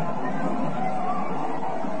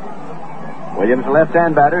 Williams, the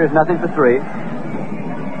left-hand batter, is nothing for 3.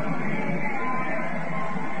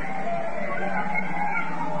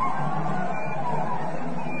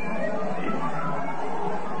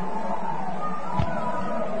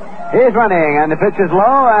 He's running, and the pitch is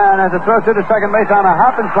low, and as it throws to the second base on a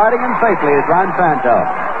hop and sliding in safely is Ron Santo.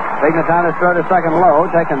 Taking the time to throw to second low,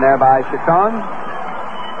 taken there by Chacon.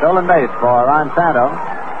 stolen base for Ron Santo.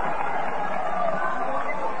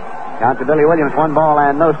 Count to Billy Williams, 1 ball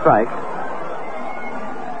and no strikes.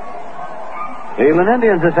 Cleveland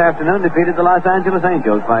Indians this afternoon defeated the Los Angeles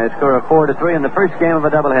Angels by a score of 4-3 in the first game of a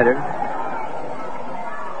doubleheader.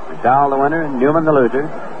 McDowell the winner and Newman the loser.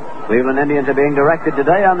 Cleveland Indians are being directed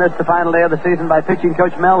today on this, the final day of the season, by pitching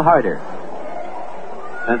coach Mel Harder.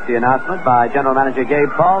 Since the announcement by General Manager Gabe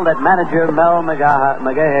Paul that manager Mel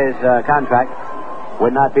McGahe's contract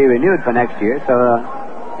would not be renewed for next year, so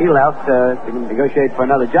he left to negotiate for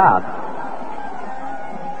another job.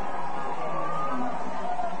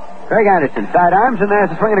 Craig Anderson, sidearms, and there's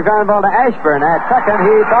a swing and a ground ball to Ashburn. At second,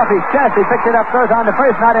 he's off his chest. He picks it up, throws on to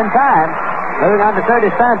first, not in time. Moving on to third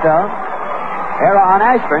is Santo. Error on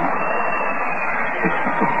Ashburn.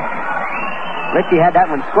 Ricky had that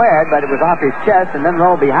one squared, but it was off his chest and then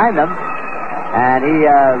rolled behind him. And he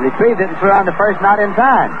retrieved it and threw on to first, not in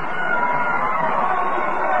time.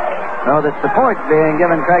 So the support being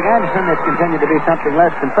given Craig Anderson has continued to be something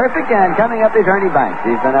less than perfect. And coming up is Ernie Banks.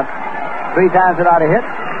 He's been up 3 times without a hit.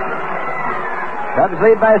 Cubs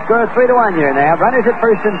lead by a score of 3-1 here. They have runners at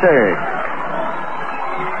first and third.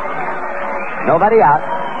 Nobody out.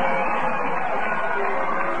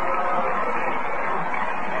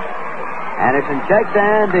 Anderson checks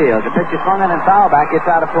and deals. The pitch is swung on and foul back. Gets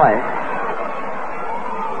out of play.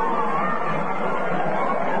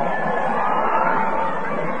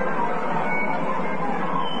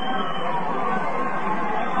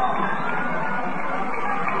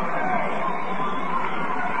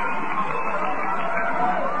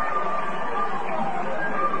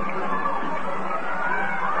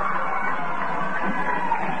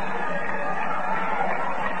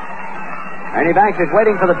 Ernie Banks is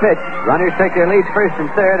waiting for the pitch. Runners take their leads first and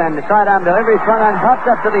third, and the sidearm delivery swung on, popped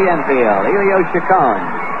up to the infield. Elio Chacon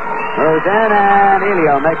moves in, and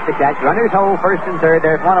Elio makes the catch. Runners hold first and third.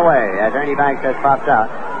 There's one away as Ernie Banks has popped out.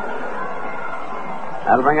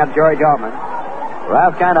 That'll bring up George Altman.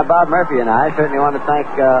 Ralph Canna, Bob Murphy, and I certainly want to thank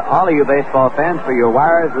all of you baseball fans for your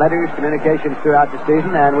wires, letters, communications throughout the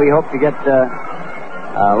season, and we hope to get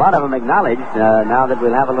a lot of them acknowledged now that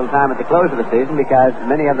we'll have a little time at the close of the season, because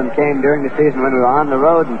many of them came during the season when we were on the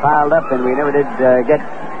road and piled up, and we never did get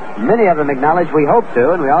many of them acknowledged. We hope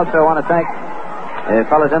to, and we also want to thank the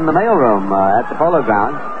fellows in the mailroom at the Polo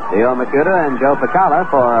Grounds, Leo Makuta and Joe Picala,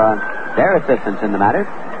 for their assistance in the matter.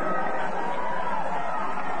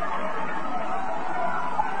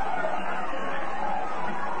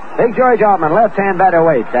 Big George Altman, left-hand batter,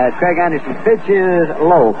 waits as Craig Anderson's pitch is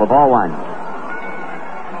low for ball one.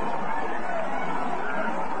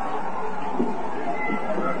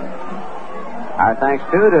 Our thanks,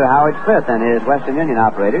 too, to Howard Smith and his Western Union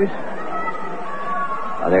operators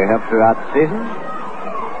for their help throughout the season.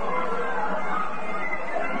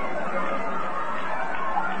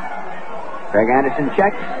 Craig Anderson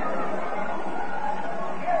checks.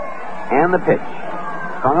 And the pitch.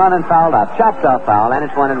 Swung on and fouled up. Chopped off foul, and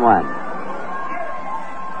it's 1-1.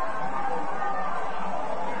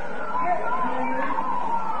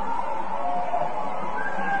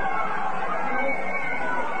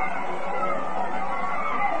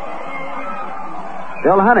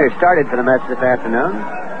 Bill Hunter started for the Mets this afternoon.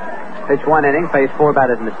 Pitched 1 inning, faced 4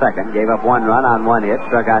 batters in the second. Gave up 1 run on 1 hit,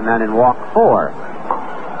 struck out none and walked 4.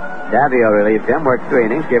 Davio relieved him, worked 3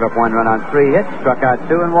 innings, gave up 1 run on 3 hits, struck out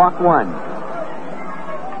 2 and walked 1.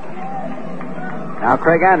 Now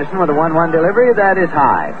Craig Anderson with a 1-1 delivery. That is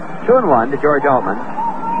high. 2-1 to George Altman.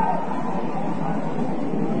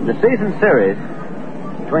 The season series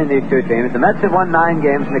between these two teams, the Mets have won 9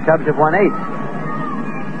 games and the Cubs have won 8.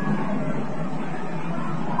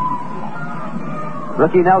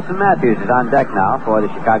 Rookie Nelson Matthews is on deck now for the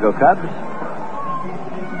Chicago Cubs.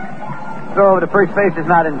 Throw over to first base is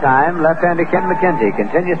not in time. Left-hander Ken McKenzie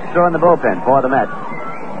continues to throw in the bullpen for the Mets.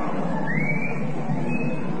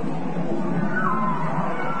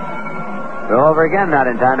 Throw over again, not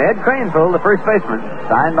in time. Ed Cranepool, the first baseman,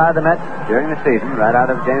 signed by the Mets during the season, right out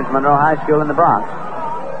of James Monroe High School in the Bronx.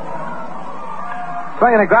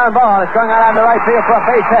 Swinging a ground ball. It's going out on the right field for a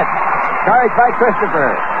base hit. Charged by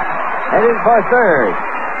Christopher. Headed for third.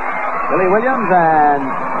 Billy Williams, and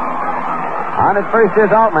on at first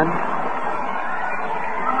is Altman.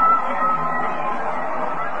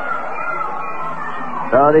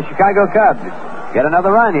 So the Chicago Cubs get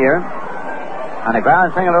another run here. On a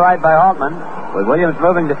ground single to right by Altman, with Williams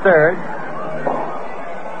moving to third.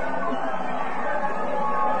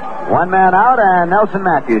 1 man out, and Nelson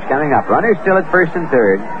Matthews coming up. Runners still at first and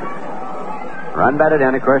third. Run batted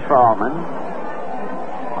in, of course, for Altman.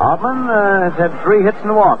 Altman has had 3 hits and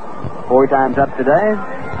a walk 4 times up today.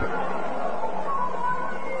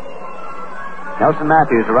 Nelson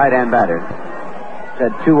Matthews, the right-hand batter, had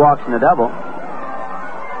 2 walks and a double.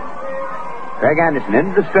 Craig Anderson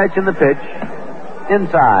into the stretch in the pitch.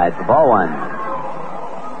 Inside for ball 1.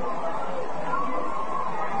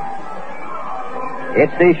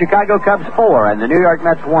 It's the Chicago Cubs 4 and the New York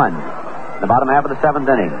Mets 1. The bottom half of the 7th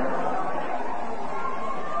inning.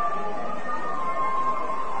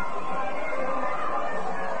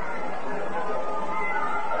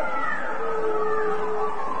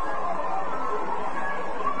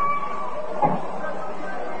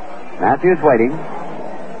 Matthews waiting.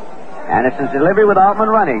 Anderson's delivery with Altman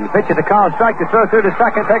running. Pitch at the call, strike to throw through to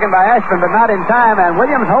second, taken by Ashman, but not in time. And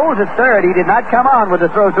Williams holds at third. He did not come on with the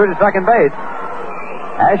throw through to second base.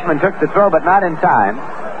 Ashman took the throw, but not in time.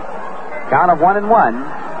 Count of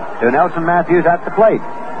 1-1 to Nelson Matthews at the plate.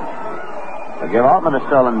 They'll give Altman a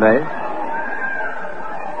stolen base.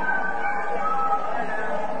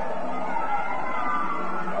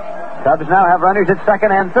 Cubs now have runners at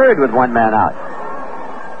second and third with 1 man out.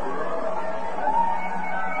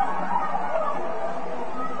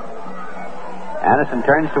 Anderson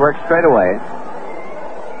turns to work straight away.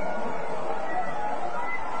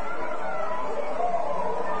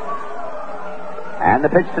 And the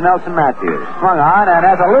pitch to Nelson Matthews. Swung on and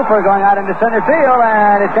has a looper going out into center field,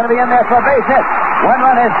 and it's going to be in there for a base hit. 1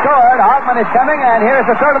 run has scored. Altman is coming, and here's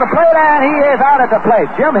the throw to the plate, and he is out at the plate.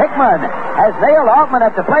 Jim Hickman has nailed Altman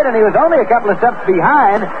at the plate, and he was only a couple of steps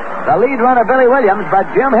behind the lead runner, Billy Williams, but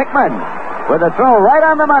Jim Hickman, with a throw right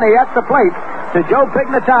on the money at the plate to Joe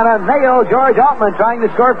Pignatana, nailed George Altman trying to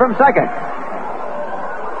score from second.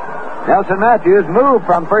 Nelson Matthews moved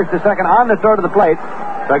from first to second on the throw to the plate.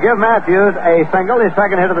 So give Matthews a single, his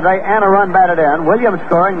second hit of the day, and a run batted in. Williams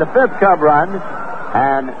scoring the 5th Cub run.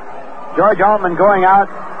 And George Altman going out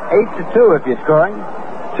 8-2 if you're scoring.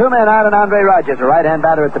 2 men out and Andre Rogers, a right-hand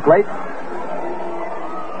batter at the plate.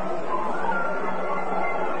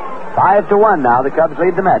 5-1 now. The Cubs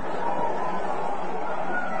lead the Mets.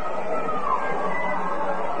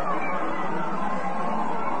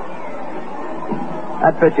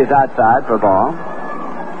 That pitch is outside for a ball.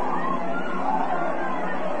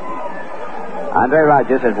 Andre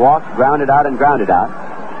Rogers has walked, grounded out, and grounded out.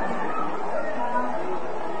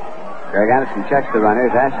 Craig Anderson checks the runners.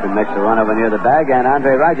 Ashman makes a run over near the bag, and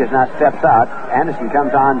Andre Rogers now steps out. Anderson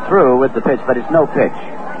comes on through with the pitch, but it's no pitch.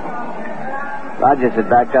 Rogers had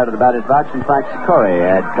backed out of the batter's box, and Frank Sikori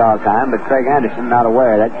had call time, but Craig Anderson, not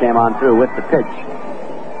aware, that came on through with the pitch.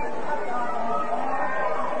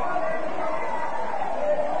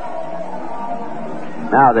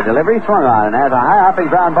 Now the delivery swung on and has a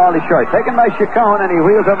high-hopping ground ball to short. Taken by Chacon, and he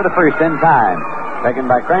wheels over to first in time. Taken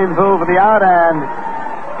by Cranepool for the out, and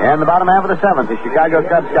in the bottom half of the 7th, the Chicago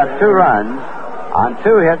Cubs got 2 runs on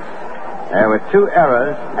 2 hits. There were 2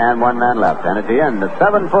 errors and 1 man left. And at the end of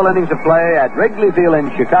 7 full innings of play at Wrigley Field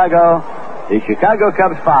in Chicago, the Chicago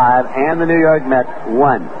Cubs 5 and the New York Mets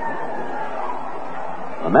 1.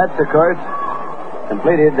 The Mets, of course,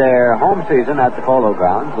 completed their home season at the Polo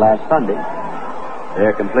Grounds last Sunday.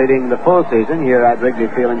 They're completing the full season here at Wrigley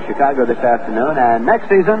Field in Chicago this afternoon, and next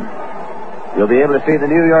season you'll be able to see the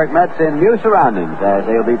New York Mets in new surroundings as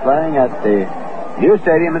they'll be playing at the new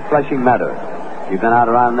stadium at Flushing Meadows. If you've been out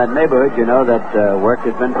around that neighborhood, you know that work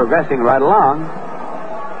has been progressing right along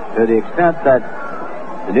to the extent that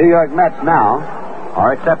the New York Mets now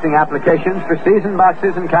are accepting applications for season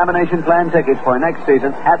boxes and combination plan tickets for next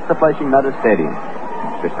season at the Flushing Meadows Stadium.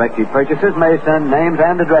 Prospective purchasers may send names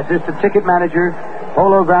and addresses to Ticket Manager,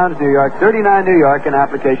 Polo Grounds, New York, 39 New York, and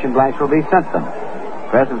application blanks will be sent them.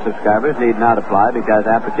 Present subscribers need not apply because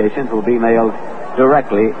applications will be mailed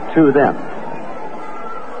directly to them.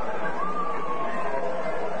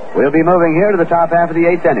 We'll be moving here to the top half of the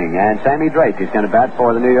 8th inning, and Sammy Drake is going to bat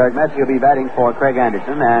for the New York Mets. He'll be batting for Craig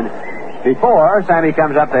Anderson, and before Sammy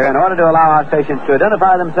comes up there, in order to allow our stations to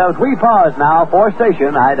identify themselves, we pause now for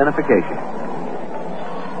station identification.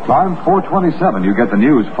 Time 4:27. You get the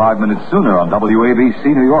news 5 minutes sooner on WABC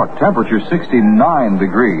New York. Temperature 69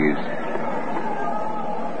 degrees.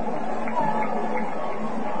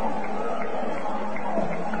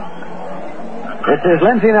 This is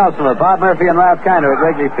Lindsey Nelson with Bob Murphy and Ralph Kiner at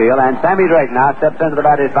Wrigley Field, and Sammy Drake now steps into the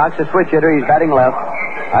batter's box, a switch hitter. He's batting left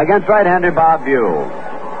against right-hander Bob Buell.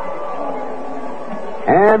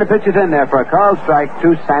 And the pitch is in there for a called strike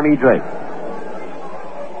to Sammy Drake.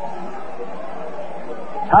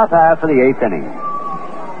 Top half of the 8th inning.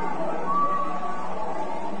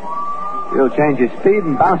 He'll change his speed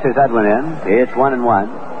and bounces that one in. It's 1-1.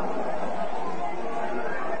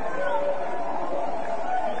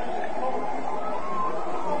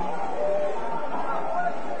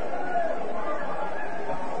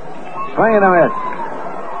 Swing and a miss.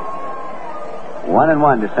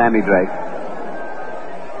 1-1 to Sammy Drake.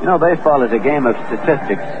 You know, baseball is a game of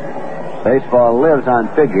statistics. Baseball lives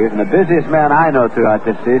on figures, and the busiest man I know throughout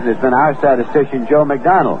this season has been our statistician, Joe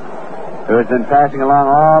McDonald, who has been passing along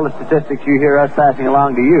all the statistics you hear us passing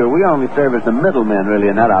along to you. We only serve as the middlemen, really,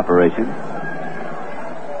 in that operation.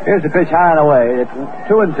 Here's the pitch high and away. It's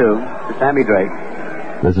 2-2 to Sammy Drake.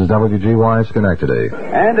 This is WGY Schenectady.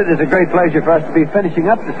 And it is a great pleasure for us to be finishing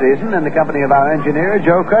up the season in the company of our engineer,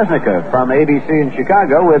 Joe Kresnicker, from ABC in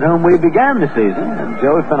Chicago, with whom we began the season. And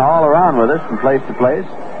Joe's been all around with us from place to place,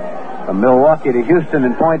 from Milwaukee to Houston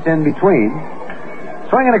and points in between.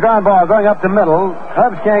 Swinging a ground ball, going up the middle.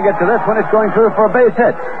 Hubbs can't get to this one. It's going through for a base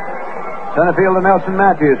hit. Center fielder Nelson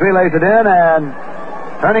Matthews relays it in, and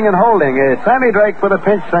turning and holding is Sammy Drake with a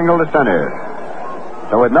pinch single to center.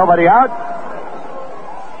 So with nobody out,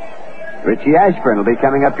 Richie Ashburn will be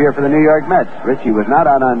coming up here for the New York Mets. Richie was not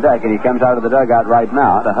out on deck, and he comes out of the dugout right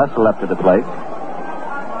now to hustle up to the plate.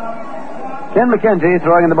 Ken McKenzie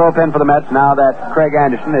throwing in the bullpen for the Mets now that Craig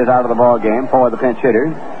Anderson is out of the ball game for the pinch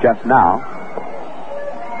hitter just now.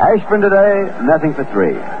 Ashburn today, nothing for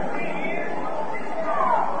 3.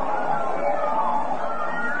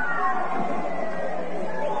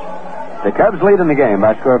 The Cubs lead in the game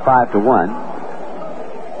by a score of 5-1.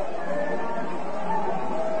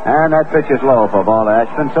 And that pitch is low for a ball to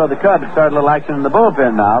Ashburn. So the Cubs start a little action in the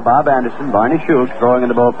bullpen now. Bob Anderson, Barney Schultz throwing in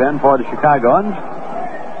the bullpen for the Chicagoans.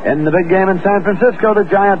 In the big game in San Francisco, the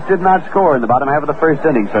Giants did not score in the bottom half of the first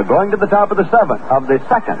inning. So going to the top of the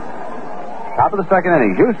second. Top of the second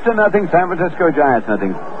inning. Houston nothing, San Francisco Giants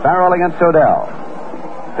nothing. Farrell against Odell.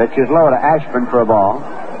 Pitch is low to Ashburn for a ball.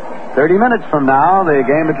 30 minutes from now, the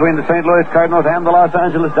game between the St. Louis Cardinals and the Los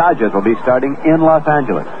Angeles Dodgers will be starting in Los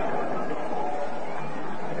Angeles.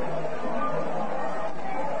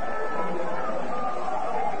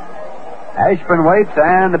 Ashburn waits,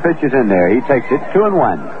 and the pitch is in there. He takes it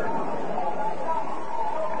 2-1.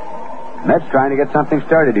 Mets trying to get something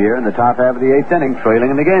started here in the top half of the 8th inning, trailing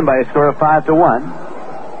in the game by a score of 5-1.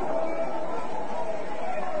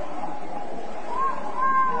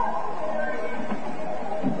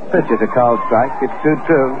 Pitch is a called strike. It's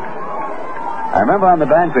 2-2. I remember on the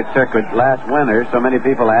banquet circuit last winter, so many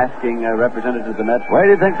people asking representatives of the Mets, where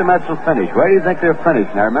do you think the Mets will finish? Where do you think they'll finish?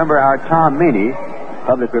 And I remember our Tom Meany,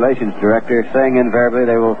 Public Relations Director, saying invariably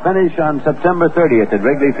they will finish on September 30th at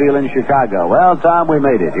Wrigley Field in Chicago. Well, Tom, we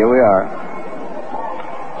made it. Here we are.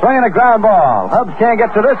 Swinging a ground ball. Hubbs can't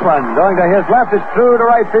get to this one. Going to his left, it's through to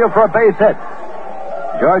right field for a base hit.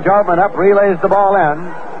 George Altman up, relays the ball in.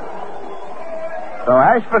 So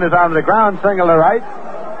Ashburn is on the ground, single to right.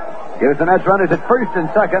 Gives the Mets runners at first and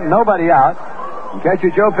second, nobody out. And catcher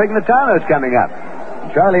Joe Pignatano is coming up.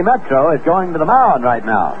 And Charlie Metro is going to the mound right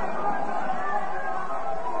now.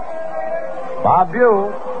 Bob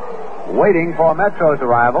Buell waiting for Metro's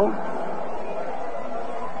arrival.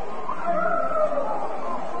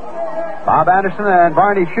 Bob Anderson and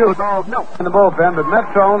Barney Schultz all in the bullpen, but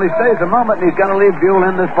Metro only stays a moment, and he's going to leave Buell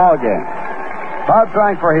in this ball game. Bob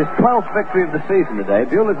trying for his 12th victory of the season today.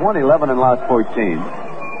 Buell has won 11 and lost 14.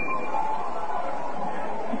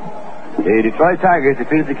 The Detroit Tigers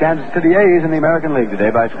defeated the Kansas City A's in the American League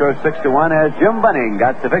today by a score of 6-1 as Jim Bunning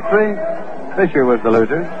got the victory. Fisher was the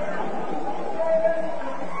loser.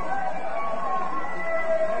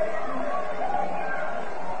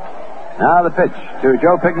 Now the pitch to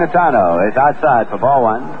Joe Pignatano is outside for ball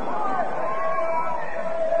 1.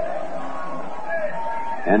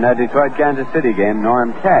 In that Detroit-Kansas City game,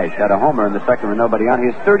 Norm Cash had a homer in the second with nobody on.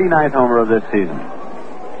 His 39th homer of this season.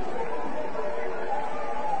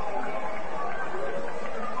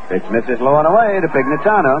 Pitch misses low and away to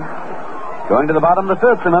Pignatano. Going to the bottom of the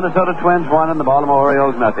 5th, the Minnesota Twins 1 and the Baltimore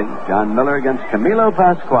Orioles nothing. John Miller against Camilo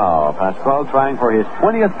Pascual. Pascual trying for his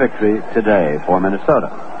 20th victory today for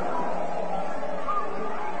Minnesota.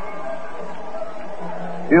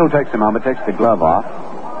 Buell takes a moment, takes the glove off.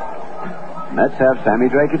 Mets have Sammy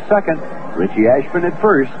Drake at second, Richie Ashburn at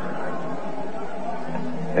first.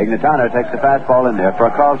 Pignatano takes the fastball in there for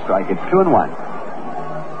a called strike. It's 2-1.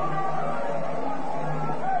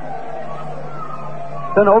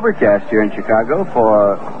 It's been overcast here in Chicago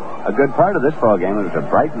for a good part of this ball game. It was a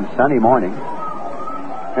bright and sunny morning.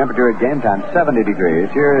 Temperature at game time 70 degrees.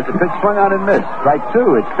 Here is the pitch swung on and missed. Strike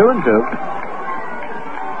 2. It's 2-2.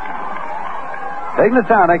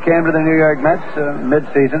 Pignatano came to the New York Mets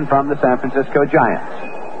mid-season from the San Francisco Giants.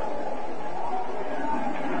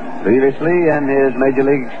 Previously, in his Major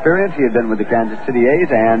League experience, he had been with the Kansas City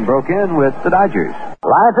A's and broke in with the Dodgers.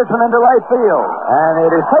 Lines this one into right field, and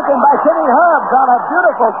it is taken by Kenny Hubbs on a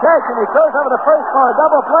beautiful catch, and he throws over to first for a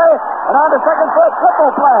double play, and on to second for a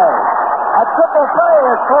triple play. A triple play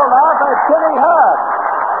is pulled off as Kenny Hubbs.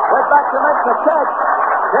 Went back to make the catch.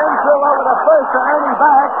 Then threw over to first to Ernie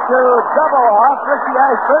Banks to double off Richie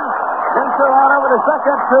Ashburn. Then threw on over to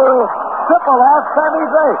second to triple off Sammy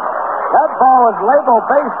Drake. That ball was labeled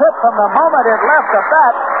base hit from the moment it left the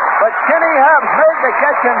bat, but Kenny Hubbs made the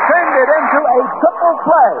catch and turned it into a triple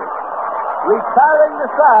play, retiring the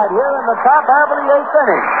side here in the top half of the eighth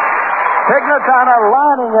inning. Pignatana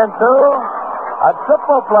lining into a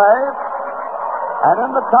triple play, and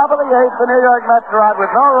in the top of the eighth, the New York Mets are out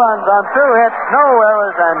with no runs on 2 hits, no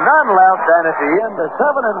errors, and none left. And at the end of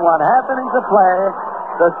 7 1/2 innings of play,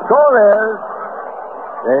 the score is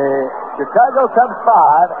the Chicago Cubs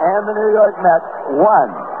 5 and the New York Mets 1.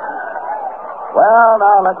 Well,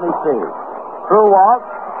 now let me see. Drew Walsh,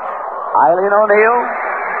 Eileen O'Neill,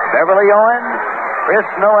 Beverly Owen, Chris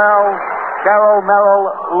Noel, Carol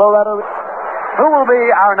Merrill, Loretta. Who will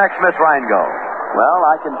be our next Miss Rheingold? Well,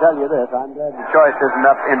 I can tell you this. I'm glad the choice isn't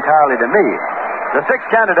up entirely to me. The 6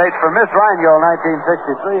 candidates for Miss Rheingold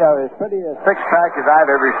 1963 are as pretty a six-pack as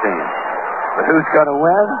I've ever seen. But who's going to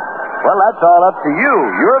win? Well, that's all up to you.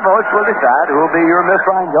 Your votes will decide who will be your Miss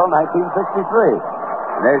Rheingold 1963.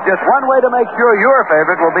 And there's just one way to make sure your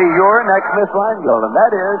favorite will be your next Miss Rheingold, and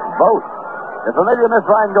that is vote. The familiar Miss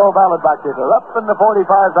Rheingold ballot boxes are up in the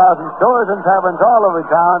 45,000 stores and taverns all over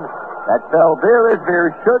town that sell beer as beer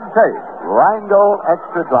should taste. Rheingold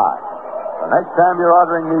Extra Dry. The next time you're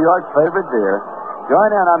ordering New York's favorite beer, join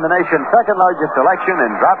in on the nation's second largest selection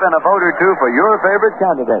and drop in a vote or two for your favorite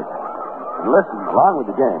candidate. And listen along with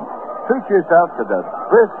the game. Treat yourself to the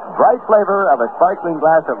crisp, bright flavor of a sparkling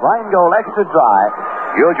glass of Rheingold Extra Dry.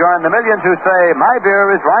 You'll join the millions who say, my beer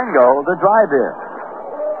is Rheingold, the dry beer.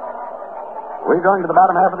 We're going to the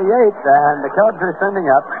bottom half of the eighth, and the Cubs are sending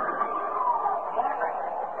up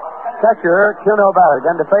catcher Kuno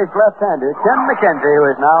Barrigan to face left-hander Tim McKenzie, who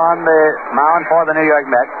is now on the mound for the New York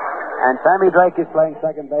Mets, and Sammy Drake is playing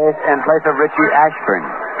second base in place of Richie Ashburn.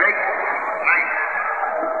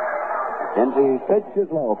 McKenzie's pitch is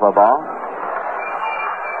low for a ball.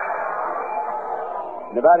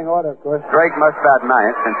 In the batting order, of course, Drake must bat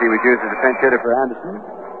ninth since he was used as a pinch hitter for Anderson.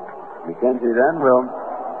 McKenzie then will...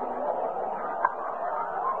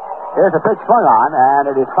 Here's a pitch swung on,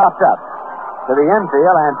 and it is popped up to the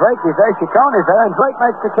infield, and Drake is there, Chacon is there, and Drake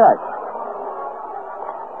makes the catch.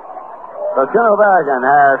 So Kuno Barrigan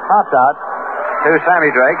has popped out to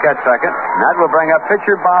Sammy Drake at second, and that will bring up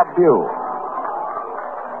pitcher Bob Buell.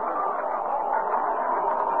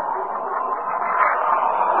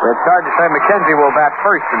 It's hard to say McKenzie will bat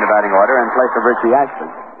first in the batting order in place of Richie Ashburn.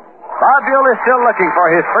 Bob Buell is still looking for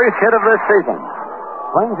his first hit of this season.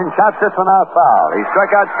 Swings and shots this one out foul. He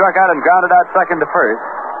struck out, and grounded out second to first.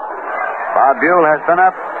 Bob Buell has been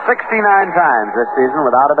up 69 times this season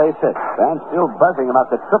without a base hit. Fans still buzzing about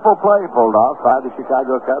the triple play pulled off by the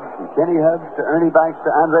Chicago Cubs, from Kenny Hubbs to Ernie Banks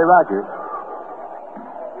to Andre Rogers.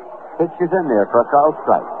 Pitch is in there for a called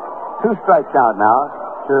strike. 2 strike count now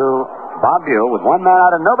to Bob Buell with 1 man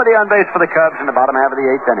out and nobody on base for the Cubs in the bottom half of the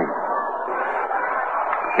eighth inning.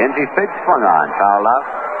 McKenzie's pitch swung on, fouled out.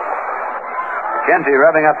 McKenzie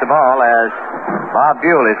revving up the ball as Bob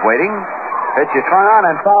Buell is waiting. Pitch is swung on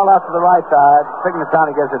and fouled out to the right side.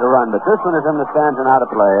 Pignatana gives it a run, but this one is in the stands and out of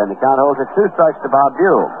play, and the count holds at 2 strikes to Bob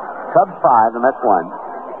Buell. Cubs 5, the Mets 1.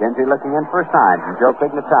 McKenzie looking in for a sign from Joe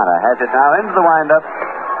Pignatana. Has it now into the windup.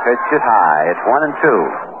 Pitch is high. It's 1-2.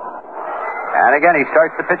 And again, he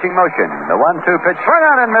starts the pitching motion. The 1-2 pitch swung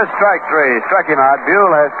on and missed strike 3. Struck him out.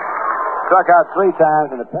 Buell has struck out 3 times,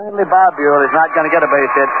 and apparently Bob Buell is not going to get a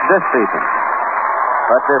base hit this season.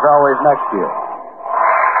 But there's always next year.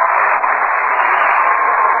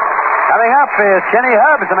 Coming up is Kenny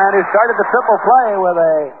Hubbs, the man who started the triple play with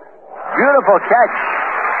a beautiful catch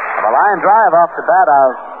of a line drive off the bat of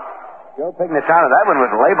Joe Pignatana. That one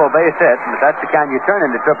was a label base hit, but that's the kind you turn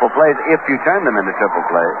into triple plays if you turn them into triple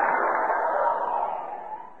plays.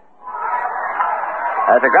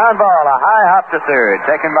 As a ground ball, a high hop to third,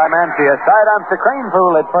 taken by Mancia. Sidearm to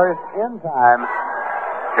Cranepool at first, in time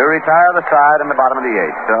to retire the side in the bottom of the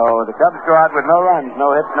eighth. So the Cubs go out with no runs,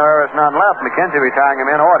 no hits, no errors, none left. McKenzie retiring him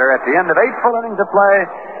in order. At the end of 8 full innings of play,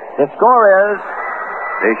 the score is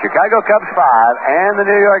the Chicago Cubs 5 and the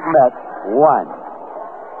New York Mets 1.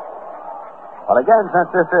 Well, again, since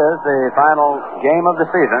this is the final game of the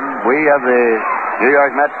season, we of the New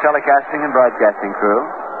York Mets telecasting and broadcasting crew,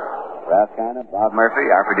 Ralph Kiner, Bob Murphy,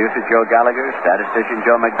 our producer Joe Gallagher, statistician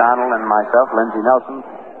Joe McDonald, and myself, Lindsey Nelson,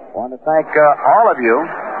 want to thank all of you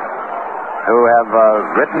who have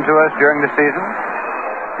written to us during the season.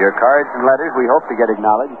 Your cards and letters we hope to get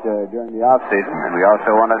acknowledged during the off-season. And we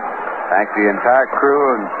also want to Thank the entire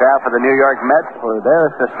crew and staff of the New York Mets for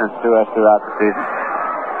their assistance to us throughout the season.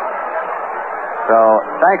 So,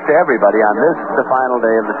 thanks to everybody on this, the final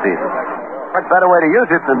day of the season. What better way to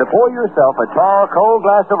use it than to pour yourself a tall, cold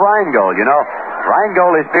glass of Rheingold? You know,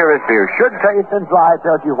 Rheingold is beer. Should taste and dry,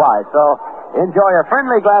 tells you why. So, enjoy a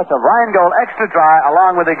friendly glass of Rheingold Extra Dry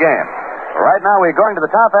along with the game. Right now, we're going to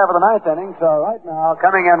the top half of the ninth inning. So, right now,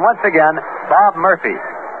 coming in once again, Bob Murphy.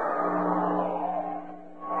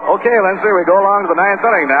 Okay, Lindsay, we go along to the ninth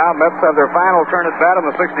inning now. Mets have their final turn at bat in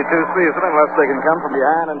the 62 season, unless they can come from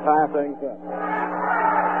behind and tie things up.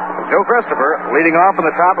 Joe Christopher leading off in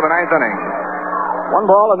the top of the ninth inning. 1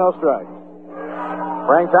 ball and no strikes.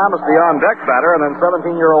 Frank Thomas, the on-deck batter, and then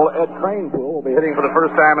 17-year-old Ed Kranepool will be hitting for the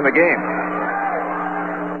first time in the game.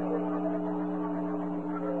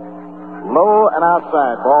 Low and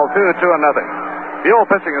outside. Ball 2, 2-0. Buell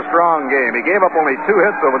pitching a strong game. He gave up only 2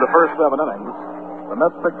 hits over the first 7 innings. The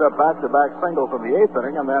Mets picked up back-to-back singles in the 8th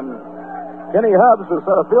inning, and then Kenny Hubbs, who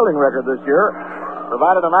set a fielding record this year,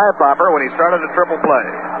 provided an eye-popper when he started a triple play.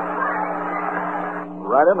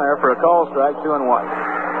 Right in there for a call strike, 2-1.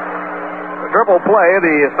 The triple play,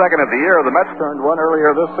 the second of the year. The Mets turned one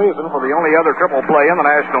earlier this season for the only other triple play in the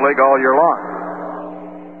National League all year long.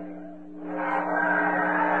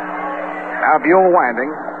 Now Buell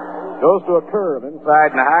winding. Goes to a curve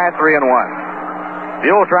inside and high, 3-1.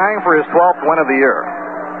 Buell trying for his 12th win of the year.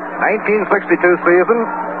 1962 season.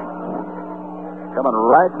 Coming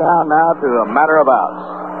right down now to a matter of outs.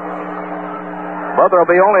 But there'll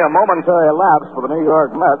be only a momentary lapse for the New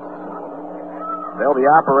York Mets. They'll be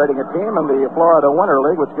operating a team in the Florida Winter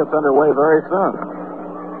League, which gets underway very soon.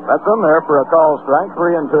 That's in there for a call strike,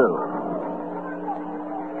 3-2.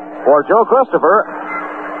 For Joe Christopher,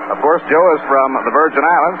 of course, Joe is from the Virgin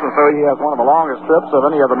Islands, and so he has one of the longest trips of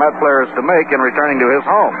any of the Met players to make in returning to his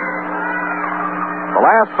home. The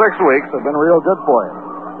last 6 weeks have been real good for him.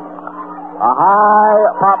 A high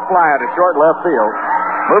pop fly to short left field.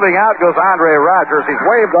 Moving out goes Andre Rogers. He's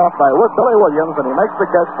waved off by Billy Williams, and he makes the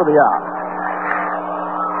catch for the out.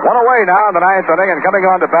 One away now in the ninth inning, and coming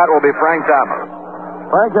on to bat will be Frank Thomas.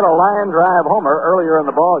 Frank hit a line drive homer earlier in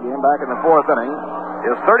the ballgame back in the 4th inning.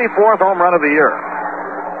 His 34th home run of the year.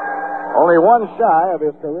 Only one shy of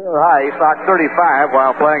his career high. He socked 35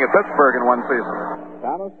 while playing at Pittsburgh in one season.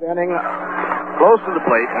 Thomas standing close to the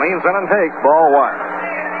plate, leans in and takes ball 1.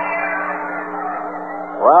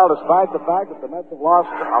 Well, despite the fact that the Mets have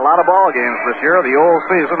lost a lot of ball games this year, the old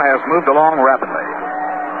season has moved along rapidly.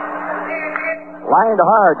 Lined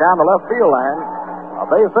hard down the left field line. A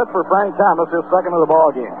base hit for Frank Thomas, his second of the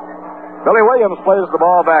ball game. Billy Williams plays the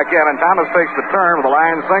ball back in, and Thomas takes the turn with a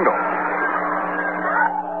line single.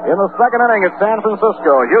 In the second inning at San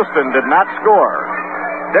Francisco, Houston did not score.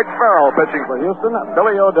 Dick Farrell pitching for Houston,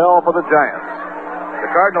 Billy O'Dell for the Giants. The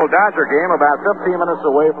Cardinal-Dodger game about 15 minutes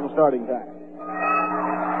away from starting time.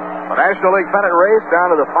 The National League pennant race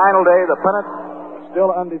down to the final day. The pennant still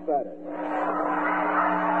undecided.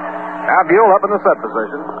 Now Buell up in the set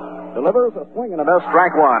position. Delivers a swing and a miss,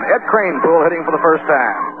 strike 1. Ed Kranepool hitting for the first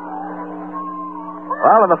time.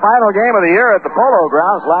 Well, in the final game of the year at the Polo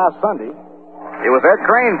Grounds last Sunday, it was Ed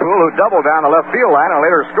Kranepool who doubled down the left field line and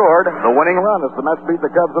later scored the winning run as the Mets beat the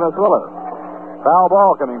Cubs in a thriller. Foul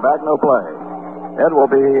ball coming back, no play. Ed will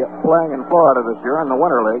be playing in Florida this year in the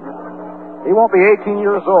Winter League. He won't be 18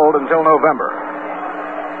 years old until November.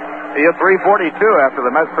 He hit .342 after the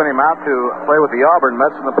Mets sent him out to play with the Auburn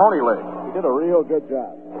Mets in the Pony League. He did a real good job.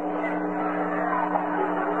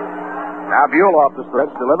 Now Buell off the stretch,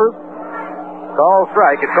 delivers. Call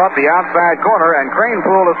strike. It caught the outside corner, and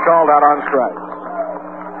Kranepool is called out on strikes.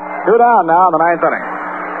 2 down now in the ninth inning.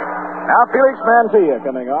 Now Felix Mantilla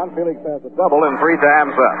coming on. Felix has a double and 3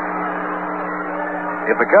 times up.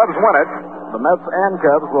 If the Cubs win it, the Mets and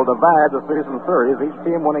Cubs will divide the season series, each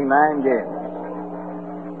team winning 9 games.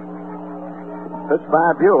 Pitched by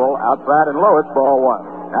Buell, outside and low, it's ball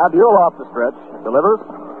 1. Now Buell off the stretch, delivers,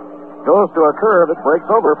 goes to a curve, it breaks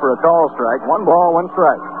over for a call strike. 1 ball, 1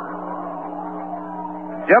 strike.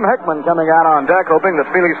 Jim Hickman coming out on deck, hoping that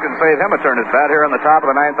Felix can save him a turn at bat here in the top of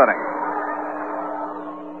the ninth inning.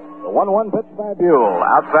 The 1-1 pitch by Buell,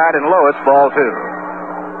 outside and low, it's ball 2.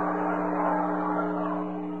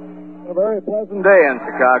 A very pleasant day in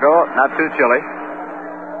Chicago, not too chilly.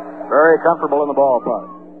 Very comfortable in the ballpark.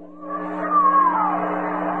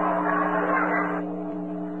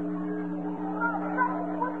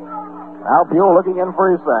 Now Buell looking in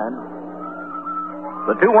for his sign.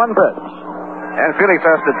 The 2-1 pitch. And Felix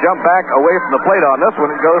has to jump back away from the plate on this one.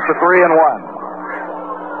 It goes to 3-1.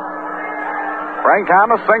 Frank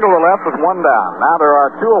Thomas single to left with 1 down. Now there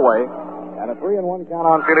are 2 away. And a 3-1 count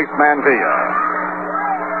on Felix Mantilla.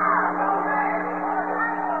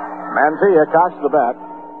 Mantilla cocks the bat.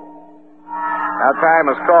 Now time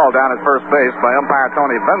is called down at first base by umpire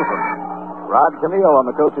Tony Benson. Rod Camillo on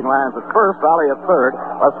the coaching lines at first, Ollie at third.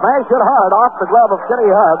 A smash hit hard off the glove of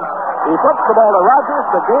Kenny Hubbs. He puts the ball to Rogers.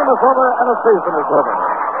 The game is over and the season is over.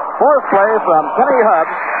 Fourth play from Kenny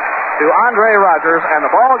Hubbs to Andre Rogers, and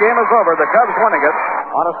the ball game is over. The Cubs winning it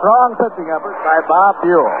on a strong pitching effort by Bob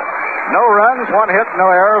Buell. No runs, 1 hit, no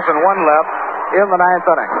errors, and 1 left in the 9th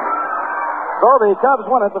inning. So the Cubs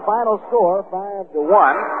win it. The final score, 5-1.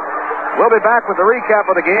 We'll be back with the recap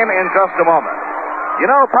of the game in just a moment. You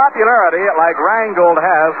know, popularity like Rheingold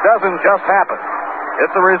has doesn't just happen.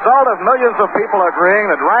 It's the result of millions of people agreeing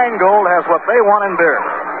that Rheingold has what they want in beer.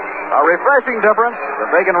 A refreshing difference that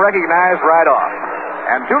they can recognize right off.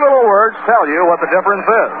 And 2 little words tell you what the difference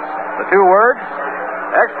is. The 2 words,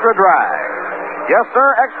 extra dry. Yes, sir,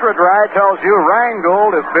 extra dry tells you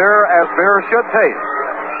Rheingold is beer as beer should taste.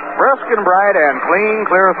 Brisk and bright and clean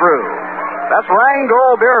clear through. That's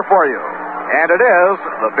Rheingold beer for you. And it is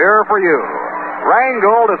the beer for you.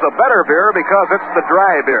 Rheingold is a better beer because it's the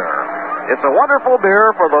dry beer. It's a wonderful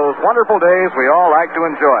beer for those wonderful days we all like to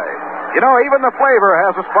enjoy. You know, even the flavor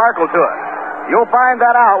has a sparkle to it. You'll find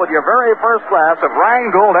that out with your very first glass of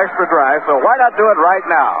Rheingold Extra Dry, so why not do it right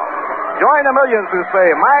now? Join the millions who say,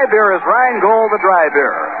 my beer is Rheingold the dry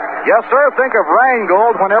beer. Yes, sir, think of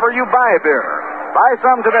Rheingold whenever you buy beer. Buy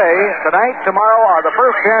some today, tonight, tomorrow, or the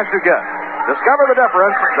first chance you get. Discover the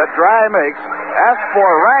difference that dry makes. Ask for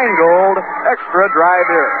Rheingold Extra Dry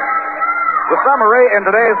Beer. The summary in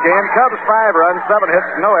today's game, Cubs 5 runs, 7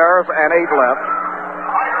 hits, no errors, and 8 left.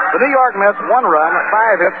 The New York Mets 1 run,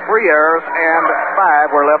 5 hits, 3 errors, and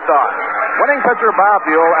 5 were left on. Winning pitcher Bob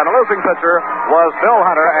Buell and the losing pitcher was Bill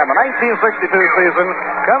Hunter, and the 1962 season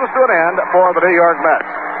comes to an end for the New York Mets.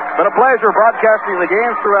 It's been a pleasure broadcasting the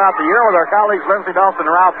games throughout the year with our colleagues Lindsey Dawson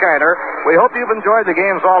and Ralph Kiner. We hope you've enjoyed the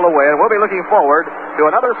games all the way, and we'll be looking forward to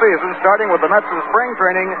another season starting with the Mets in spring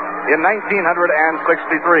training in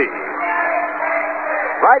 1963.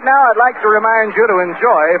 Right now, I'd like to remind you to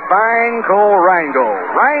enjoy fine, cold Rheingold.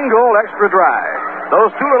 Rheingold Extra Dry.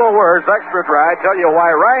 Those 2 little words, extra dry, tell you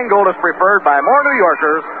why Rheingold is preferred by more New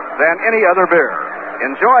Yorkers than any other beer.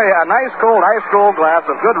 Enjoy a nice, cold, ice-cold glass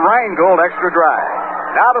of good Rheingold Extra Dry.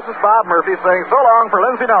 Now, this is Bob Murphy saying so long for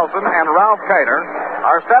Lindsey Nelson and Ralph Kiner,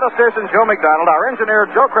 our statistician Joe McDonald, our engineer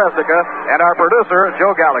Joe Kresnica, and our producer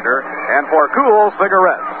Joe Gallagher, and for Cool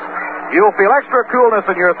Cigarettes. You'll feel extra coolness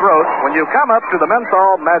in your throat when you come up to the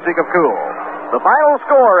menthol magic of Cool. The final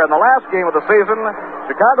score in the last game of the season,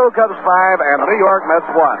 Chicago Cubs 5 and the New York Mets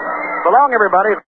 1. So long, everybody.